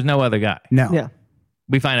 Because there was no other guy. No. Yeah.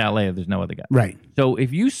 We find out later there's no other guy. Right. So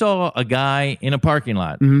if you saw a guy in a parking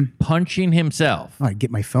lot punching himself. I'd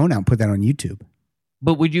get my phone out and put that on YouTube.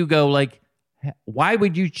 But would you go like, why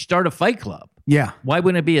would you start a fight club? Yeah. Why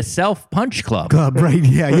wouldn't it be a self-punch club? Right.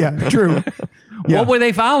 Yeah. True. Yeah. What were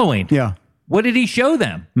they following? Yeah. What did he show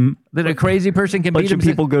them? That a crazy person can bunch beat of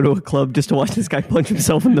people go to a club just to watch this guy punch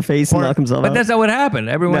himself in the face and knock himself out. But that's not what happened.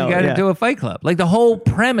 Everyone got into a fight club. Like the whole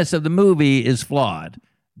premise of the movie is flawed.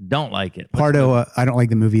 Don't like it. Pardo, I don't like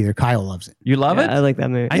the movie either. Kyle loves it. You love it? I like that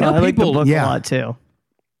movie. I know I like the people- book a lot too.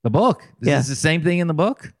 The book. Is the same thing in the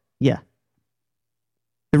book? Yeah.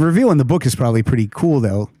 The reveal in the book is probably pretty cool,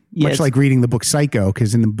 though. Yeah, Much like reading the book Psycho,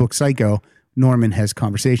 because in the book Psycho, Norman has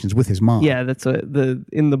conversations with his mom. Yeah, that's what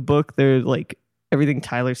in the book. They're like everything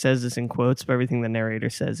Tyler says is in quotes, but everything the narrator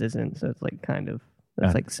says isn't. So it's like kind of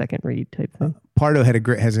that's like second read type thing. Pardo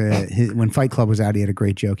when Fight Club was out, he had a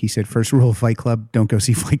great joke. He said, "First rule of Fight Club: don't go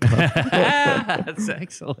see Fight Club." That's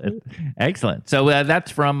excellent. Excellent. So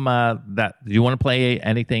that's from that. Do you want to play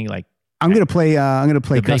anything like? I'm gonna play. I'm gonna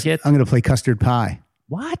play Custard Pie.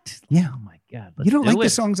 What? Yeah. Oh my God. You don't like the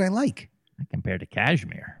songs I like. Compared to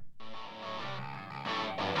Kashmir.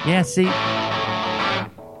 Yeah, see.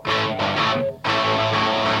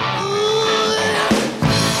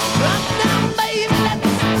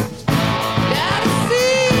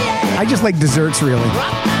 I just like desserts, really.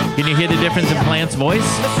 Can you hear the difference in Plant's voice?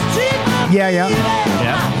 Yeah.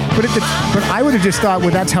 But I would have just thought, well,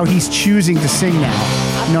 that's how he's choosing to sing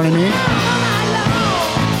now. You know what I mean?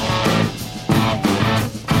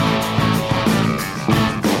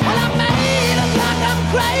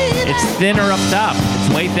 It's thinner up top.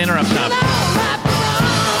 It's way thinner up top.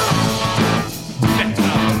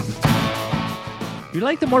 You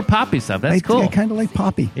like the more poppy stuff. That's cool. I kind of like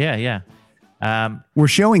poppy. Yeah. We're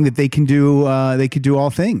showing that they can do all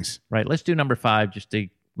things. Right. Let's do number 5.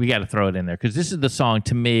 We got to throw it in there because this is the song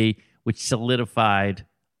to me which solidified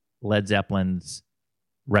Led Zeppelin's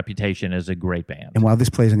reputation as a great band. And while this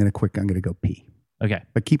plays, I'm going to go pee. Okay,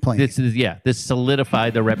 but keep playing. This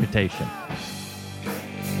solidified the reputation.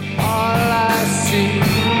 All I see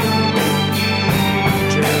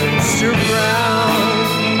turns to brown.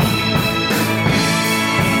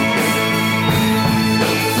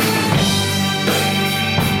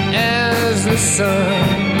 As the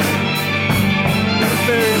sun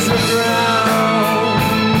fades the ground,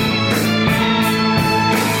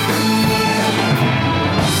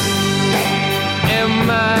 and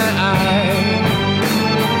my eyes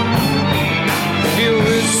feel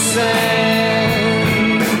the sand.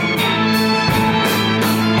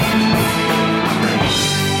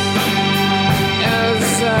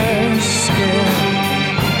 As I scan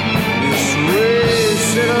this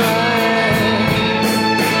wasted life.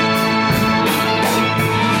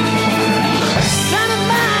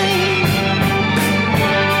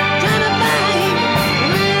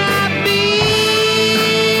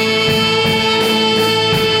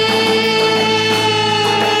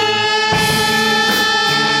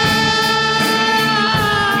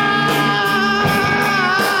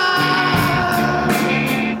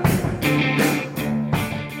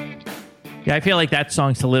 Yeah, I feel like that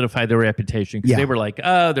song solidified their reputation because they were like,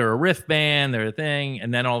 oh, they're a riff band, they're a thing.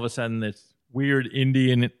 And then all of a sudden, this weird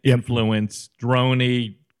Indian influence,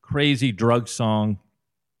 droney, crazy drug song.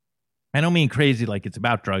 I don't mean crazy like it's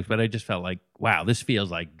about drugs, but I just felt like, wow, this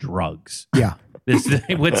feels like drugs. Yeah.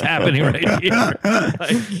 What's happening right here?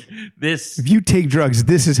 Like, this. If you take drugs,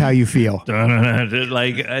 this is how you feel.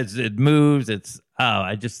 Like it moves. It's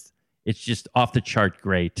just off the chart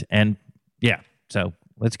great. And yeah, so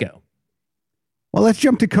let's go. Well, let's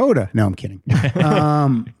jump to Coda. No, I'm kidding.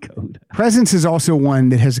 Coda. Presence is also one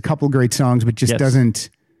that has a couple great songs, but just doesn't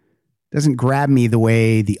grab me the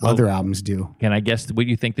way the other albums do. Can I guess what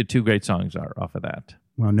you think the 2 great songs are off of that?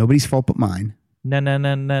 Well, Nobody's Fault But Mine.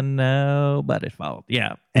 No, but it followed.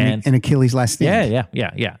 Yeah, and Achilles' Last Stand. Yeah.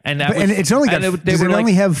 And it's only got. Does it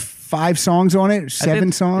only have 5 songs on it?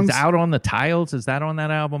 7 songs? It's out on the Tiles. Is that on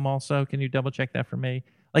that album also? Can you double check that for me?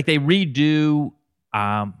 Like they redo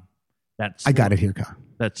I got it here, Kyle.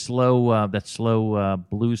 That slow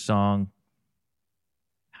blues song.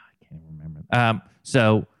 I can't remember.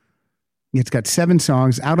 So it's got 7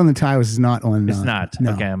 songs. Out on the Tiles is not on. It's not.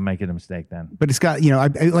 No. Okay, I'm making a mistake then. But it's got,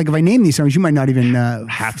 like if I name these songs, you might not even.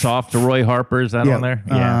 Hats Off to Roy Harper. Is that on there?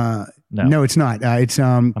 Yeah. No, it's not. It's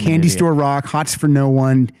Candy Store Rock, Hots for No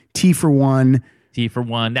One, T for One. T for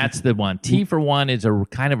One. That's the one. T for One is a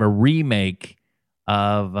kind of a remake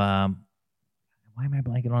of. Why am I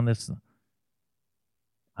blanking on this?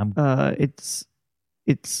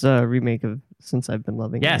 It's a remake of Since I've Been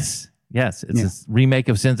Loving You. Yes, it's a remake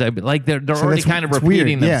of Since I've Been. Like they're already kind of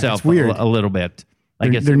repeating themselves a little bit.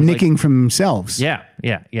 Like they're nicking from themselves. Yeah.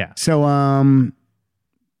 So I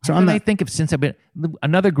think of Since I've Been.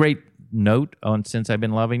 Another great note on Since I've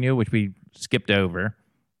Been Loving You, which we skipped over,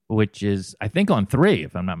 which is I think on 3,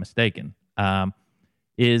 if I'm not mistaken,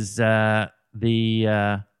 is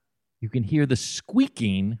you can hear the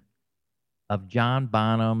squeaking of John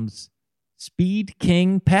Bonham's Speed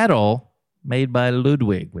King pedal made by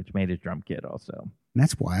Ludwig, which made his drum kit also.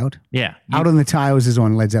 That's wild. Yeah. Out on the Tiles is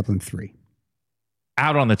on Led Zeppelin 3.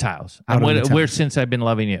 Out on the Tiles. Where's Since I've Been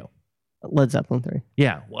Loving You? Led Zeppelin 3.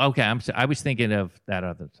 Yeah. Okay. I was thinking of that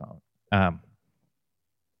other song.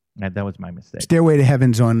 That was my mistake. Stairway to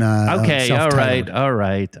Heaven's on. Okay. All right.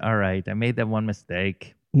 I made that one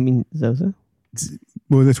mistake. You mean Zozo?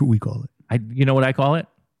 Well, that's what we call it. You know what I call it?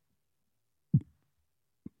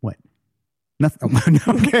 What? Nothing.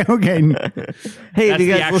 Okay. Hey, that's do you the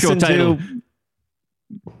guys actual listen title. to?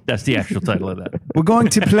 That's the actual title of that. We're going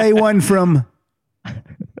to play one from.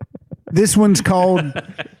 This one's called.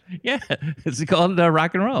 Yeah, it's called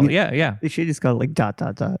rock and roll. Yeah. They should just call it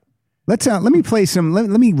like ... Let's let me play some. Let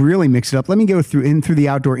me really mix it up. Let me go through In Through the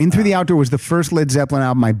Outdoor. In Through the Outdoor was the first Led Zeppelin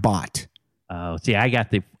album I bought. Oh, see, I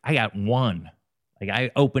got one. Like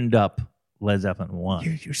I opened up Led Zeppelin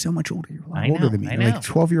 1. You're so much older. You're a lot older older than me. I You're know. like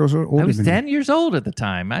 12 years older. I was than 10 me. years old at the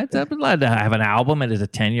time. I'd been allowed to have an album as a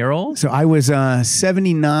 10-year-old. So I was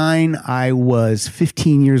 79. I was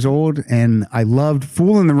 15 years old, and I loved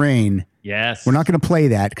Fool in the Rain. Yes. We're not going to play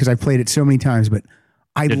that because I've played it so many times, but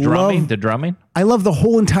the drumming. I love the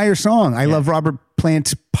whole entire song. I love Robert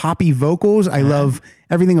Plant's poppy vocals. I love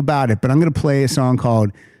everything about it, but I'm going to play a song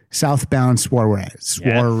called Southbound Suarez.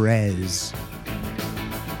 Suarez.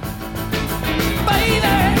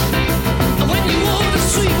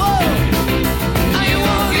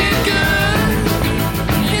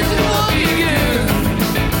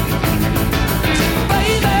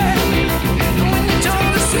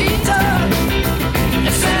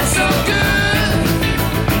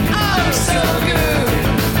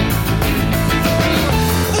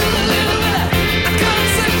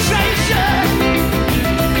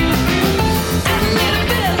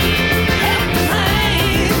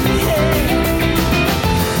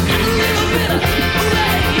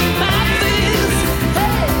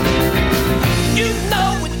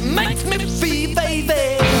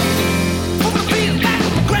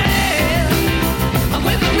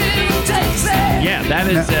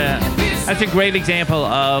 That's a great example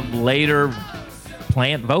of later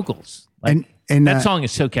Plant vocals. Like, and that song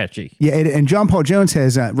is so catchy. Yeah, and John Paul Jones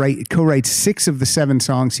has co-writes 6 of the 7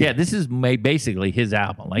 songs here. Yeah, this is basically his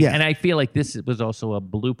album. And I feel like this was also a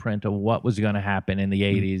blueprint of what was going to happen in the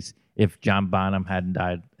 80s if John Bonham hadn't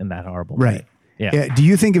died in that horrible way. Yeah. Do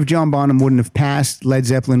you think if John Bonham wouldn't have passed, Led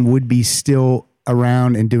Zeppelin would be still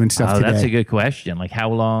around and doing stuff today? That's a good question. Like how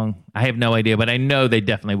long? I have no idea, but I know they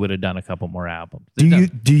definitely would have done a couple more albums.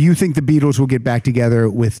 Do you think the Beatles will get back together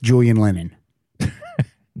with Julian Lennon?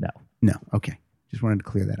 No. Okay. Just wanted to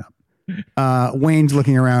clear that up. Wayne's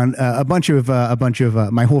looking around. A bunch of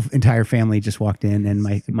my whole entire family just walked in, and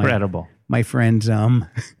incredible. My friends,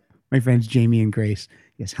 my friends Jamie and Grace.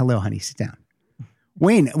 Yes. Hello, honey. Sit down.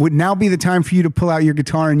 Wayne, would now be the time for you to pull out your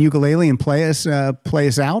guitar and ukulele and play us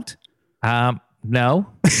out? No.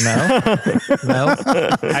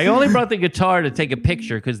 I only brought the guitar to take a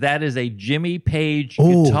picture because that is a Jimmy Page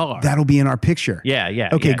guitar. That'll be in our picture. Yeah.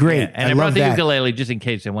 Okay, great. Yeah. And I brought the ukulele just in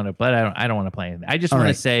case I want to, but I don't want to play anything. I just want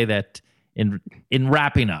to say that in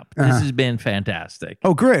wrapping up, this has been fantastic.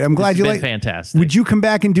 Oh, great. I'm glad you like it. Fantastic. Would you come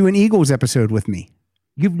back and do an Eagles episode with me?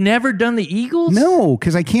 You've never done the Eagles? No,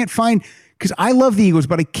 because I can't find... Because I love the Eagles,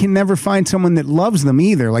 but I can never find someone that loves them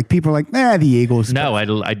either. Like people are like, the Eagles. No, I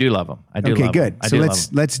do love them. Okay, good. So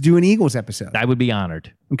let's do an Eagles episode. I would be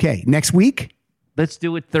honored. Okay, next week. Let's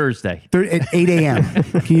do it Thursday at 8 a.m.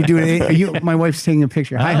 Can you do it? My wife's taking a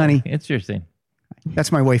picture. Hi, honey. Interesting.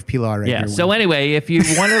 That's my wife, Pilar. Right yeah. here. So anyway, if you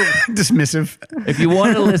want to dismissive, if you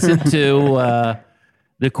want to listen to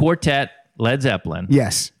the quartet Led Zeppelin,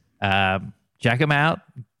 yes, check them out.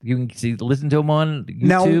 You can listen to them on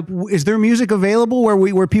YouTube. Now, is there music available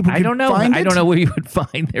where people can find it? I don't know where you would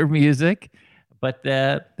find their music, but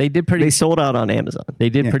they did pretty. They sold out on Amazon. They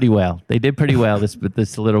did pretty well. They did pretty well.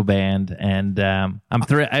 This little band, and I'm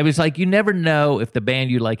thrilled. I was like, you never know if the band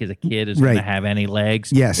you like as a kid is going to have any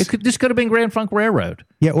legs. Yes, this could have been Grand Funk Railroad.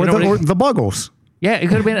 Yeah, or the Buggles. Yeah, it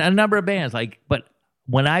could have been a number of bands. But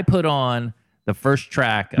when I put on the first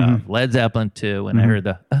track of Led Zeppelin 2, and I heard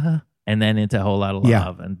the and then into A Whole Lot of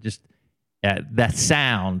Love, and just that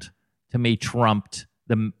sound to me trumped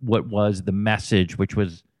what was the message, which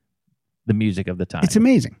was the music of the time. It's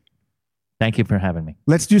amazing. Thank you for having me.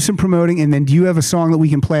 Let's do some promoting, and then do you have a song that we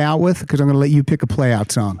can play out with? Because I'm going to let you pick a play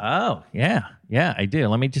out song. Oh, yeah, I do.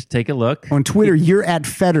 Let me just take a look. On Twitter, you're at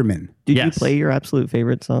Fetterman. Did you play your absolute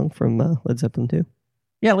favorite song from Led Zeppelin 2?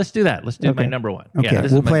 Yeah, let's do that. Let's do my number one. Okay,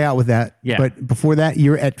 we'll play out with that. Yeah. But before that,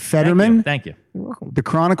 you're at Fetterman. Thank you. You're welcome. The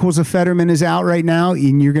Chronicles of Fetterman is out right now,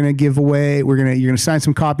 and you're going to give away. You're going to sign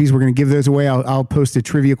some copies. We're going to give those away. I'll post a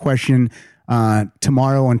trivia question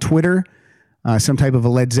tomorrow on Twitter. Some type of a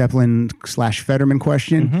Led Zeppelin /Fetterman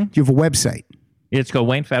question. Do you have a website? It's called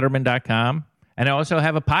WayneFetterman.com, and I also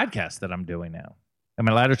have a podcast that I'm doing now. Am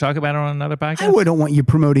I allowed to talk about it on another podcast? I don't want you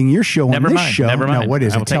promoting your show on this show. Never mind. No, what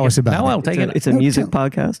is it? Tell us about it. No, I'll take it. It's a music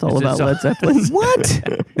podcast all about Led Zeppelin. What?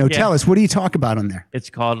 No, tell us. What do you talk about on there? It's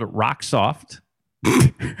called Rock Soft,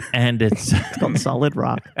 and it's called Solid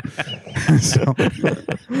Rock. So,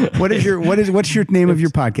 what's your name of your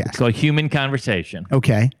podcast? It's called Human Conversation.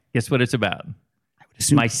 Okay. Guess what it's about?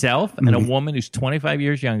 Myself and a woman who's 25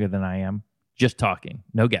 years younger than I am, just talking,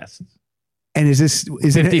 no guests. And is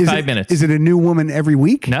 55 minutes? Is it a new woman every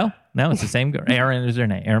week? No, it's the same girl. Erin is her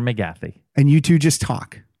name. Erin McGathy. And you two just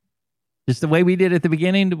talk. Just the way we did at the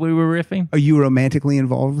beginning. We were riffing. Are you romantically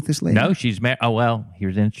involved with this lady? No, she's married. Oh well,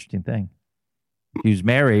 here's an interesting thing. She was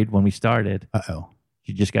married when we started.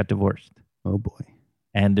 She just got divorced. Oh boy.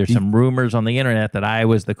 And there's some rumors on the internet that I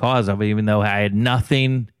was the cause of it, even though I had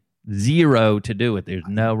zero to do with it. There's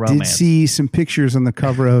no romance. Did see some pictures on the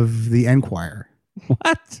cover of the Enquirer.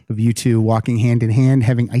 What? Of you two walking hand in hand,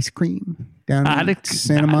 having ice cream down in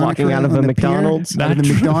Santa Monica. Walking out of a McDonald's. Out of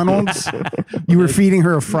the McDonald's. You were feeding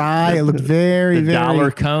her a fry. It looked very, the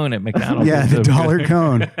dollar cone at McDonald's. Yeah, the dollar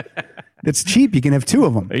cone. That's cheap. You can have two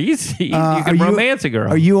of them. Easy. You can romance a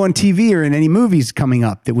girl. Are you on TV or in any movies coming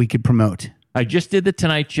up that we could promote? I just did The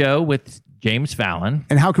Tonight Show with James Fallon.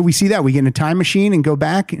 And how could we see that? We get in a time machine and go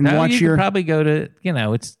back and watch you could probably go to,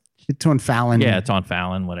 it's on Fallon. Yeah, it's on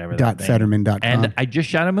Fallon, whatever. Fetterman.com. And I just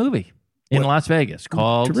shot a movie in Las Vegas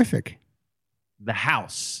called terrific. The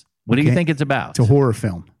House. What do you think it's about? It's a horror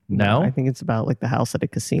film. No? I think it's about like the house at a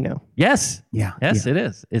casino. Yes. Yeah. Yes, it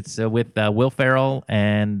is. It's with Will Ferrell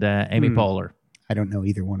and Amy Poehler. I don't know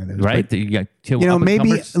either one of those. Right? But, you got two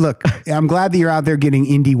maybe, look, I'm glad that you're out there getting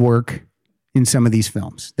indie work in some of these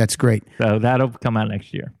films. That's great. So that'll come out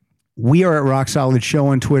next year. We are at Rock Solid Show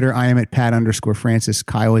on Twitter. I am at Pat_Francis.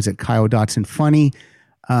 Kyle is at Kyle Dotson Funny.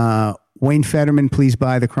 Wayne Fetterman, please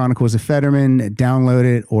buy The Chronicles of Fetterman. Download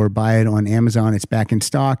it or buy it on Amazon. It's back in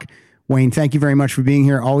stock. Wayne, thank you very much for being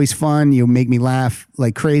here. Always fun. You make me laugh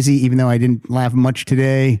like crazy, even though I didn't laugh much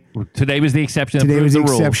today. Today was the exception. Today was the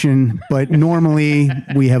exception, but normally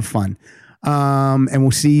we have fun. And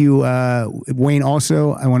we'll see you, Wayne.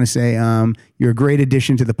 Also, I want to say you're a great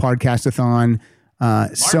addition to the Podcastathon.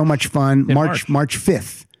 So much fun. March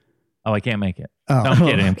 5th. Oh, I can't make it. Oh. No,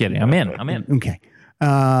 I'm kidding. I'm in. Okay.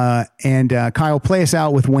 And Kyle, play us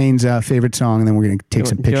out with Wayne's favorite song, and then we're going to take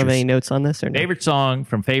some pictures. Do you have any notes on this? Or no? Favorite song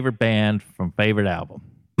from favorite band from favorite album.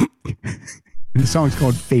 The song's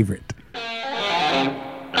called Favorite.